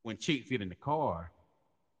when chicks get in the car,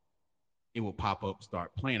 it will pop up,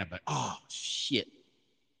 start playing. I'm like, oh shit.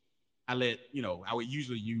 I would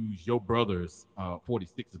usually use your brother's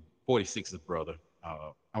 46's brother.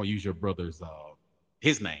 I would use your brother's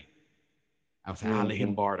his name. I would say, I let him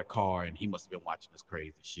mm-hmm. borrow the car and he must have been watching this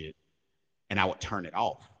crazy shit. And I would turn it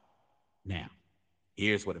off. Now,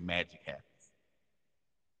 here's where the magic happens.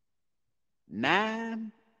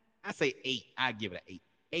 Nine, I say eight. I give it an eight.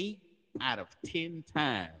 8 out of 10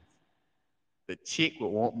 times the chick would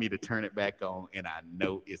want me to turn it back on, and I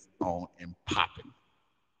know it's on and popping.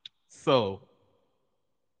 So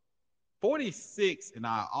 46 and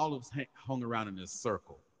I all of us hung around in this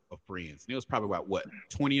circle of friends. And it was probably about what,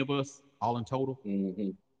 20 of us all in total,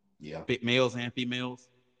 Mm-hmm. Yeah. males and females.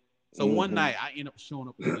 So one Mm-hmm. night I ended up showing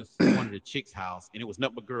up to this one of the chicks' house, and it was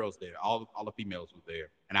nothing but girls there. All the females were there,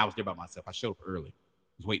 and I was there by myself. I showed up early.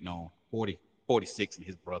 I was waiting on 46 and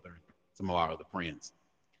his brother and some of our other friends.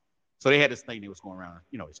 So they had this thing they was going around,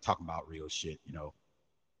 it's talking about real shit.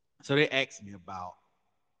 So they asked me about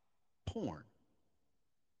porn.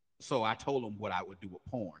 So I told them what I would do with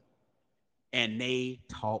porn. And they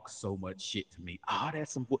talk so much shit to me. Oh,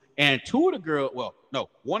 that's some and two of the girls, well, no,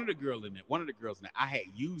 one of the girls in it, I had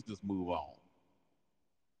used this move on.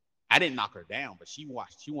 I didn't knock her down, but she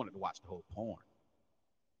wanted to watch the whole porn.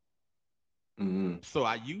 Mm-hmm. So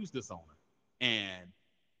I used this on her. And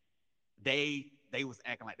they was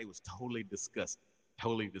acting like they was totally disgusted.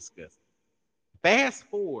 Totally disgusting. Fast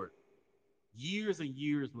forward years and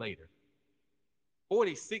years later,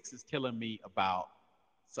 46 is telling me about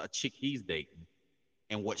a chick he's dating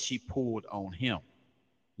and what she pulled on him.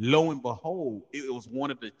 Lo and behold, it was one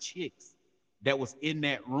of the chicks that was in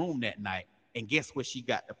that room that night. And guess where she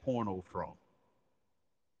got the porno from?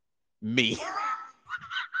 Me.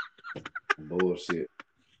 Bullshit.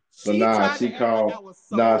 So She nah, tried she to act like I called. was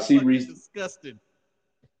Nah, so she fucking reached. disgusting.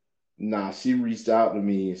 Nah, she reached out to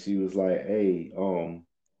me and she was like, "Hey, you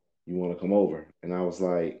want to come over?" And I was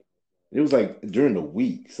like, it was like during the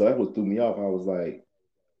week, so that what threw me off. I was like,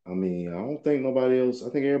 I mean, I don't think nobody else. I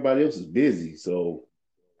think everybody else is busy. So,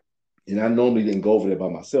 and I normally didn't go over there by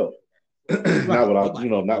myself, not Right. without Nobody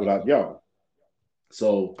not want me to without go. y'all.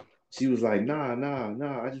 So she was like, "Nah, nah,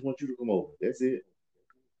 nah. I just want you to come over. That's it."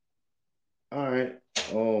 All right. I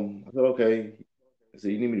said, okay. I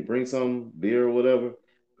said, you need me to bring some beer or whatever?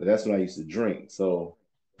 But that's when I used to drink. So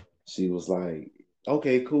she was like,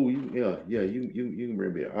 okay, cool. You can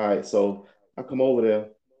bring beer. All right. So I come over there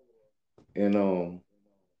and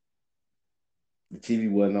the TV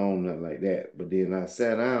wasn't on, nothing like that. But then I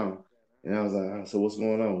sat down and I was like, so what's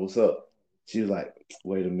going on? What's up? She was like,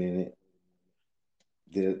 wait a minute.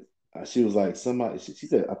 That she was like somebody. She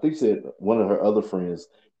said, I think she said one of her other friends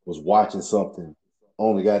was watching something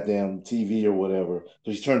on the goddamn TV or whatever.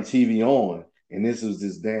 So she turned the TV on, and this was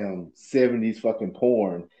this damn 70s fucking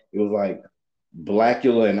porn. It was like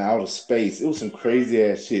Blackula and outer space. It was some crazy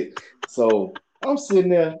ass shit. So I'm sitting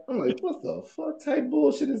there, I'm like, what the fuck type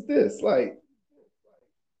bullshit is this? Like,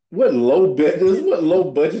 what low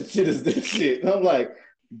budget shit is this shit? And I'm like,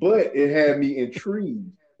 but it had me intrigued.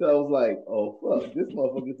 So I was like, oh fuck, this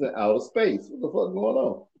motherfucker's in outer space. What the fuck going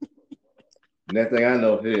on? And that thing I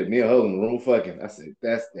know, hey, me and her in the room fucking. I said,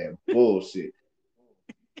 that's that bullshit.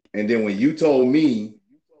 And then when you told me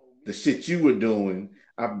the shit you were doing,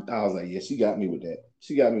 I was like, yeah, she got me with that.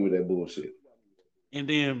 She got me with that bullshit. And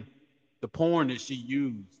then the porn that she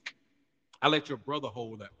used, I let your brother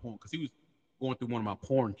hold that porn because he was going through one of my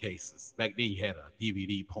porn cases. Back then, he had a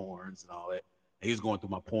DVD porns and all that. And he was going through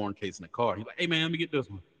my porn case in the car. He's like, hey, man, let me get this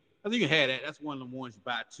one. I think you can have that. That's one of the ones you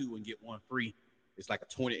buy two and get one free. It's like a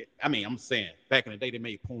 20. I mean, I'm saying back in the day, they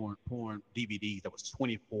made porn DVDs that was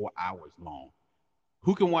 24 hours long.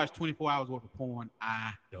 Who can watch 24 hours worth of porn?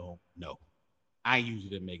 I don't know. I usually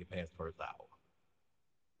didn't make it past the first hour.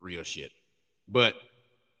 Real shit. But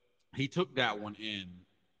he took that one and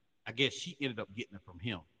I guess she ended up getting it from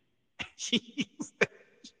him. she used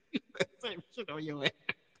that same shit on your ass.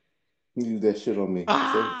 You use that shit on me. That's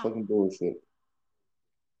Ah, fucking bullshit.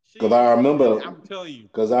 Cause she I and remember, I'm telling you,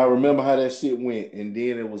 cause I remember how that shit went, and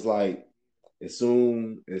then it was like, as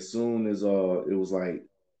soon as it was like,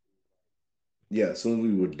 yeah, as soon as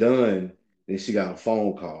we were done, then she got a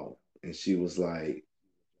phone call, and um, she was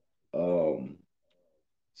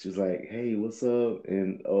like, "Hey, what's up?"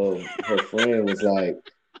 And her friend was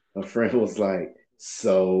like,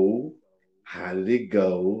 "So, how did it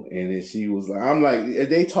go?" And then she was like, "I'm like,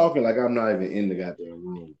 they talking like I'm not even in the goddamn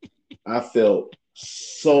room." I felt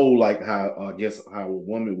so like how I guess how a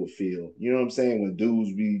woman would feel. You know what I'm saying when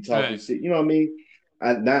dudes be talking right. shit. You know what I mean?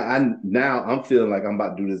 Now I'm feeling like I'm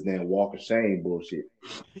about to do this damn walk of shame bullshit.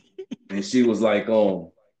 And she was like,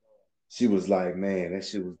 man, that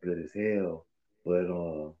shit was good as hell. But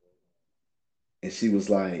and she was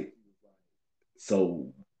like,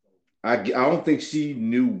 so I don't think she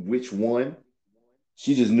knew which one.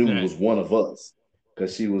 She just knew it Right. was one of us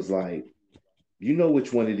because she was like, you know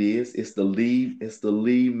which one it is. It's the lead. It's the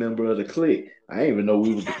lead member of the clique. I didn't even know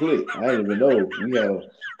we was the clique. I didn't even know we had a.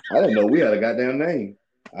 I didn't know we had a goddamn name.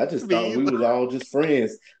 I just thought Me we either. was all just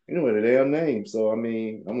friends. You know the damn name. So I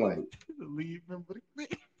mean, I'm like, Leave him, but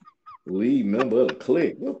lead member of the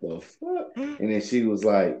clique. What the fuck? And then she was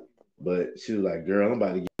like, but she was like, girl, I'm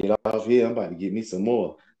about to get off here. I'm about to get me some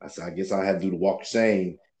more. I said, I guess I have to do the walk of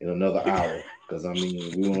shame in another hour. Cause I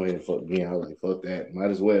mean, we went ahead and fuck again. I was like, fuck that. Might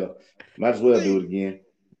as well. Might as well do see, it again.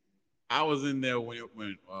 I was in there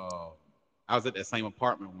when I was at that same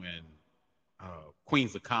apartment when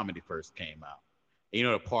Queens of Comedy first came out. And you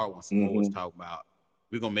know the part when Samoa was Mm-hmm. talking about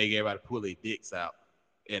we're gonna make everybody pull their dicks out,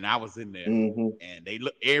 and I was in there, Mm-hmm. and they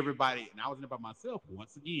look everybody, and I was in there by myself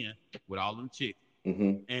once again with all them chicks,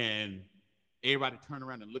 Mm-hmm. and everybody turned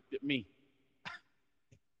around and looked at me.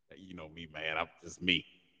 You know me, man. I'm just me.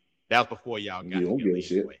 That was before y'all You got don't together give a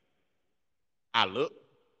shit. anyway. I looked.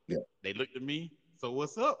 Yeah. They looked at me. So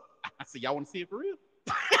what's up? I said, y'all want to see it for real?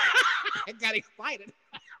 I got excited.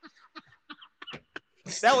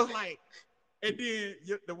 That was like, and then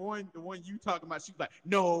the one you talking about, she was like,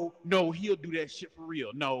 no, he'll do that shit for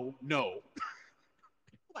real. No.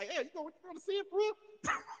 like, hey, you going to see it for real?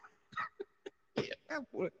 Yeah,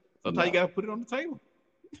 boy. Sometimes you No, gotta put it on the table.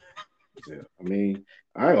 yeah. I mean,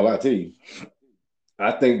 I ain't gonna lie to you.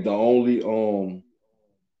 I think the only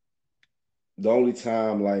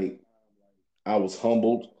time like I was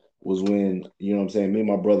humbled was when, you know what I'm saying, me and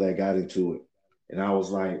my brother had got into it. And I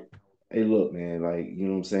was like, hey, look, man, like, you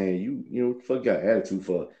know what I'm saying? You know, fuck you got attitude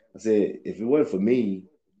for. I said, if it wasn't for me,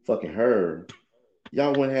 fucking her,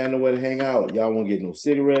 y'all wouldn't have nowhere to hang out. Y'all won't get no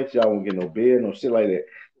cigarettes, y'all won't get no beer, no shit like that.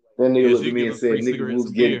 Then nigga Yeah, looked at she me get and us said, free cigarettes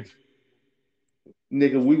and getting beer.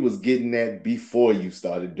 nigga, we was getting that before you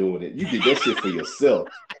started doing it. You did that shit for yourself.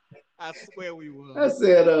 I swear we I was.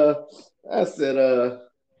 said, I said,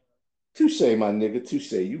 touche, my nigga,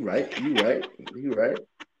 touche. You right, you right, you right,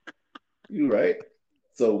 you right.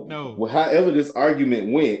 So, No, well, however this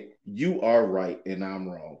argument went, you are right and I'm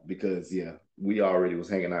wrong because yeah, we already was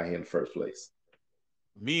hanging out here in the first place.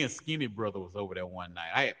 me and Skinny brother was over there one night.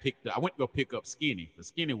 I had picked. I went to go pick up Skinny. The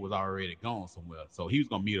Skinny was already gone somewhere, so he was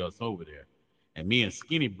gonna meet us over there. And me and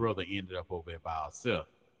Skinny brother ended up over there by ourselves.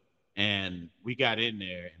 And we got in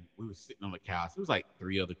there and we were sitting on the couch. There was like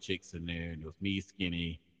three other chicks in there, and it was me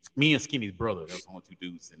and Skinny's brother. There was only two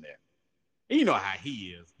dudes in there. And you know how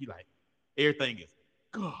he is. He like everything is,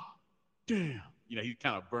 God damn. You know, he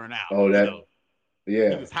kind of burnt out. Oh, You that know, he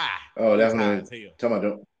yeah. was high. Oh, He that was one. high as hell. Talking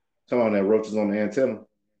about that roaches on the antenna.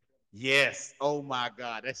 Yes. Oh my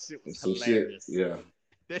God, that shit was Some shit. hilarious. Yeah,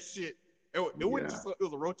 That shit. It wasn't yeah. just it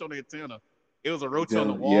was a roach on the antenna. It was a roach on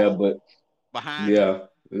the Them, yeah, wall but behind you. yeah,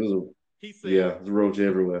 it was a He said. yeah, there's a roach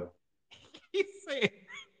everywhere. He said.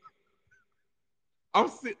 I'm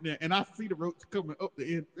sitting there and I see the roach coming up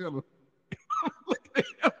the antenna.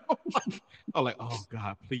 I'm like, oh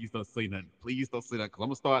God, please don't say nothing. Please don't say nothing, because I'm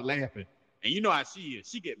gonna start laughing. And you know how she is.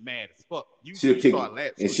 She get mad as fuck. She'll You start kick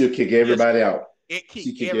laughing. and So she'll kick yes, everybody out. it kicked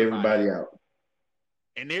She kick everybody everybody out. out.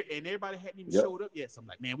 And everybody hadn't even Yep. showed up yet. So I'm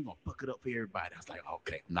like, man, we're gonna fuck it up for everybody. I was like,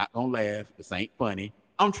 okay, I'm not gonna laugh. This ain't funny.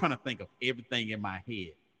 I'm trying to think of everything in my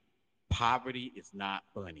head. Poverty is not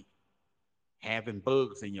funny. Having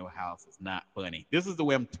bugs in your house is not funny. This is the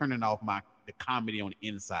way I'm turning off the comedy on the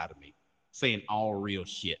inside of me, saying all real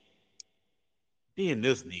shit. Then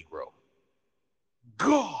this Negro,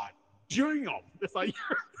 God damn, that's how you.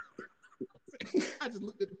 I just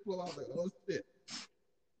looked at the floor. I was like, oh shit,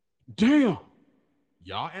 damn.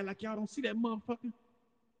 Y'all act like y'all don't see that motherfucker.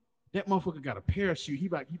 That motherfucker got a parachute. He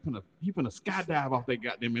finna skydive off that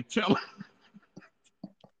goddamn antenna.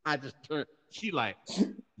 I just turned. She like,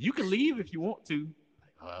 you can leave if you want to.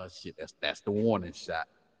 Like, oh shit, that's the warning shot.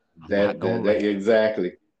 I'm not gonna That laugh.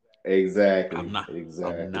 exactly, I'm exactly, not. I'm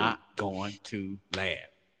exactly. not going to laugh.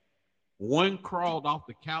 One crawled off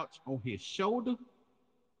the couch on his shoulder.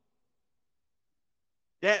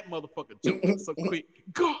 That motherfucker jumped up so quick.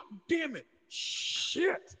 God damn it!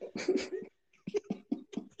 Shit.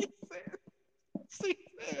 He said. She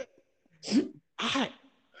said. I.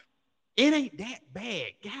 It ain't that bad.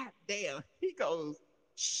 God damn. He goes.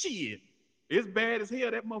 Shit. It's bad as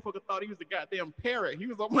hell. That motherfucker thought he was the goddamn parrot. He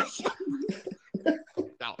was on my shoulder.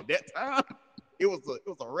 Now, that time, it was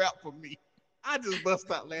a wrap for me. I just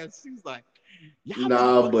bust out laughing. She was like, "Y'all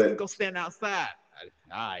Nah, motherfuckers need to but go stand outside."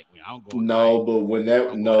 All right, man, I'm going. I no, ain't. but I'm going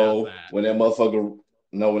outside. when that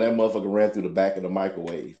motherfucker ran through the back of the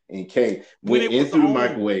microwave and When went it in was through the on,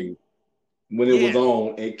 microwave when it was yes,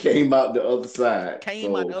 on and came out the other side.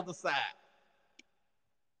 came out the So other side.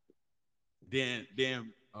 Then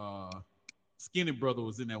Skinny brother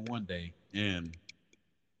was in there one day, and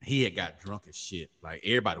he had got drunk as shit. Like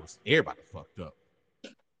everybody fucked up,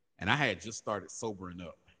 and I had just started sobering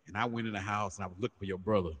up, and I went in the house and I was looking for your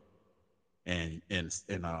brother, and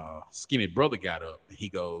Skinny brother got up and he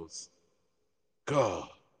goes, God.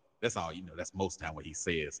 That's all you know. That's most time what he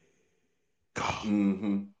says. God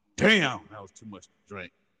mm-hmm. damn, that was too much to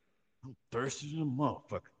drink. I'm thirsty as a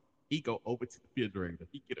motherfucker. He go over to the refrigerator.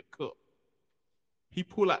 He get a cup. He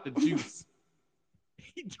pull out the juice.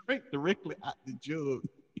 He drank directly out the jug.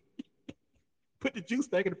 Put the juice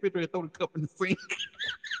back in the refrigerator. Throw the cup in the sink.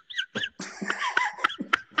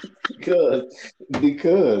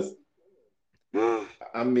 because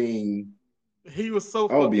I mean, He was so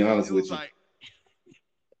I'll be fucked up. honest It was with you. like,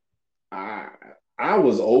 I I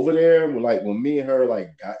was over there like when me and her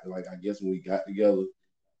like got like I guess when we got together,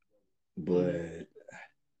 mm, but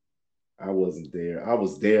I wasn't there. I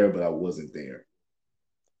was there, but I wasn't there.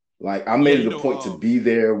 Like I yeah, made it a point to be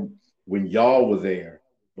there when y'all were there,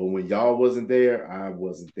 but when y'all wasn't there, I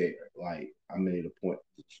wasn't there. Like I made a point,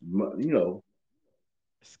 you know.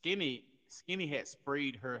 Skinny had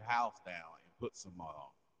sprayed her house down and put some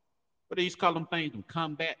what do you call them things? Them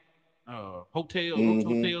combat hotel roach Hmm.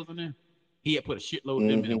 hotels in there. He had put a shitload of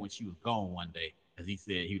them in there Mm-hmm. when she was gone one day, as he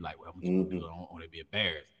said he was like, "Well, what you gonna do? Mm-hmm. I don't want to be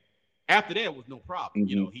embarrassed." After that, it was no problem.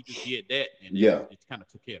 Mm-hmm. He just did that, and Yeah. it kind of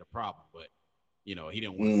took care of the problem. But he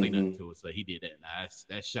didn't want to say nothing Mm-hmm. to her, so he did that. Now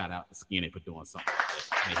that's shout out to Skinny for doing something like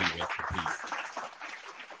that. May he rest in peace.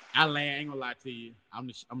 I laughed. I ain't gonna lie to you. I'm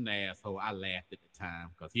the asshole. I laughed at the time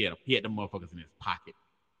because he had the motherfuckers in his pocket.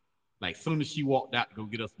 Like soon as she walked out to go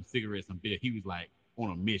get us some cigarettes and beer, he was like on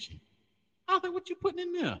a mission. I was like, "What you putting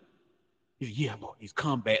in there?" He said, "Yeah, I bought these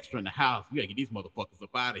combats from the house. We gotta get these motherfuckers up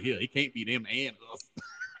out of here. It can't be them and us."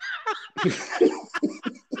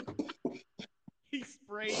 He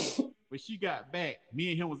sprayed when she got back.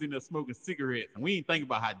 Me and him was in there smoking cigarettes, and we didn't think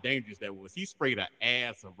about how dangerous that was. He sprayed her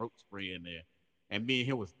ass of roach spray in there, and me and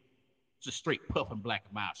him was just straight puffing black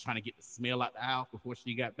and miles, trying to get the smell out the house before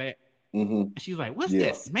she got back. Mm-hmm. And she was like, "What's Yeah.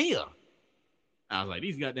 that smell?" I was like,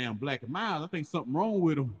 "These goddamn black and miles. I think something wrong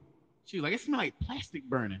with them." She was like, "It smell like plastic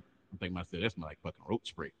burning." I'm thinking myself, that smell like fucking roach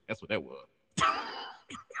spray. That's what that was.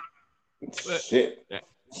 But Shit. that,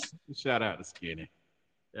 shout out to Skinny.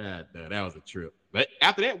 That was a trip. But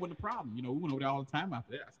after that, wasn't a problem. We went over there all the time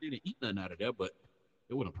after that. I still didn't eat nothing out of there, but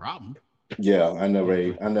it wasn't a problem. Yeah, I never Wasn't a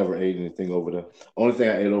ate. problem. I never ate anything over there. Only thing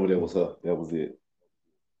I ate over there was her. That was it.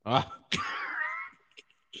 Uh,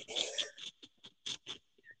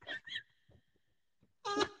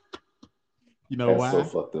 you know That's so why?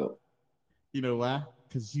 fucked up. You know why?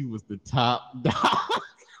 Because you was the top dog.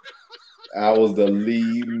 I was the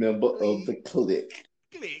lead member of the clique.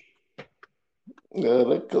 Click.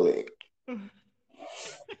 The clique.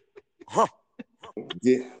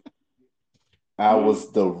 Yeah. I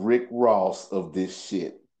was the Rick Ross of this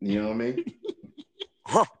shit. You know what I mean?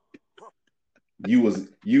 You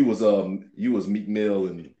was Meek Mill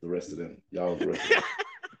and the rest of them. Y'all was the rest of them.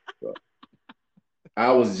 So,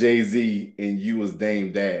 I was Jay-Z and you was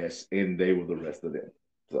Dame Dash and they were the rest of them.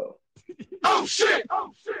 So Oh shit!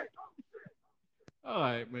 Oh shit! All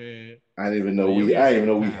right, man. I didn't even But know yeah, we we had I some didn't even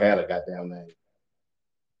good know we times. had a goddamn name.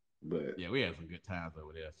 But Yeah, we had some good times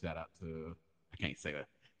over there. Shout out to I can't say that.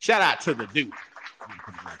 Shout out to the Duke.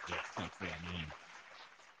 Like that. Can't say her name.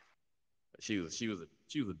 But she was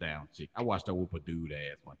a down chick. I watched her whoop a dude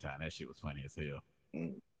ass one time. That shit was funny as hell.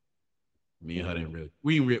 mm, Me and her mm. didn't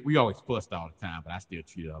really we always fussed all the time, but I still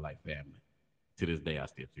treated her like family. To this day, I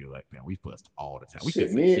still treat her like family. We fussed all the time. We couldn't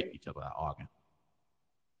Shit, say shit to each other out arguing.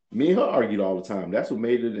 me and her argued all the time. That's what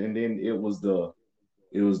made it. And then it was the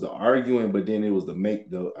arguing, but then it was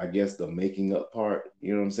the I guess the making up part.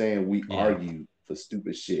 You know what I'm saying? We Yeah. argued for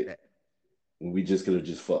stupid shit That, when we just could have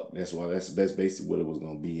just fucked. That's basically what it was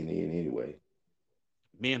gonna be in the end anyway.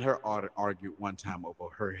 Me and her argued one time over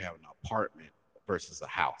her having an apartment versus a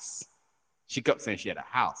house. She kept saying she had a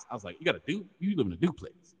house. I was like, you live in a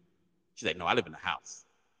duplex. She's like, no, I live in a house.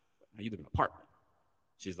 No, you live in an apartment.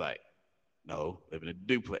 She's like, no, live in a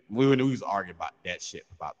duplex. We was arguing about that shit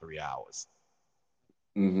for about 3 hours.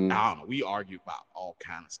 Mm-hmm. I don't know. We argued about all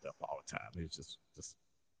kind of stuff all the time. It was just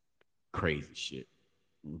crazy shit.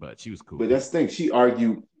 But she was cool But that's people. the thing. She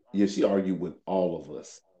argued. Yeah, she argued with all of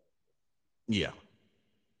us. Yeah.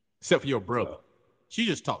 Except for your brother. So She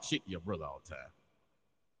just talked shit to your brother all the time.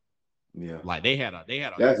 yeah, Like they had a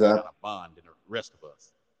that's different kind of bond than the rest of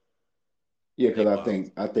us. yeah. They Because I bond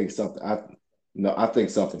think I think something. I think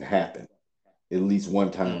something happened at least one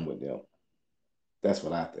was time with them. That's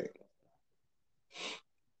what I think.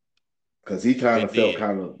 Because he kind of it felt did.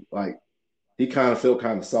 kind of like he kind of felt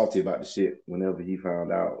kind of salty about the shit whenever he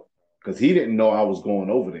found out. Because he didn't know I was going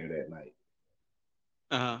over there that night.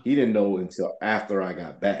 Uh-huh. He didn't know until after I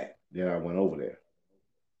got back. Then I went over there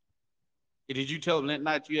Did you tell him that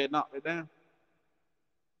night you had knocked it down?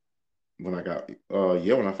 when I got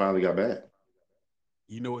yeah, when I finally got back.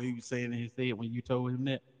 You know what he was saying in his head when you told him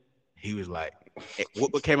that? He was like,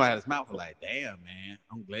 what came out of his mouth was like, damn, man,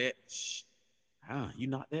 I'm glad. Shh, you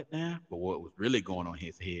knocked that down? But what was really going on in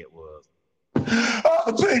his head was,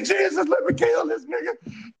 Oh, sweet Jesus, let me kill this nigga.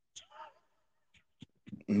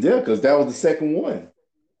 Yeah, because that was the second one.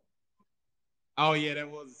 oh, yeah, that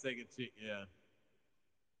was the second chick. Yeah.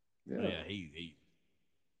 Oh, Yeah. yeah, he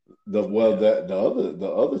Well, yeah. the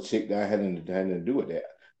other chick that had nothing to do with that.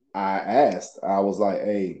 I asked. I was like,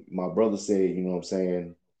 "Hey, my brother said, you know what I'm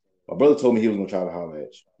saying? My brother told me he was gonna try to holler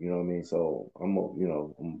at you. You know what I mean? So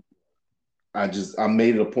I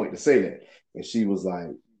made it a point to say that, and she was like,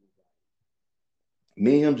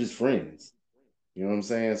 me and him just friends. You know what I'm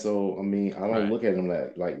saying? So I mean, I don't Right. look at him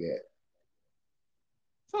like that.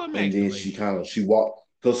 So let me And ask the then lady she this. kind of she walked.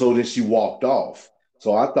 So then she walked off.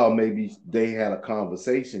 So I thought maybe they had a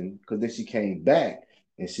conversation because then she came back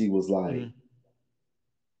and she was like,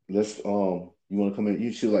 Mm-hmm. "Let's you want to come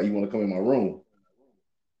in?" She was like, "You want to come in my room?"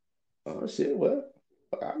 Oh shit, well,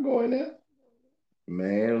 I'll go in there.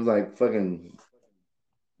 Man, it was like fucking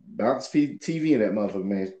bounce TV in that motherfucker,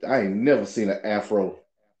 man. I ain't never seen an afro,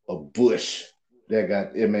 a bush that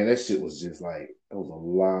got yeah, man, that shit was just like that was a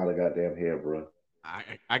lot of goddamn hair, bro.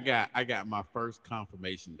 I got my first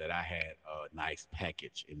confirmation that I had a nice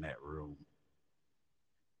package in that room.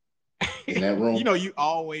 In that room. You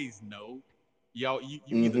always know. You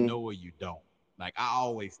either Mm-hmm. know or you don't. Like I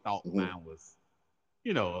always thought Mm-hmm. mine was, a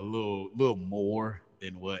little more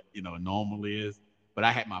than what, normally is. But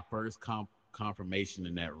I had my first confirmation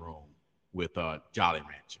in that room with Jolly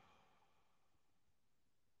Rancher.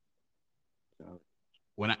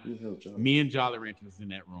 When I Who the hell, John? Me and Jolly Rancher was in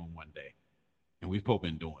that room one day and we both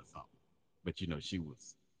been doing something. But she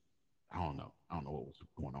was I don't know what was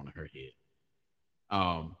going on in her head.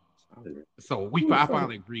 Um so Who the I fuck?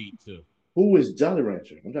 finally agreed to Who is Jolly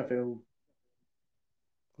Rancher? I'm trying to figure out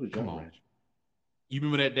who's come Jolly on. Rancher. You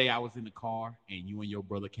remember that day I was in the car and you and your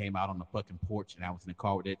brother came out on the fucking porch and I was in the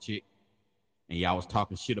car with that chick and y'all was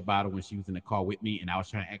talking shit about her when she was in the car with me and I was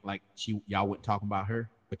trying to act like y'all wasn't talking about her,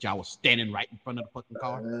 but y'all was standing right in front of the fucking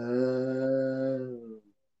car. Oh,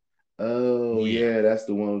 oh Yeah. yeah, that's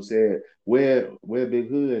the one who said where Big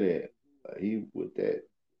Hood at? He with that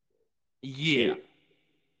Yeah. chick.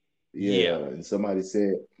 Yeah. Yeah, and somebody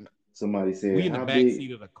said We in the back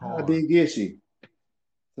seat of the how car. big is she?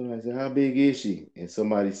 Somebody said how big is she? And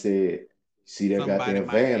somebody said see that Somebody goddamn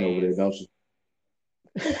my van over there, ass. don't you?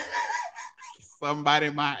 Somebody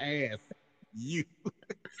my ass. You.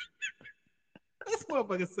 This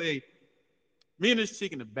motherfucker say, me and this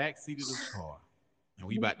chick in the back seat of this car, and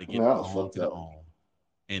we about to Man, get I was home fucked to the up. home,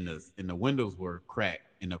 and the windows were cracked,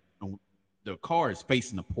 and the car is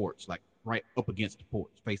facing the porch, like right up against the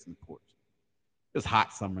porch, facing the porch. It's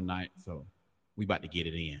hot summer night, so we about to get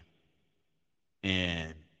it in,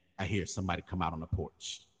 and I hear somebody come out on the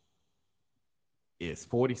porch. It's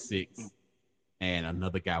 46 and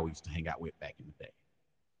another guy we used to hang out with back in the day.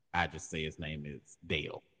 I just say his name is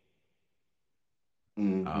Dale.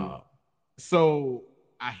 Mm-hmm. Uh, so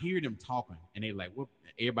I hear them talking, and they like, "What?"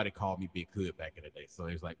 Everybody called me Big Hood back in the day. So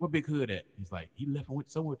he's like, "What Big Hood at?" He's like, "He left and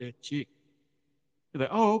went somewhere with that chick." He's like,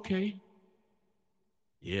 "Oh, okay.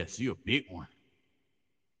 Yes, you a big one."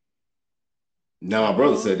 No, my Like,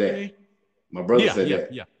 brother "Oh, said that. okay." My brother Yeah, said yeah,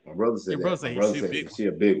 that. yeah. My brother Your said brother that. My said brother she a said big one. she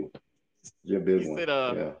a big one. She a big He one. said,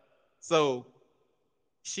 Yeah. so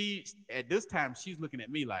she at this time she's looking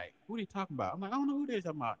at me like, "Who are they talking about?" I'm like, "I don't know who they're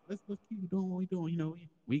talking about. Let's keep doing what we doing.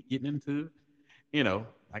 We getting into,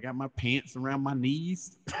 I got my pants around my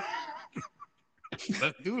knees.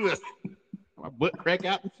 Let's do this. My butt crack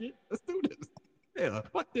out and shit. Let's do this. Yeah,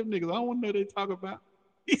 fuck them niggas. I don't want to know what they talk about."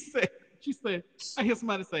 He said, she said, I hear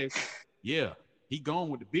somebody say, "Yeah, he gone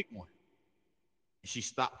with the big one." And she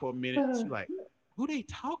stopped for a minute. She like, "Who they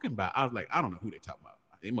talking about?" I was like, "I don't know who they talking about.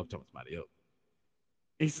 They must talk to somebody else."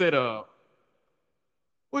 He said, "Well,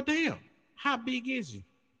 damn, how big is you?"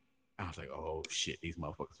 I was like, "Oh shit, these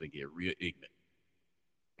motherfuckers finna get real ignorant."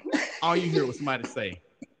 All you hear was somebody say,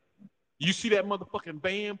 "You see that motherfucking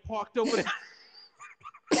van parked over there?"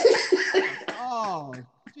 Like, oh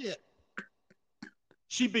shit.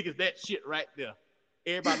 She big as that shit right there.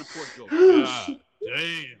 Everybody on the porch go, "God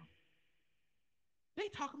damn." They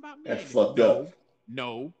talking about That's me. fucked up.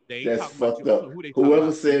 No, they ain't That's talking about you. fucked I don't up. know who they talking Whoever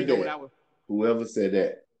about. And you said know what that, I was? whoever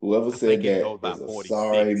I said think it goes that by is a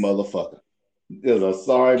sorry 46. motherfucker. There's a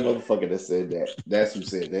sorry motherfucker that said that. That's who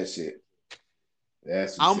said that shit.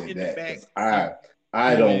 That's who I'm said in the that. back Cause seat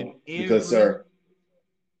I doing don't because every. sir,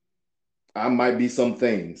 I might be some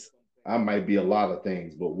things. I might be a lot of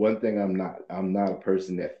things, but one thing I'm not. I'm not a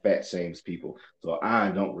person that fat shames people. So I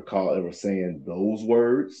don't recall ever saying those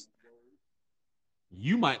words,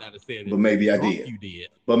 You might not have said but it, but the maybe I drunk did. you did.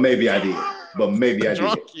 But maybe I did. But maybe The I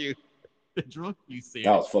drunk did. you, the drunk you I said it.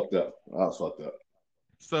 was fucked up. I was fucked up.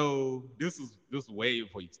 So this was way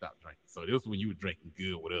before you stopped drinking. So this was when you were drinking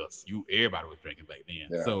good with us. Everybody was drinking back then.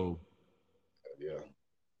 Yeah. So Yeah.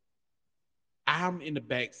 I'm in the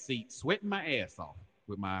back seat, sweating my ass off,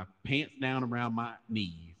 with my pants down around my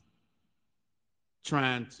knees,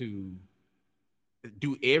 trying to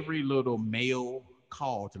do every little male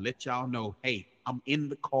call to let y'all know, hey, I'm in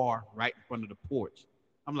the car right in front of the porch.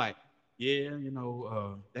 I'm like, yeah,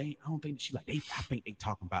 I don't think she like I think they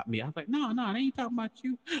talking about me. I was like, no, they ain't talking about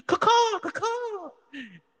you. Caw, caw.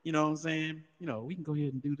 You know what I'm saying? We can go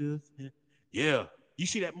ahead and do this. Yeah. You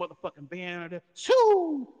see that motherfucking van out there?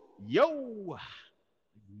 Shoo! Yo.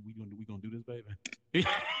 We gonna do this, baby.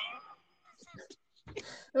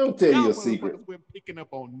 I'm gonna tell you Y'all a secret. motherfuckers weren't picking up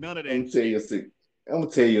on none of I'm that gonna tell shit. you a secret. I'm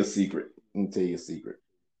gonna tell you a secret. I'm gonna tell you a secret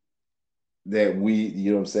that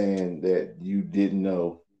you know what I'm saying, that you didn't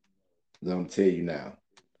know. I'm tell you now.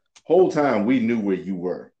 Whole time we knew where you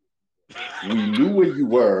were. We knew where you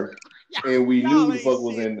were, y'all, and we knew y'all the ain't fuck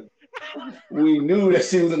was shit. in. We knew that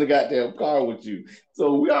she was in the goddamn car with you.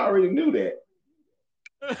 So we already knew that.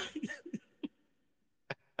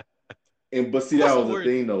 And but see, What's that the was the word?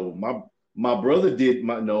 thing though. My brother did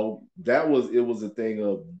my no. That was it. Was a thing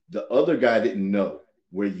of the other guy didn't know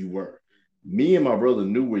where you were. Me and my brother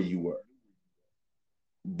knew where you were,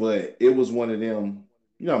 but it was one of them.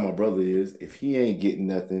 You know how my brother is. If he ain't getting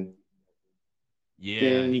nothing,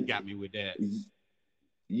 Yeah, he then got me with that.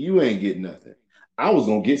 you ain't getting nothing. I was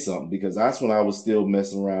gonna get something because that's when I was still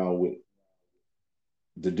messing around with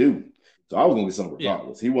the dude. So I was gonna get something Yeah,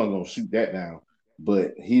 regardless. He wasn't gonna shoot that down,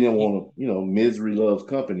 but he didn't he want to. Misery loves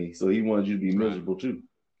company, so he wanted you to be right. miserable too.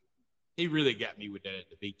 He really got me with that at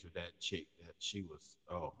the beach with that chick. That she was.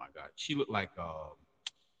 Oh my god, she looked like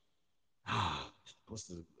what's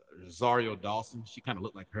the Rosario Dawson? She kind of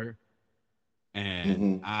looked like her,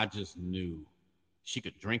 and Hmm. I just knew she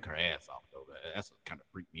could drink her ass off. Though that's what kind of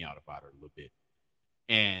freaked me out about her a little bit.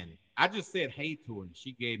 And I just said hey to her, and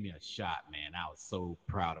she gave me a shot, man. I was so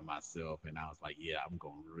proud of myself, and I was like, yeah, I'm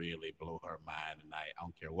gonna really blow her mind tonight. I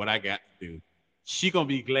don't care what I got to do. She gonna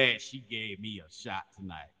be glad she gave me a shot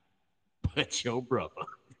tonight. But your brother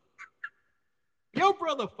Now,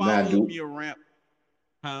 followed me around,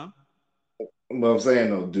 huh? what I'm saying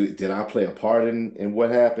though, did I play a part in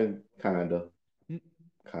what happened? Kind of,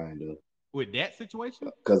 With that situation?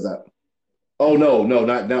 because I. Oh no, no,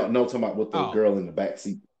 not no, no. Talking about with the Oh, girl in the back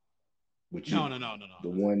seat with no, you, no, no, no, no, the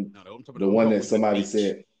no, one, no. I'm talking the about, I'm one talking that about at the somebody beach.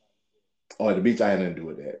 said, "Oh, at the beach." I had nothing to do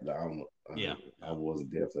with that. No, Yeah, I no.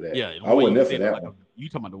 wasn't there for that. Yeah, the I one wasn't you there for said looked that like a. one. You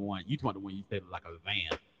talking about the one? You talking about the one you said looked like a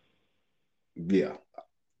van? Yeah,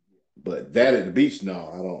 but that at the beach,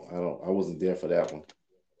 no, I wasn't there for that one.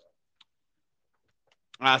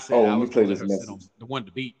 I said Oh, I let me was gonna play let this her sit on message. the one at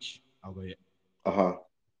the beach. Oh, go ahead. Uh huh.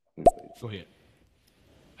 Go ahead.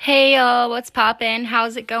 Hey y'all, what's poppin'?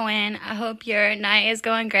 How's it going? I hope your night is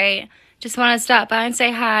going great. Just want to stop by and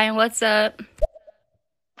say hi and what's up?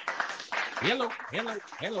 Hello, hello,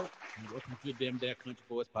 hello. Welcome to the Damn Dad Country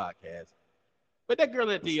Boys podcast. But that girl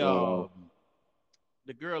at What's going on?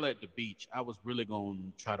 the girl at the beach, I was really gonna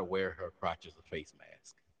try to wear her crotch as a face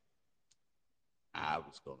mask. I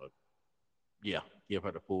was gonna, yeah, give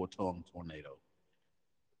her the full tongue tornado.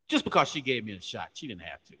 Just because she gave me a shot, she didn't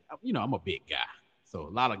have to. I'm a big guy, so a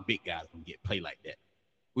lot of big guys don't get play like that.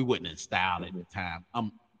 We wasn't in style at Hmm. the time.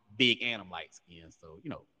 I'm big and I'm light skinned, so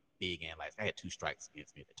big and light. I had two strikes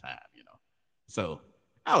against me at the time. So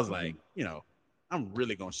I was Hmm. like, I'm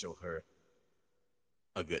really gonna show her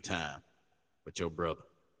a good time. But your brother,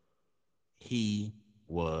 he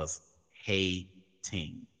was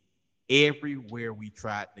hating. Everywhere we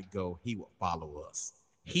tried to go, he would follow us.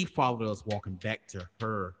 He followed us walking back to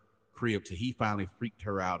her crib till he finally freaked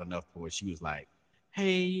her out enough to where she was like,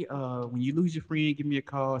 "Hey, when you lose your friend, give me a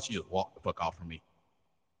call." She just walked the fuck off from me.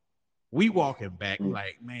 We walking back, we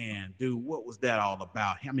like, man, dude, what was that all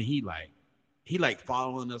about? I mean, he like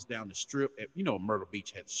following us down the strip. Myrtle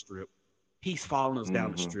Beach had the strip. He's following us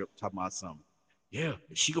down the Hmm. strip, talking about something. Yeah,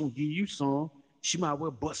 if she gonna give you some, she might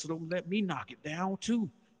well bust it over and let me knock it down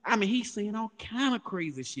too. I mean, he's saying all kind of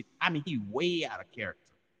crazy shit. I mean, he way out of character.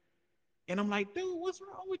 And I'm like, dude, what's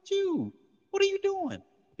wrong with you? What are you doing?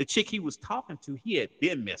 The chick he was talking to, he had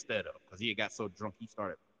been messed that up because he had got so drunk he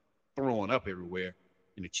started throwing up everywhere.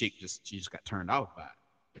 And the chick she just got turned off by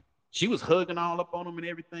it. She was hugging all up on him and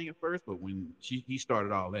everything at first, but when he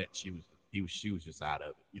started all that, she was just out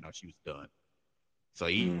of it. She was done. So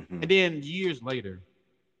Hmm. and then years later,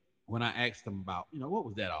 when I asked him about, what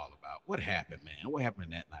was that all about? What happened, man? What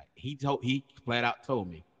happened that night? He flat out told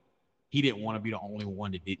me he didn't want to be the only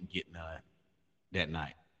one that didn't get none that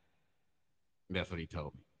night. That's what he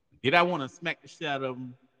told me. Did I want to smack the shit out of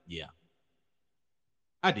him? Yeah,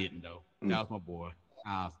 I didn't though. That was my boy.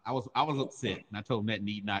 I was upset, and I told him that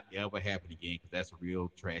need not ever happen again because that's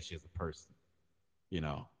real trash as a person. You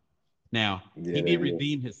know. Now Yeah, he that did is.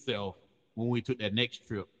 redeem himself when we took that next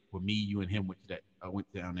trip. Where me, you, and him went to that. I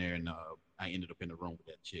went down there, and I ended up in the room with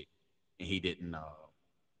that chick, and he didn't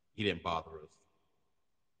bother us.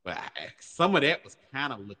 But some of that was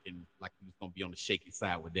kind of looking like he was gonna be on the shaky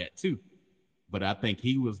side with that too. But I think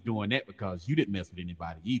he was doing that because you didn't mess with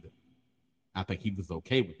anybody either. I think he was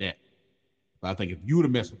okay with that. But I think if you would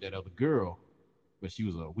have messed with that other girl, but she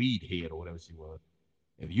was a weed head or whatever she was,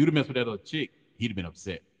 if you'd have messed with that other chick, he'd have been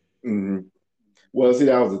upset. Hmm. Well, see,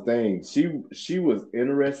 that was the thing. She was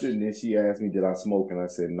interested, and then she asked me, "Did I smoke?" And I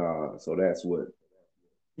said, "Nah." So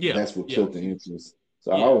Yeah, that's what yeah, killed the interest.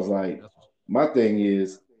 So I yeah. was like, That's my thing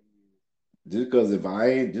is, just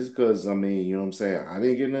because I mean, you know what I'm saying, I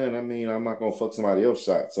didn't get none. I mean, I'm not gonna fuck somebody else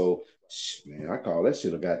shot. So, man, I call that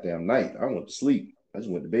shit a goddamn night. I went to sleep. I just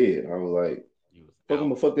went to bed. I was like, He was fuck, I'm out.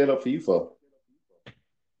 gonna fuck that up for you for.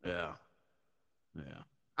 Yeah, yeah.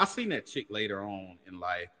 I seen that chick later on in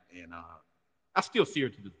life, and I still see her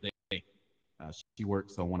to this day. She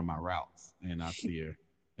works on one of my routes, and I see her,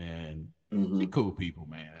 and she Mm-hmm. cool people,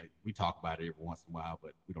 man. We talk about it every once in a while,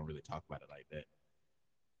 but we don't really talk about it like that.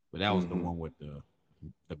 But that was the Mm-hmm. one with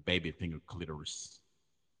the baby finger clitoris.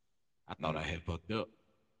 I thought I Mm-hmm. had fucked up.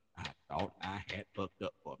 I thought I had fucked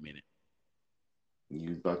up for a minute.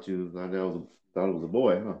 You thought it was a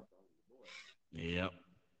boy, huh? Yep.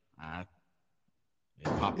 I it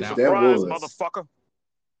popped If out. that Surprise, was, motherfucker.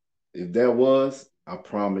 if that was, I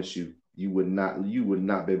promise you, you would not be able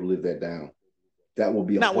to live that down. That would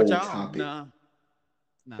be a Not with whole y'all. topic. Nah.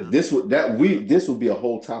 Nah. This would be a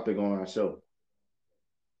whole topic on our show.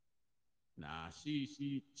 Nah,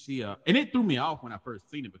 she and it threw me off when I first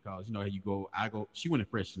seen it because you know how she went and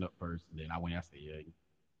freshened up first and then I went. I said, yeah,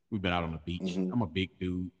 we've been out on the beach. Mm-hmm. I'm a big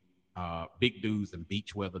dude. Big dudes and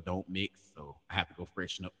beach weather don't mix, so I have to go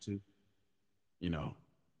freshen up too. You know,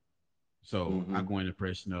 so I Mm-hmm. go in and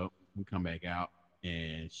freshen up. We come back out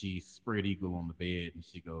and she's spread eagle on the bed and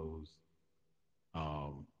she goes,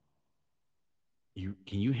 um, "You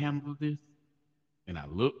can you handle this?" And I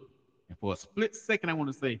look, and for a split second, I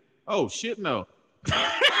want to say, "Oh shit, no."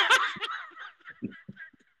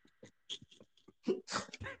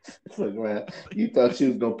 Look around. You thought she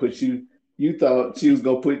was gonna put you. You thought she was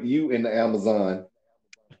gonna put you in the Amazon.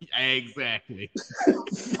 Exactly.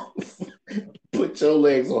 Put your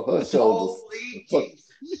legs on her shoulders Holy and fuck,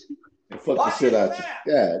 Jesus. and fuck the What shit is out you. that?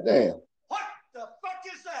 God damn. What the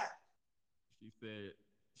fuck is that? She said,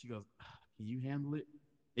 she goes, "Can you handle it?"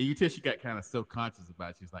 And you tell she got kind of self conscious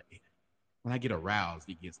about it. She's like, when I get aroused,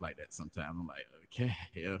 it gets like that sometimes. I'm like, okay,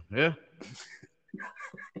 yeah, yeah.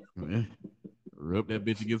 Yeah. Rub that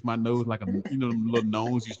bitch against my nose like them little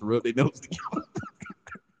gnomes used to rub their nose together.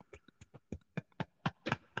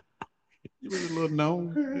 You remember the little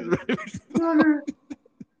gnome?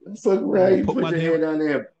 Fuck around, you Poke put my your damn. head down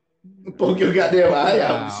there, poke your goddamn Poke eye your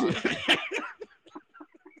out and eye shit. out.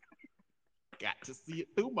 Got to see it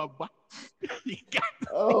through my body. You got to see it.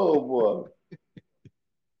 Oh boy.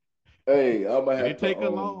 Hey, It didn't take her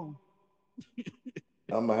long.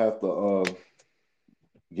 I'm gonna have to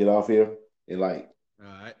get off here in like All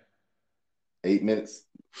right. 8 minutes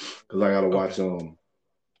because Okay.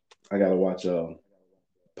 I gotta watch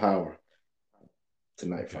Power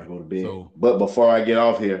tonight if I Okay. go to bed. So, But before I get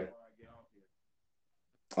off here,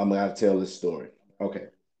 I'm gonna have to tell this story. Okay.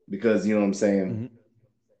 Because you know what I'm saying,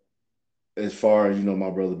 mhm. as far as you know, my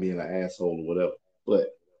brother being an asshole or whatever. But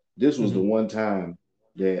this was the Mhm. one time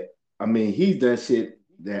that I mean he's done shit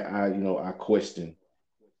that I question,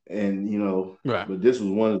 and Right. but this was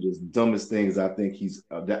one of the dumbest things I think he's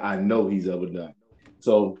that I know he's ever done.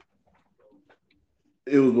 So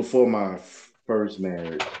it was before my first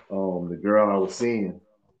marriage. The girl I was seeing,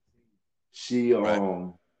 she Right.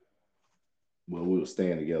 well, we were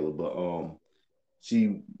staying together, but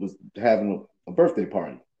she was having a birthday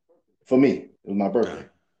party for me. It was my Uh, birthday,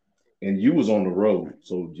 and you was on the road,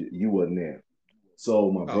 so you wasn't there. So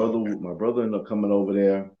oh, okay. my brother ended up coming over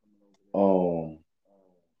there.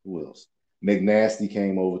 Who else? McNasty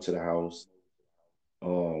came over to the house.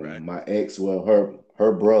 Right. My ex, well,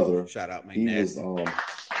 her brother, Shout out, he was McNasty.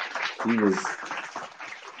 he was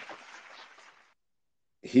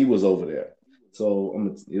he was over there. So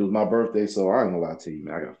it was my birthday, so I ain't gonna lie to you,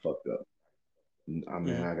 man. I got fucked up. I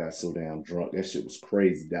mean, Mhm. I got so damn drunk. That shit was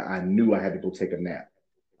crazy that I knew I had to go take a nap.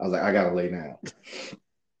 I was like, I gotta lay down.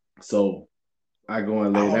 So I go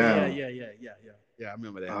and lay Oh yeah, down. yeah, yeah, yeah, yeah. Yeah, I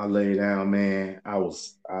remember that. I lay down, man. I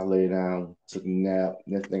lay down, took a nap.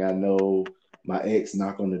 Next thing I know, my ex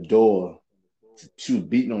knocked on the door. She was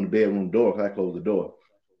beating on the bedroom door because I closed the door.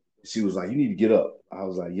 She was like, "You need to get up." I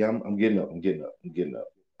was like, "Yeah, I'm getting up. I'm getting up. I'm getting up.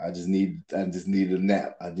 I just needed a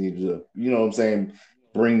nap. I needed to, you know what I'm saying,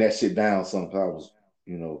 bring that shit down. Something I was,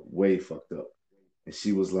 way fucked up." And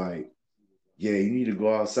she was like, "Yeah, you need to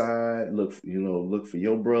go outside. Look for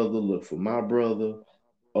your brother. Look for my brother.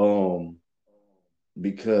 Um,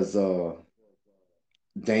 because I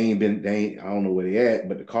don't know where they at,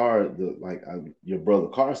 but the car, your brother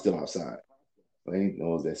car still outside. I didn't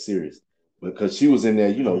know it was that serious. Because she was in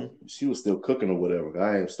there, Mhm. she was still cooking or whatever.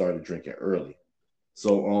 I had started drinking early.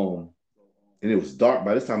 So and it was dark.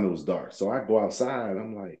 By this time it was dark. So I go outside,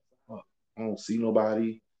 I'm like, oh, I don't see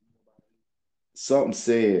nobody. Something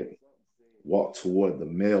said, walk toward the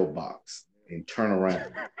mailbox and turn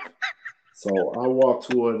around. So I walk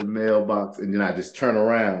toward the mailbox and then I just turn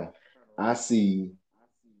around I see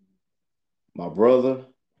my brother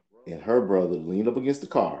and her brother lean up against the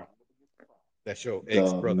car. That's your ex The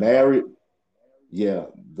brother-in-law. married, yeah,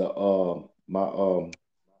 the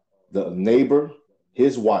neighbor,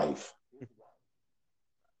 his wife,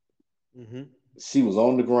 Mm-hmm. she was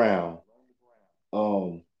on the ground,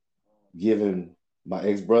 um, giving my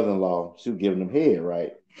ex brother-in-law, she was giving him head,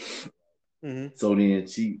 right? Mm-hmm. So then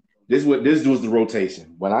this was the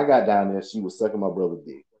rotation. When I got down there, she was sucking my brother's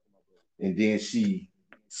dick. And then she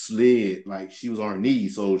slid like she was on her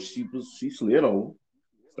knees. So she slid over,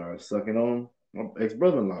 started sucking on my ex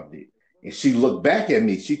brother-in-law dick. And she looked back at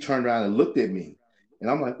me. She turned around and looked at me.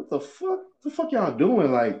 And I'm like, what the fuck? What the fuck y'all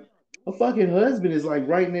doing? Like, her fucking husband is like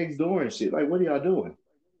right next door and shit. Like, what are y'all doing?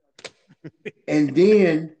 And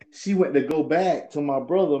then she went to go back to my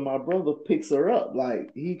brother. My brother picks her up. Like,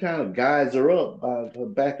 he kind of guides her up by the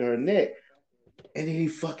back of her neck. And then he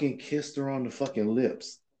fucking kissed her on the fucking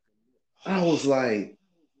lips. I was like,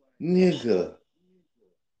 nigga,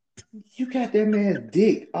 you got that man's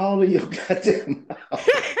dick all in your goddamn mouth.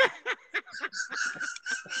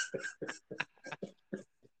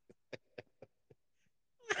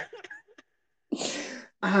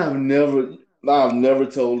 I've never, I've never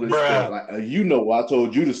told this story. Bruh. Like, you know, I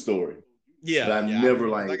told you the story, but Yeah, I yeah, I never remember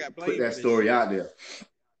because I like got put blamed that for this story shit. out there.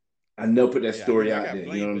 I never put that Yeah, I story remember I out got there. You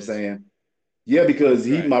know blamed what for I'm that shit. saying? Yeah, because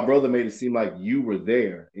Right. my brother made it seem like you were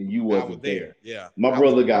there and you I was wasn't there. there. Yeah. My I was on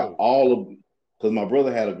brother the got road. all of, because my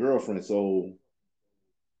brother had a girlfriend, so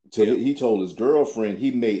Yeah. he told his girlfriend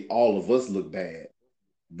he made all of us look bad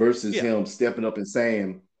versus Yeah. him stepping up and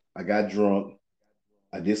saying, I got drunk,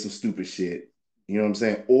 I did some stupid shit. You know what I'm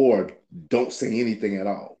saying? Or don't say anything at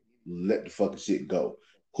all. Let the fucking shit go.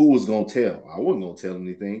 Who was gonna tell? I wasn't gonna tell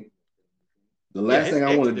anything. The Yeah, last his thing I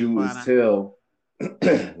ex want to didn't do find is out. tell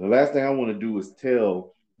the last thing I want to do is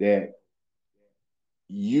tell that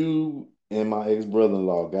you and my ex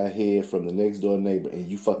brother-in-law got head from the next door neighbor and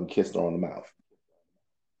you fucking kissed her on the mouth.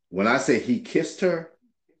 When I say he kissed her,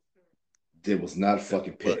 there was not a That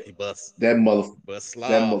fucking but peck. he bust That mother bust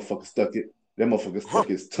that slob. motherfucker stuck it. That motherfucker stuck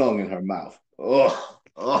his tongue in her mouth. Oh,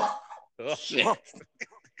 shit.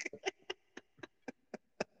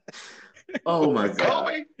 Oh my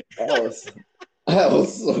god. Homie. That was that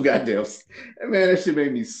was so goddamn. Man, that shit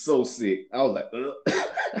made me so sick. I was like,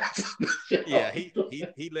 Yeah,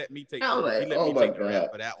 he let me take I was he like, let oh me my take the rap god,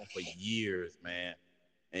 for that one for years, man.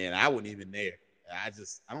 And I wasn't even there. I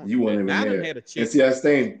don't you do weren't that. even Now I done there. had a And chick. see, that's the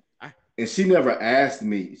thing. I And she never asked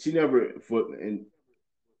me. She never for, and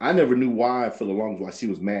I never knew why for the longest why she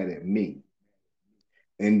was mad at me.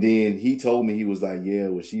 And then he told me he was like, yeah,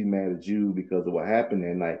 well, she's mad at you because of what happened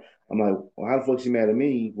that night. I'm like, well, how the fuck she mad at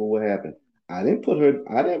me? Well, what happened? I didn't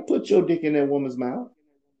put your dick in that woman's mouth.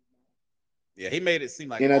 yeah, he made it seem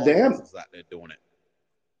like And I all of us damn was out there doing it.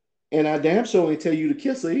 and I damn sure ain't tell you to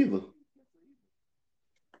kiss her either.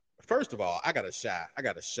 First of all, I got a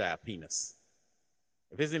shy penis.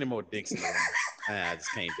 If there's any more dicks in the room, I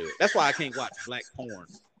just can't do it. That's why I can't watch black porn.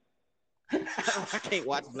 I can't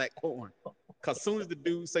watch black porn. Cause as soon as the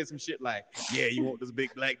dude say some shit like, "Yeah, you want this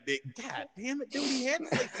big black dick," God damn it, dude, he had to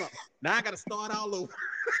say something. Now I gotta start all over.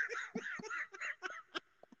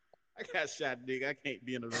 I got shot dick. I can't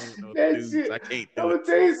be in the room with no That dudes. shit. I can't I'm do it. gonna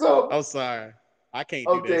tell you something. I'm sorry. I can't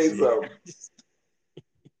do I'll tell that you shit. something. Just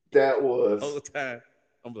That the whole was, time.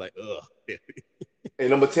 I'm like, ugh.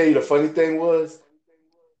 and I'm gonna tell you the funny thing was,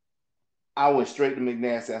 I went straight to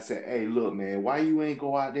McNasty. I said, "Hey, look, man, why you ain't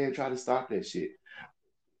go out there and try to stop that shit?"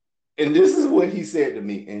 And this is what he said to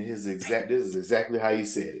me, and this is exactly how he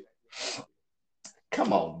said it.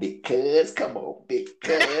 Come on, big cuz. Come on, big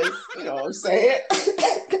cuz. You know what I'm saying?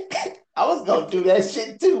 I was gonna do that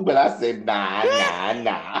shit too, but I said, nah.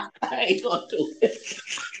 I ain't gonna do it.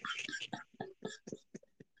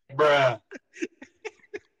 Bruh.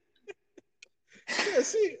 Yeah,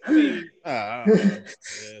 see, I mean,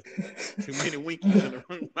 yeah, too many winkies in the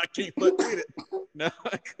room. I can't fuck with it. No,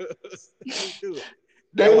 cause I can't do it.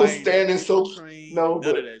 They That's why were I ain't never standing kink so trained. no,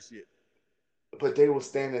 None of that shit. but they were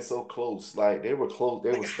standing so close. Like they were close.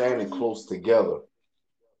 They were Like, how do standing you? close together,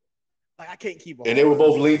 Like, I can't keep a and they were hard on both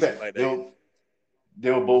with some leaned shit back. like that.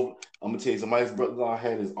 They were both. I'm gonna tell you, somebody's brother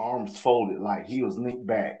had his arms folded, like he was leaned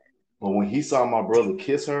back. But when he saw my brother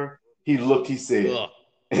kiss her, he looked. He said, Ugh.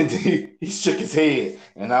 and he shook his head,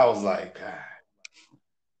 and I was like, God.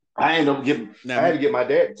 I ended up getting. Now, I had to get my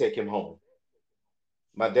dad to take him home.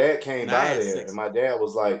 My dad came now I by had there, and sex. my dad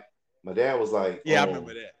was like, Yeah, I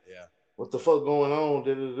remember that. Yeah. what the fuck going on?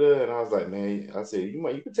 Da, da, da. And I was like, man, I said,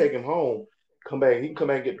 you can take him home. Come back. He can come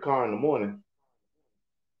back and get the car in the morning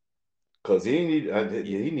because Yeah.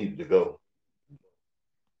 he needed to go.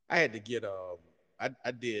 I had to get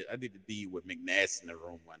I did the deed with McNass in the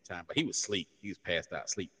room one time, but he was asleep. He was passed out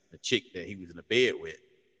asleep. The chick that he was in the bed with,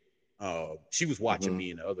 she was watching Mm-hmm.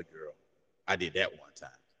 me and the other girl. I did that one time.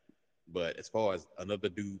 But as far as another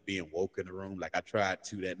dude being woke in the room, like I tried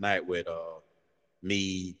to that night with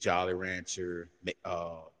me, Jolly Rancher,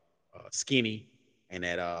 Skinny, and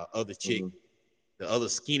that other chick, Mm-hmm. the other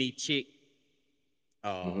skinny chick.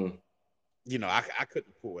 Um, Mm-hmm. I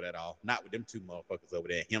couldn't pull that off. Not with them two motherfuckers over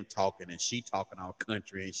there. Him talking and she talking all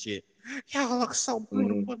country and shit. Y'all look so Mm-hmm.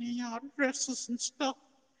 beautiful in y'all dresses and stuff.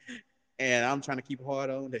 And I'm trying to keep hard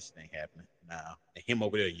on. That shit ain't happening. Nah. And him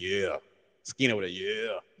over there, yeah. Skin over there,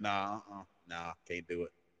 yeah. Nah, can't do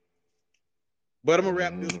it. But I'm gonna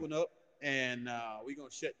wrap this Mm-hmm. one up, and we're gonna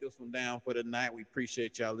shut this one down for the night. We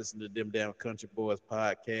appreciate y'all listening to Them Down Country Boys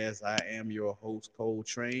podcast. I am your host, Cole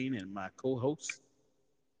Train, and my co-host.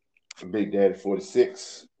 Big Daddy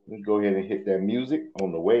 46. Let's go ahead and hit that music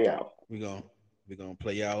on the way out. We're gonna we're gonna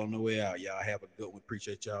play y'all on the way out. Y'all have a good one.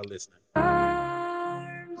 Appreciate y'all listening.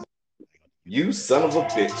 You son of a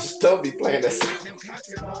bitch. Don't be playing that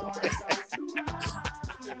song.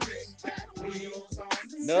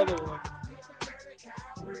 Another one.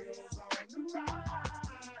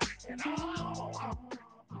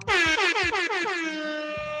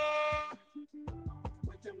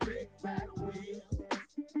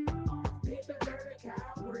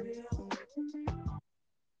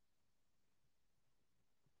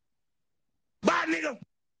 Bye, nigga.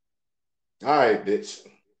 All right, bitch.